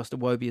 They've lost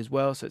Iwobi as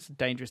well, so it's a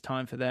dangerous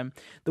time for them.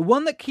 The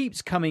one that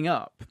keeps coming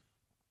up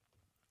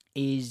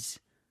is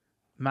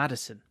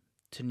Maddison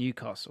to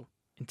Newcastle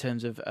in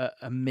terms of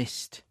a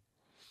missed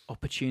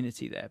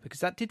opportunity there, because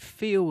that did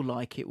feel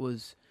like it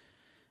was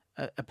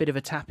a bit of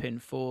a tap-in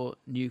for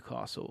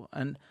Newcastle.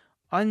 And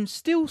I'm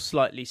still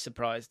slightly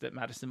surprised that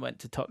Maddison went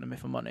to Tottenham,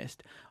 if I'm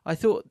honest. I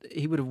thought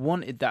he would have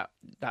wanted that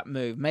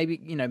move. Maybe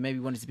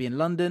wanted to be in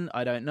London.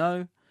 I don't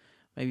know.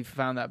 Maybe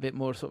found that a bit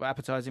more sort of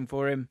appetising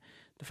for him.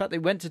 The fact they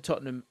went to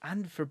Tottenham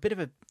and for a bit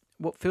of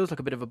what feels like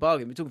a bit of a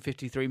bargain. We're talking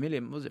 53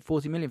 million. Was it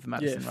 40 million for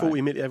Maddison? Yeah,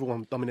 40 million.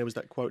 Everyone. I mean, there was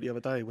that quote the other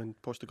day when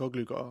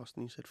Postecoglou got asked,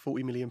 and he said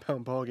 £40 million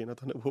bargain. I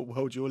don't know what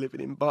world you're living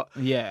in, but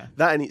yeah,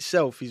 that in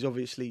itself is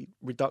obviously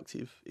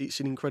reductive. It's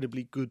an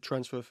incredibly good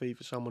transfer fee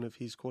for someone of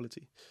his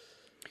quality.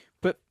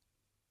 But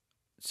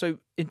so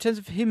in terms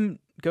of him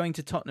going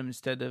to Tottenham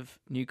instead of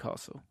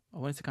Newcastle, I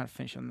wanted to kind of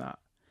finish on that.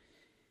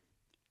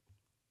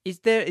 Is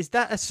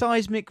that a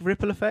seismic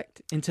ripple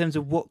effect in terms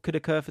of what could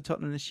occur for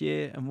Tottenham this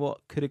year and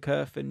what could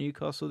occur for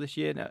Newcastle this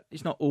year? Now,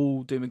 it's not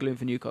all doom and gloom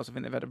for Newcastle. I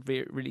think they've had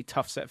a really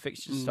tough set of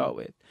fixtures to start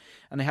with,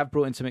 and they have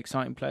brought in some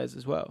exciting players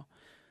as well.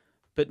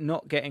 But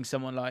not getting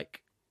someone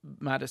like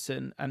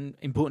Maddison and,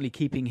 importantly,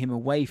 keeping him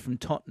away from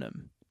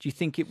Tottenham, do you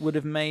think it would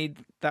have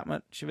made that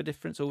much of a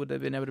difference, or would they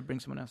have been able to bring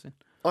someone else in?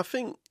 I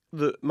think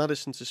that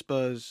Maddison to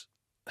Spurs...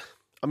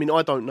 I mean,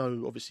 I don't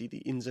know, obviously, the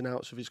ins and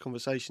outs of his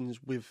conversations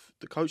with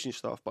the coaching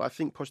staff, but I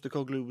think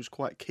Postecoglou was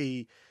quite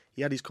key.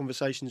 He had his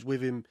conversations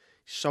with him,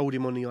 sold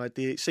him on the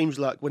idea. It seems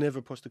like whenever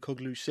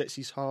Postecoglou sets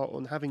his heart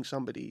on having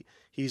somebody,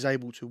 he's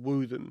able to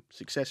woo them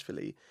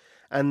successfully.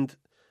 And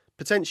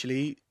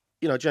potentially,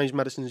 James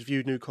Maddison has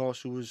viewed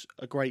Newcastle as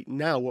a great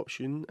now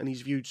option, and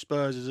he's viewed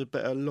Spurs as a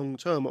better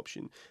long-term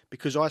option,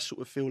 because I sort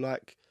of feel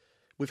like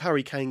with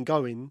Harry Kane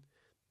going,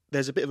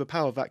 there's a bit of a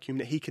power vacuum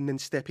that he can then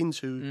step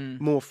into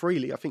more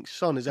freely. I think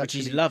Son is actually...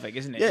 Which he's loving,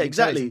 isn't it? Yeah,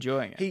 exactly. He's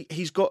enjoying it.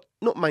 He's got,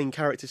 not main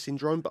character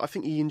syndrome, but I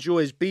think he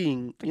enjoys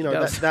being,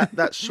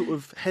 that sort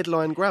of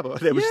headline grabber.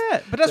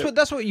 But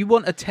that's what you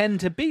want a 10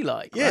 to be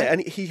like. Yeah, right?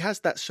 and he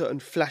has that certain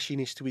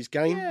flashiness to his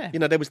game. Yeah.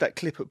 There was that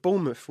clip at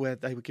Bournemouth where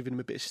they were giving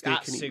him a bit of stick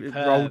That's and he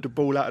superb. rolled the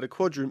ball out of the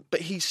quadrant,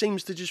 but he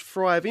seems to just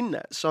thrive in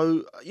that.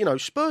 So,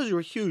 Spurs are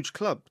a huge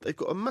club. They've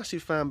got a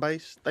massive fan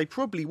base. They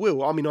probably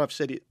will. I mean, I've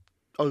said it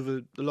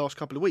over the last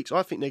couple of weeks.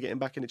 I think they're getting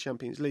back in the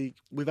Champions League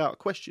without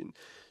question.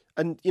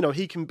 And,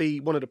 he can be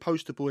one of the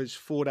poster boys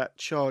for that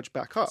charge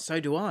back up. So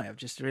do I. I've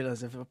just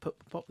realised I've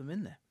popped them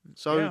in there.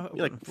 So,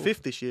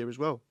 fifth this year as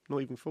well,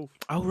 not even fourth.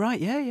 Oh, right.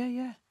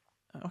 Yeah.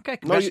 Okay.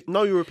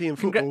 No European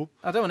football.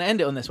 I don't want to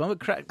end it on this one, but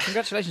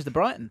congratulations to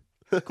Brighton,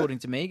 according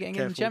to me, getting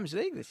in the Champions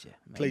League this year.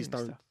 Amazing Please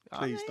don't. Stuff.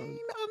 Please don't.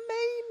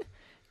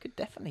 Could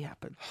definitely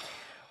happen.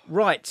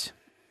 Right.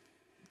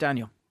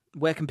 Daniel,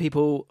 where can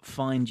people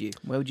find you?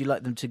 Where would you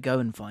like them to go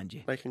and find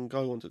you? They can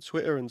go onto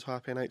Twitter and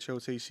type in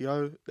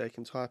HLTCO. They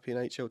can type in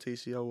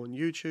HLTCO on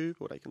YouTube,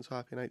 or they can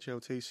type in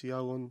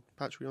HLTCO on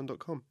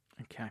Patreon.com.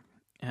 Okay.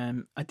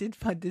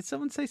 Did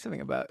someone say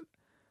something about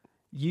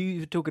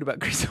you talking about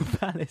Crystal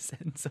Palace,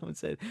 and someone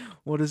said,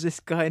 "What does this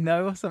guy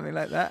know?" or something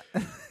like that?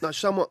 No,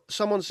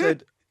 someone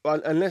said,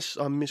 unless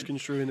I'm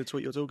misconstruing the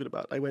tweet you're talking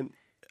about, they went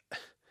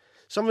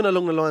something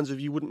along the lines of,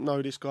 "You wouldn't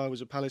know this guy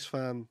was a Palace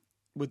fan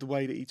with the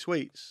way that he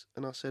tweets."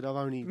 And I said, I've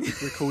only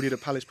recorded a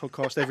Palace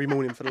podcast every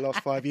morning for the last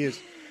 5 years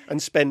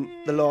and spent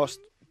the last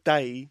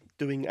day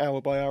doing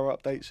hour-by-hour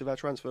updates of our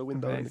transfer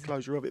window and the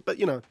closure of it. But,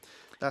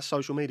 that's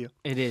social media.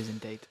 It is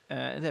indeed.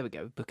 There we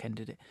go.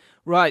 Bookended it.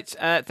 Right.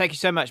 Thank you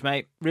so much,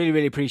 mate. Really,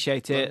 really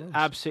appreciate it. Nice.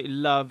 Absolutely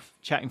love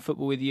chatting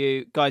football with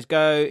you. Guys,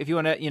 go. If you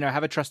want to,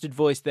 have a trusted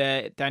voice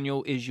there,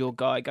 Daniel is your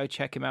guy. Go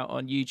check him out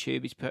on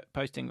YouTube. He's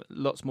posting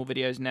lots more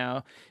videos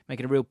now,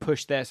 making a real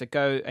push there. So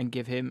go and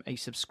give him a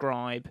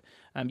subscribe.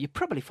 You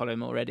probably follow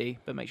him already,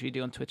 but make sure you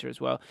do on Twitter as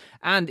well.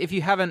 And if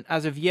you haven't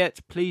as of yet,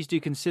 please do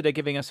consider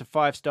giving us a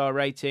 5-star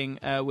rating.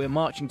 We're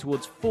marching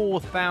towards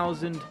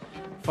 4,000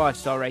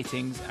 5-star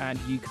ratings, and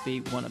you could be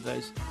one of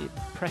those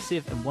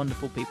impressive and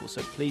wonderful people.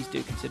 So please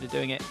do consider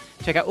doing it.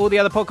 Check out all the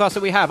other podcasts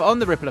that we have on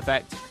The Ripple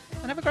Effect,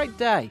 and have a great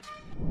day.